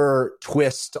clever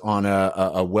twist on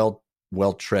a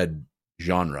well-tread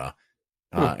genre.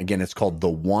 Again, it's called The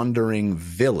Wandering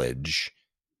Village,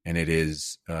 and it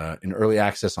is in early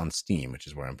access on Steam, which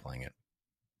is where I'm playing it.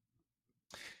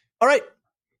 All right.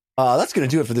 That's going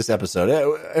to do it for this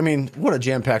episode. I mean, what a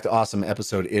jam-packed, awesome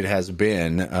episode it has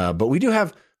been. But we do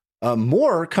have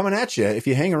more coming at you. If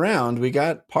you hang around, we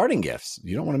got parting gifts.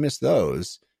 You don't want to miss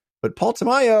those. But Paul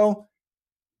Tamayo,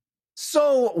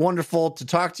 so wonderful to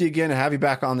talk to you again and have you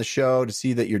back on the show to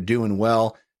see that you're doing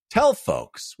well. Tell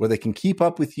folks where they can keep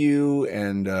up with you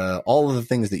and all of the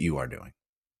things that you are doing.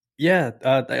 Yeah.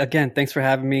 Again, thanks for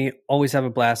having me. Always have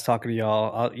a blast talking to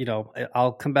y'all.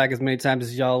 I'll come back as many times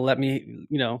as y'all let me,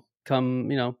 come,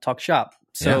 talk shop.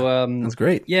 So that's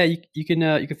great. Yeah, you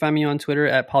can find me on Twitter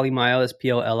at Polymayo. That's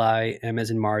POLIM as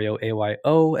in Mario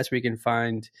AYO. That's where you can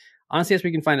find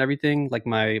everything. Like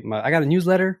my I got a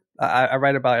newsletter. I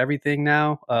write about everything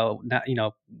now.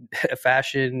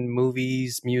 Fashion,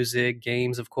 movies, music,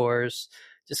 games, of course.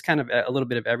 Just kind of a little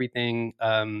bit of everything.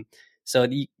 So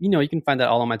you can find that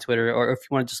all on my Twitter, or if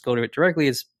you want to just go to it directly,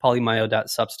 it's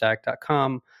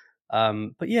polymayo.substack.com.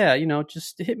 But yeah,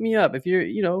 just hit me up if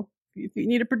if you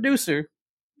need a producer,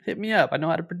 hit me up. I know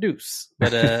how to produce.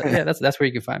 But yeah, that's where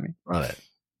you can find me. Love it.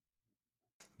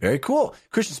 Very cool.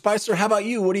 Christian Spicer, how about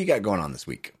you? What do you got going on this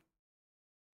week?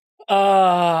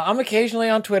 I'm occasionally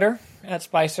on Twitter at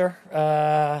Spicer.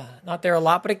 Not there a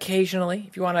lot, but occasionally.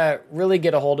 If you want to really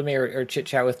get a hold of me or chit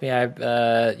chat with me, I've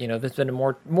there's been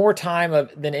more time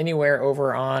than anywhere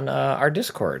over on our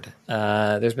Discord.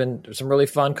 There's been some really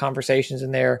fun conversations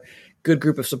in there. Good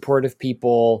group of supportive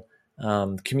people.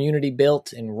 Community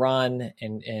built and run,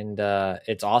 and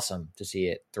it's awesome to see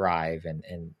it thrive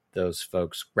and those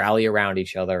folks rally around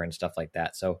each other and stuff like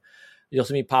that. So you'll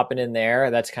see me popping in there.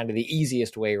 That's kind of the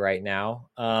easiest way right now.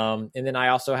 And then I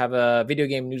also have a video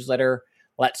game newsletter,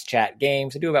 Let's Chat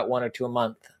Games. I do about 1 or 2 a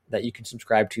month that you can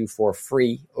subscribe to for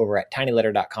free over at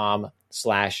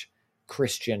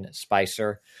tinyletter.com/Christian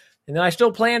Spicer. And then I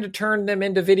still plan to turn them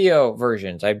into video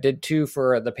versions. I did 2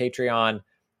 for the Patreon.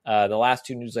 The last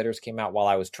 2 newsletters came out while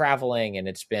I was traveling, and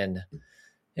it's been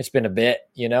a bit,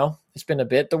 it's been a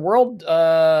bit. The world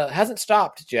hasn't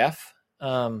stopped, Jeff.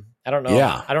 I don't know.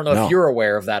 Yeah, I don't know if you're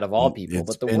aware of that of all people,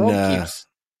 but the world keeps.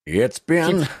 It's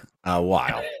been a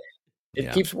while.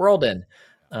 It keeps whirling.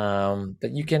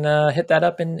 But you can hit that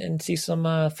up and see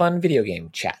some fun video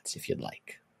game chats if you'd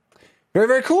like. Very,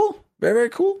 very cool. Very, very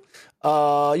cool.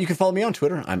 You can follow me on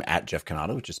Twitter. I'm at Jeff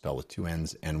Canado, which is spelled with 2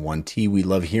 N's and 1 T. We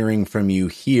love hearing from you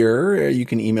here. You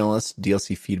can email us,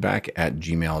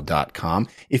 dlcfeedback@gmail.com.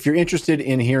 If you're interested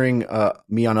in hearing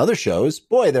me on other shows,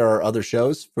 boy, there are other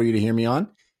shows for you to hear me on,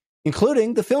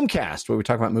 including the Filmcast, where we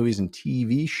talk about movies and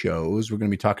TV shows. We're going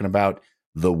to be talking about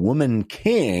The Woman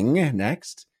King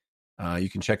next. You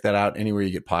can check that out anywhere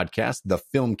you get podcasts. The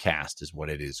Filmcast is what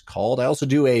it is called. I also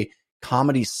do a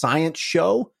comedy science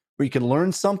show where you can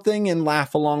learn something and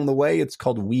laugh along the way. It's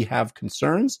called We Have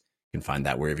Concerns. You can find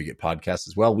that wherever you get podcasts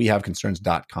as well.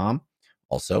 WeHaveConcerns.com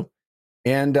also.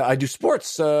 And I do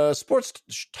sports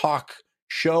talk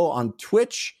show on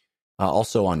Twitch,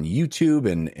 also on YouTube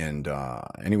and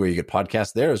anywhere you get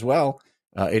podcasts there as well.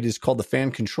 It is called the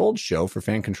Fan Controlled Show for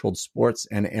fan controlled sports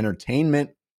and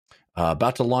entertainment.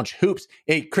 About to launch hoops.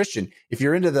 Hey, Christian, if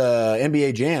you're into the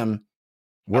NBA Jam,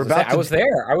 I was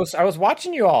there. I was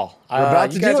watching you all. We're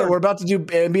about to do it. We're about to do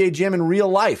NBA Jam in real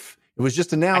life. It was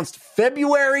just announced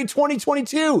February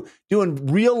 2022. Doing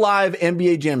real live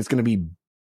NBA Jam. It's going to be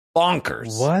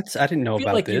bonkers. What? I didn't know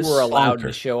about like this. You were allowed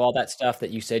to show all that stuff that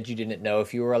you said you didn't know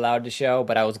if you were allowed to show,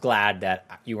 but I was glad that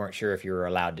you weren't sure if you were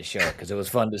allowed to show it because it was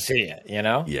fun to see it, you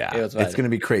know? Yeah, it's going to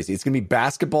be crazy. It's going to be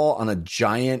basketball on a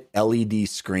giant LED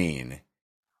screen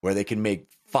where they can make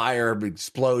fire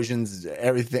explosions,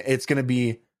 everything. It's going to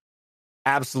be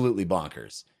absolutely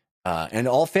bonkers and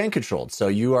all fan controlled. So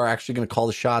you are actually going to call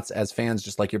the shots as fans,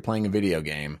 just like you're playing a video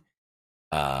game.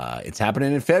 It's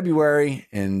happening in February,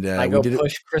 and I go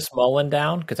push Chris Mullen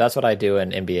down because that's what I do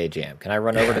in NBA Jam. Can I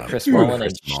run over to Chris Mullen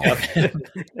and shove him?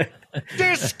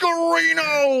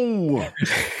 Discarino!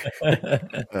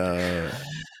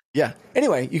 Yeah.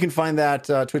 Anyway, you can find that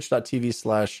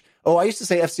twitch.tv/ I used to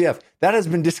say FCF. That has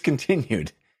been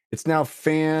discontinued. It's now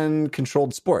Fan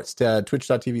Controlled Sports.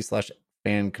 Twitch.tv/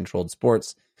 Fan Controlled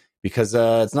Sports, because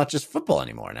it's not just football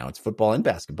anymore. Now it's football and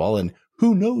basketball, and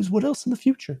who knows what else in the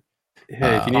future.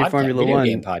 Hey, if you need Formula One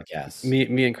game podcasts,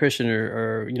 me and Christian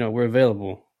are we're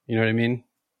available. You know what I mean?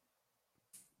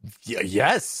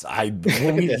 Yes, you are.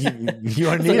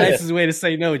 That's the nicest way to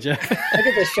say no, Jeff. Look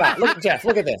at this shot. Look, Jeff.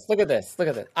 Look at this. Look at this. Look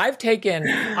at this. I've taken.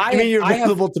 I mean, you're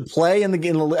available to play in the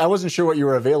game. I wasn't sure what you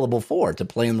were available for to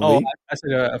play in the league. I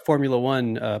said a Formula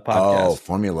One podcast. Oh,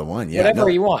 Formula One. Yeah, whatever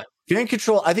you want. Fan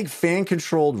control. I think fan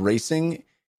controlled racing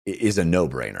is a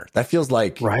no-brainer. That feels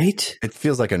like right. It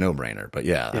feels like a no-brainer, but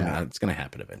yeah. I mean, it's going to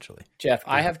happen eventually. Jeff,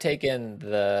 I have taken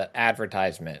the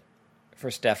advertisement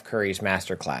for Steph Curry's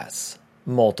masterclass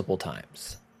multiple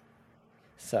times.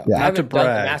 So I haven't done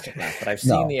the masterclass, but I've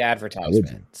seen the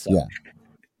advertisement. So. Yeah.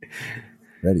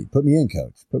 Ready? Put me in,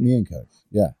 coach.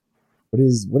 Yeah.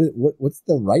 What's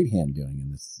the right hand doing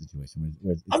in this situation?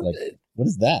 It's like, what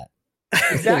is that?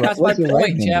 Exactly. That's my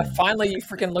point, Jeff. Doing? Finally, you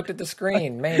freaking looked at the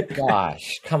screen. Man,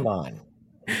 gosh, come on.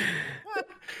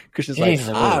 Christian's like,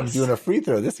 I'm doing a free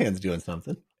throw. This hand's doing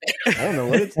something. I don't know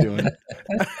what it's doing.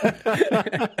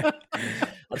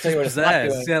 I'll tell you what it's that?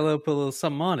 not doing. Put a little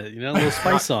something on it, a little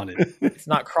spice on it. It's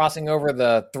not crossing over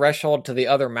the threshold to the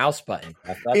other mouse button.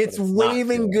 It's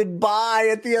waving goodbye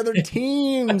at the other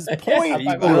team's point.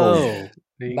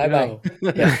 Bye-bye.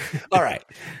 Yeah. All right.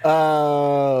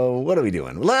 What are we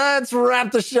doing? Let's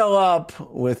wrap the show up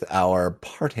with our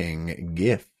parting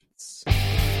gifts.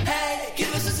 Hey,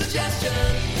 give us a suggestion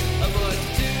of what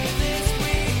to do this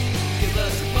week. Give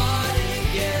us a parting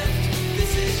gift.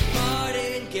 This is your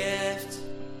parting gift.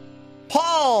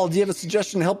 Paul, do you have a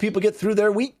suggestion to help people get through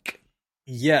their week?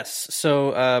 Yes.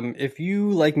 So if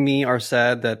you, like me, are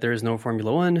sad that there is no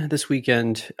Formula One this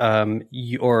weekend,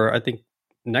 or I think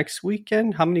next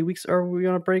weekend, how many weeks are we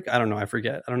on a break? I don't know. I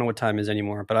forget. I don't know what time is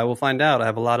anymore, but I will find out. I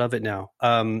have a lot of it now.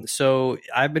 So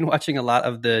I've been watching a lot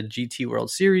of the GT World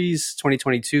Series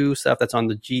 2022 stuff that's on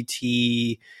the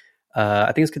GT.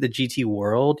 I think it's called the GT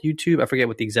World YouTube. I forget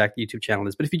what the exact YouTube channel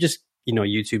is, but if you just,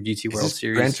 YouTube GT World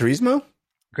Series. Gran Turismo?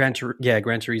 Gran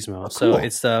Turismo. Oh, so cool.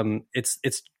 it's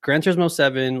Gran Turismo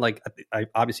 7. Like,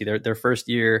 obviously their first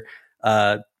year,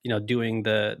 doing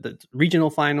the regional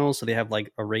finals. So they have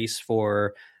like a race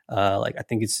for I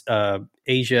think it's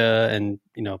Asia and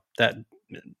that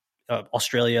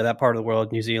Australia, that part of the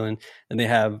world, New Zealand, and they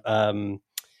have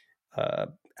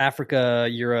Africa,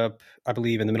 Europe, I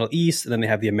believe, in the Middle East, and then they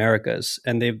have the Americas,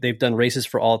 and they've done races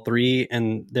for all three,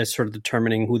 and they're sort of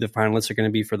determining who the finalists are going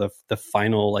to be for the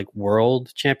final like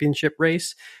world championship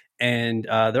race. And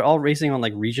they're all racing on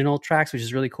like regional tracks, which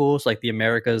is really cool. So like the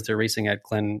Americas, they're racing at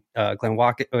Glenwacken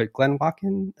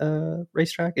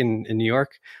racetrack in New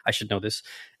York. I should know this.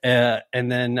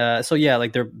 And then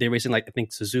like they're racing like I think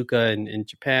Suzuka in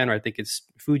Japan, or I think it's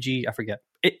Fuji. I forget.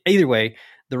 Either way,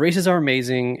 the races are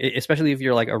amazing, especially if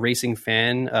you're like a racing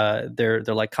fan. They're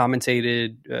like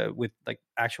commentated with like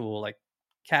actual like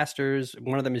casters.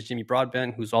 One of them is Jimmy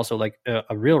Broadbent, who's also like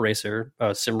a real racer,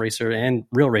 sim racer and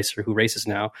real racer who races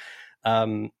now.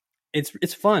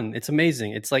 It's fun. It's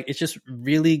amazing. It's just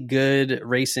really good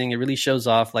racing. It really shows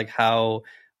off like how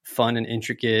fun and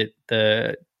intricate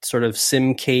the sort of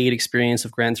simcade experience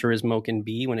of Gran Turismo can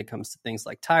be when it comes to things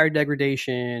like tire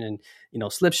degradation and,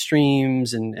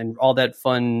 slipstreams and all that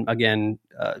fun, again,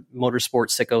 motorsport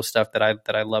sicko stuff that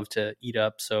I love to eat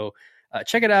up. So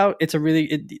check it out. It's I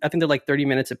think they're like 30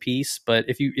 minutes a piece, but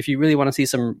if you really want to see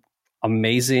some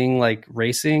amazing like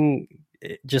racing,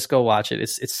 just go watch it.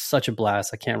 It's such a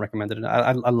blast. I can't recommend it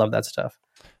enough. I love that stuff.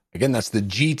 Again, that's the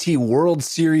GT World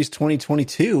Series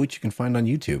 2022, which you can find on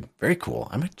YouTube. Very cool.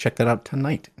 I might check that out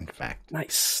tonight, in fact.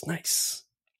 Nice.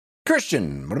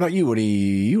 Christian, what about you? What do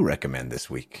you recommend this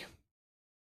week?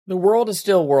 The world is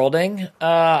still worlding.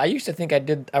 I used to think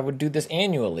I would do this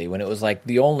annually when it was like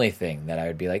the only thing that I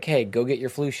would be like, hey, go get your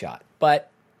flu shot.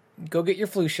 But go get your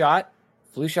flu shot.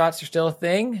 Flu shots are still a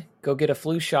thing. Go get a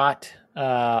flu shot.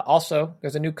 Also,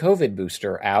 there's a new COVID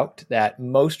booster out that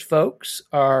most folks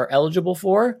are eligible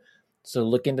for. So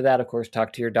look into that. Of course,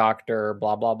 talk to your doctor,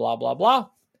 blah, blah, blah, blah, blah.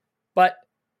 But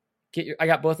I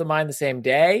got both of mine the same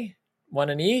day, one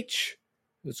in each.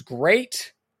 It was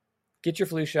great. Get your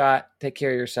flu shot. Take care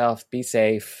of yourself. Be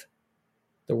safe.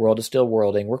 The world is still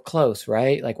worlding. We're close,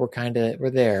 right? Like we're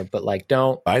there, but like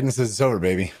don't. Biden says it's over,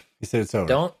 baby. He said it's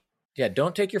over.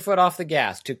 Don't take your foot off the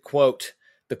gas, to quote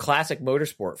the classic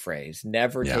motorsport phrase,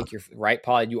 never take your right,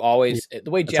 Paul. You always, the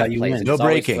way Jeff plays it, no it's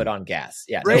braking. Always foot on gas.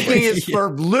 Yeah. Braking is for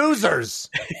losers.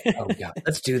 Oh God.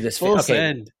 Let's do this. Full Okay.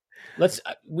 send. Let's,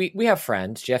 we have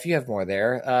friends. Jeff, you have more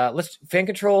there. Let's fan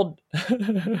controlled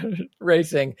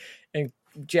racing. And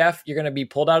Jeff, you're going to be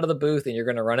pulled out of the booth and you're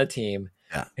going to run a team.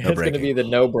 Yeah. It's going to be the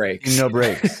no brakes. No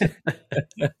brakes.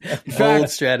 Bold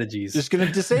strategies. Just going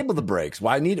to disable the brakes.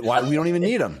 Why we don't even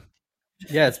need them.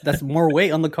 Yeah, that's more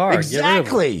weight on the car.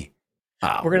 Exactly.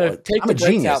 We're going to take the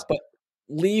brakes out, but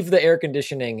leave the air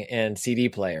conditioning and CD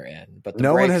player in. But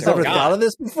no one has ever thought of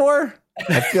this before.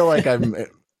 I feel like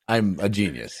I'm a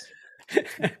genius.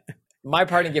 My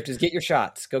parting gift is get your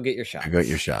shots. Go get your shots. Go get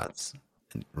your shots.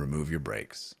 And remove your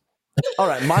brakes. All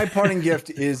right. My parting gift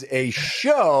is a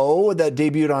show that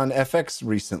debuted on FX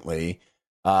recently.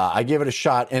 I gave it a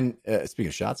shot. And speaking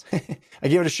of shots, I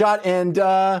gave it a shot and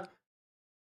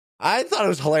I thought it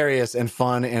was hilarious and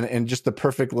fun and just the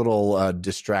perfect little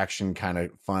distraction kind of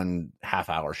fun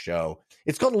half-hour show.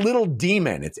 It's called Little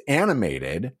Demon. It's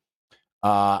animated.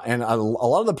 And a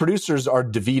lot of the producers are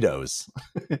DeVitos.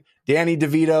 Danny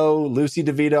DeVito, Lucy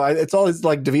DeVito. It's all his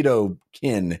like DeVito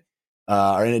kin.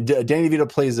 Danny DeVito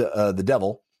plays the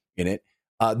devil in it.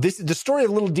 The story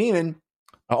of Little Demon,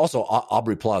 also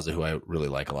Aubrey Plaza, who I really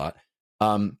like a lot.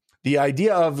 The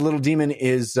idea of Little Demon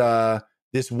is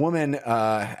this woman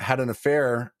had an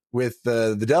affair with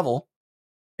the devil,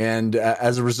 and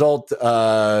as a result,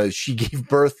 she gave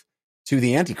birth to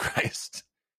the Antichrist.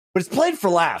 But it's played for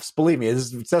laughs. Believe me,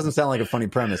 it doesn't sound like a funny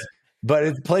premise, but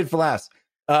it's played for laughs.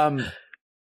 And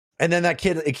then a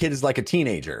kid is like a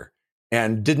teenager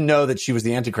and didn't know that she was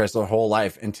the Antichrist her whole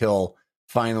life until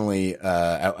finally,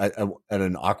 at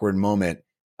an awkward moment,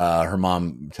 her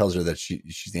mom tells her that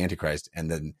she's the Antichrist, and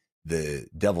then the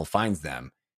devil finds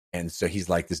them. And so he's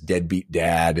like this deadbeat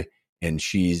dad, and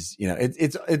she's,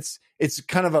 it's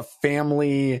kind of a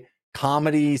family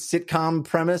comedy sitcom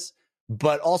premise,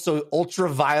 but also ultra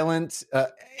violent,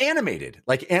 animated,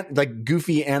 like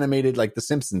goofy animated, like The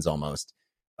Simpsons almost,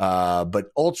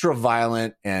 but ultra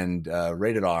violent and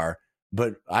rated R.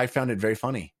 But I found it very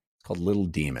funny. It's called Little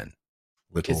Demon.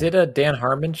 Is it a Dan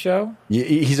Harmon show?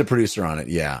 He's a producer on it.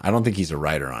 Yeah, I don't think he's a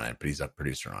writer on it, but he's a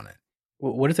producer on it.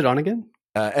 What is it on again?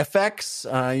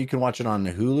 FX. You can watch it on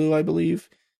Hulu, I believe.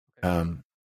 And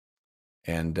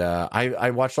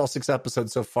I watched all 6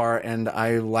 episodes so far, and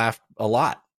I laughed a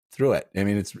lot through it. I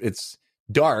mean, it's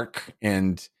dark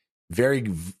and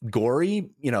very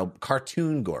gory,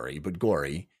 cartoon gory, but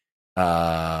gory.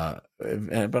 But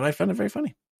I found it very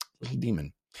funny. Little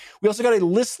Demon. We also got a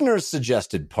listener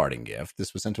suggested parting gift.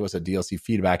 This was sent to us at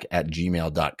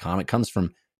dlcfeedback@gmail.com. It comes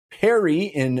from Perry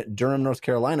in Durham, North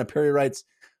Carolina. Perry writes,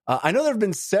 I know there have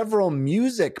been several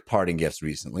music parting gifts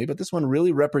recently, but this one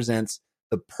really represents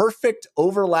the perfect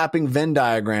overlapping Venn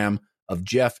diagram of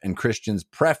Jeff and Christian's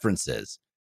preferences.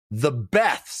 The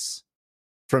Beths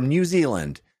from New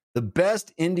Zealand, the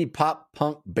best indie pop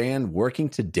punk band working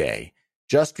today,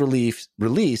 just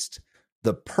released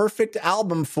the perfect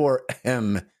album for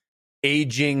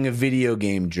aging video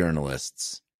game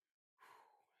journalists.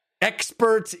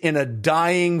 Expert in a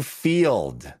dying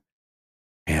field.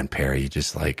 Man, Perry,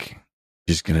 just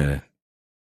gonna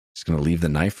leave the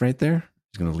knife right there?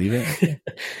 He's gonna leave it?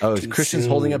 Oh, Christian's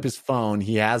holding up his phone.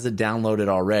 He has it downloaded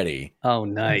already. Oh,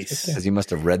 nice. Because he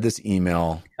must have read this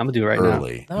email. I'm gonna do it right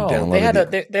early. now. No, they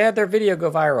had their video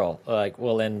go viral.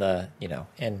 In the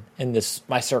in this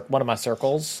one of my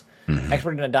circles.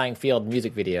 Expert in a Dying Field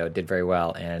music video did very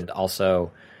well. And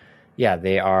also, yeah,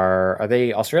 are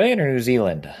they Australian or New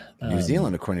Zealand? New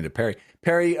Zealand, according to Perry.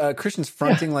 Perry, Christian's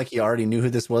fronting like he already knew who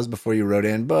this was before you wrote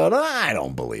in, but I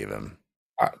don't believe him.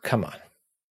 Come on.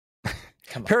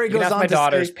 Come on. Perry goes ask on my to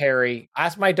daughters, say, Perry.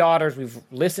 Ask my daughters. We've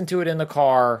listened to it in the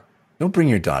car. Don't bring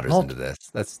your daughters into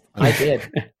this. I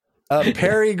did.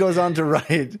 Perry goes on to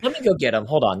write. Let me go get them.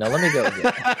 Hold on. No, let me go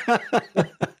get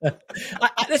them.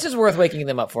 This is worth waking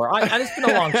them up for. It's been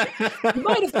a long trip. You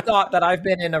might have thought that I've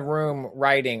been in a room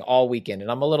writing all weekend, and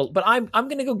I'm a little, but I'm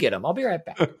going to go get them. I'll be right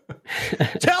back.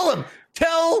 Tell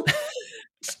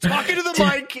talking to the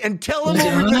mic and tell him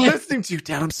what we've been listening to.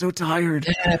 Dad, I'm so tired.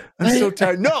 I'm so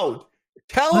tired. No,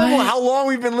 tell him how long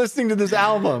we've been listening to this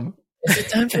album. Is it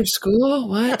time for school?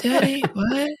 What, Daddy?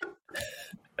 What?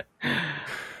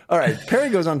 All right. Perry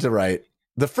goes on to write,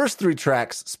 the first 3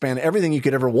 tracks span everything you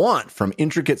could ever want, from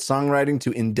intricate songwriting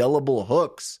to indelible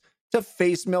hooks to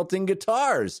face-melting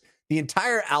guitars. The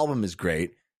entire album is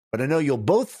great, but I know you'll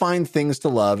both find things to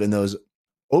love in those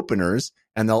openers,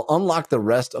 and they'll unlock the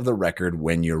rest of the record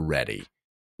when you're ready,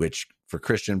 which for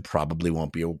Christian probably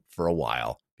won't be for a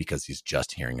while because he's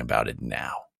just hearing about it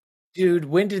now. Dude,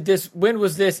 when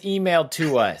was this emailed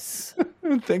to us?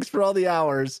 Thanks for all the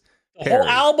hours. The whole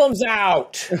album's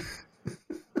out.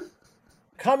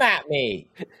 Come at me.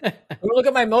 Look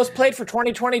at my most played for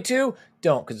 2022.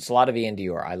 Don't, because it's a lot of Ian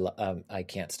Dior. I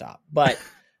can't stop. But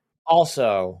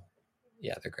also,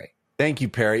 yeah, they're great. Thank you,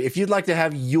 Perry. If you'd like to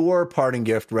have your parting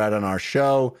gift read on our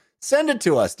show, send it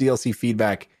to us,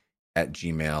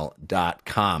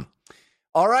 dlcfeedback@gmail.com.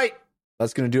 All right.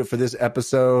 That's going to do it for this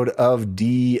episode of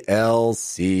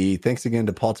DLC. Thanks again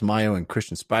to Paul Tamayo and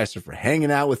Christian Spicer for hanging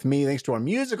out with me. Thanks to our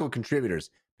musical contributors,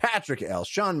 Patrick L.,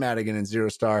 Sean Madigan, and Zero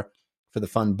Star for the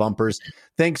fun bumpers.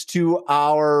 Thanks to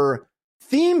our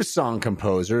theme song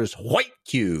composers, White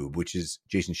Cube, which is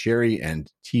Jason Sherry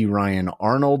and T. Ryan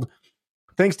Arnold.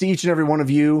 Thanks to each and every one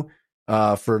of you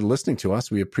for listening to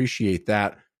us. We appreciate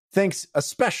that. Thanks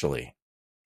especially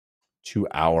to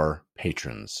our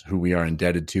patrons who we are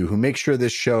indebted to, who make sure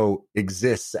this show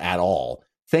exists at all.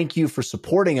 Thank you for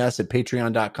supporting us at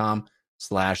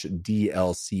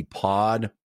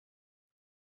patreon.com/DLCpod.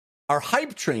 Our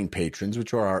Hype Train patrons,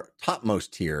 which are our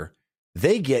topmost tier,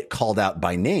 they get called out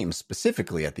by name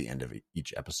specifically at the end of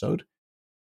each episode,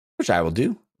 which I will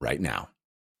do right now.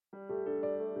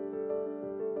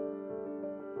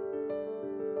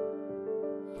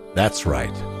 That's right.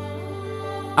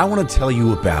 I want to tell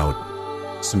you about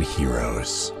some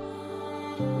heroes.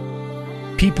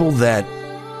 People that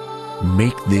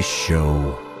make this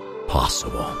show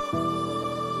possible.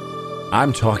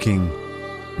 I'm talking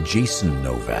Jason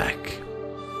Novak,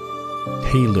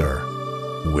 Taylor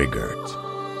Wiggert,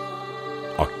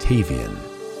 Octavian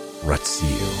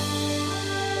Rutzil,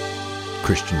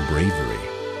 Christian Bravery,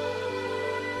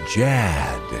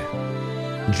 Jad,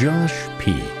 Josh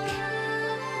Peak,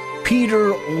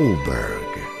 Peter Olberg,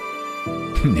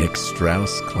 Nick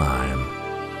Strauss-Klein,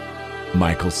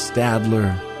 Michael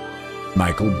Stadler,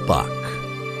 Michael Buck,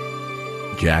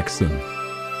 Jackson,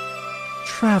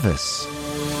 Travis,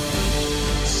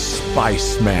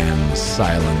 Spiceman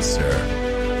Silencer,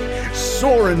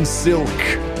 Soren Silk,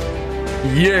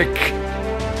 Yick,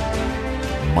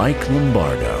 Mike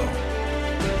Lombardo,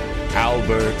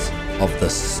 Albert of the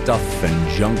Stuff and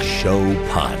Junk Show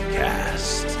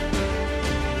podcast,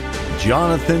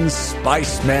 Jonathan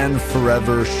Spiceman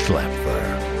Forever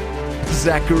Schlepper,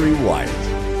 Zachary White,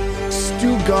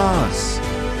 Stu Goss,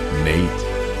 Nate,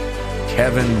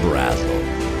 Kevin Brazel,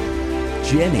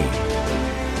 Jenny,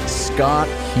 Scott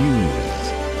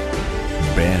Hughes,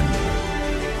 Ben,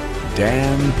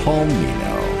 Dan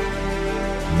Palmino,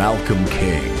 Malcolm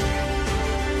King,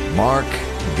 Mark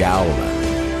Gowland,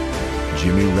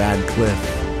 Jimmy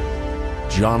Radcliffe,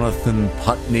 Jonathan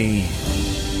Putney,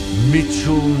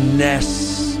 Mitchell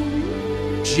Ness,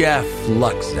 Jeff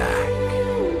Luxack,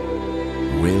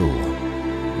 Will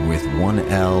with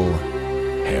 1L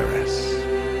Harris,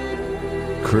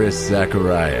 Chris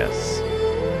Zacharias,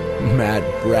 Matt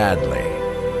Bradley,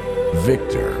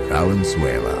 Victor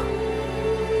Valenzuela,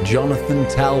 Jonathan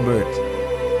Talbert,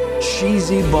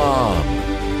 Cheesy Bob,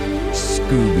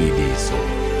 Scooby Diesel,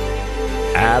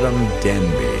 Adam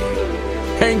Denby,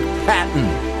 Hank Patton,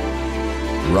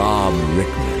 Rob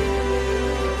Rickman,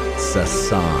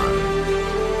 Sasan,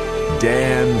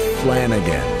 Dan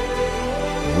Flanagan,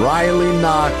 Riley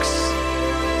Knox,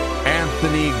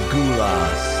 Anthony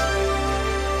Goulas,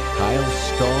 Kyle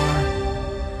Starr,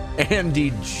 Andy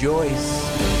Joyce,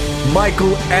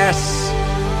 Michael S.,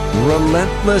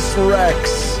 Relentless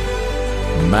Rex,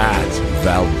 Matt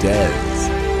Valdez,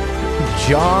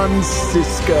 John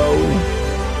Cisco,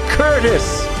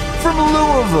 Curtis from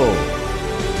Louisville,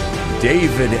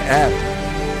 David Epp,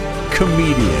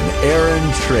 comedian Aaron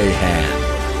Trahan,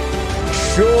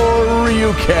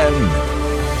 Shoryuken,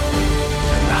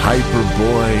 and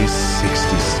Hyperboy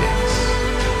 66.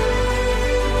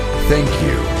 Thank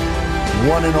you,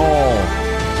 one and all,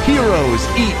 heroes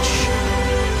each,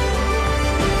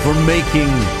 for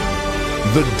making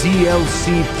the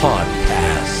DLC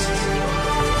podcast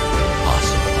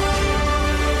possible.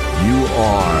 You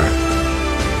are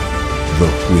the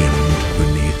wind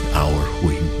beneath our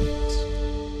wings.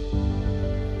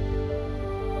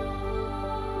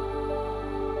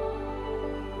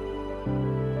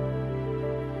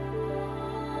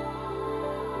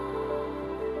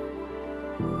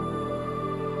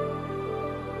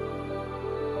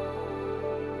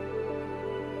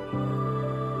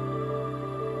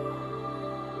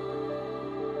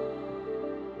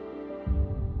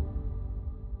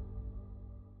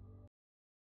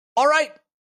 All right.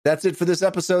 That's it for this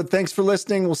episode. Thanks for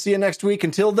listening. We'll see you next week.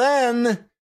 Until then,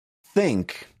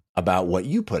 think about what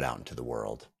you put out into the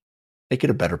world. Make it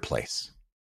a better place.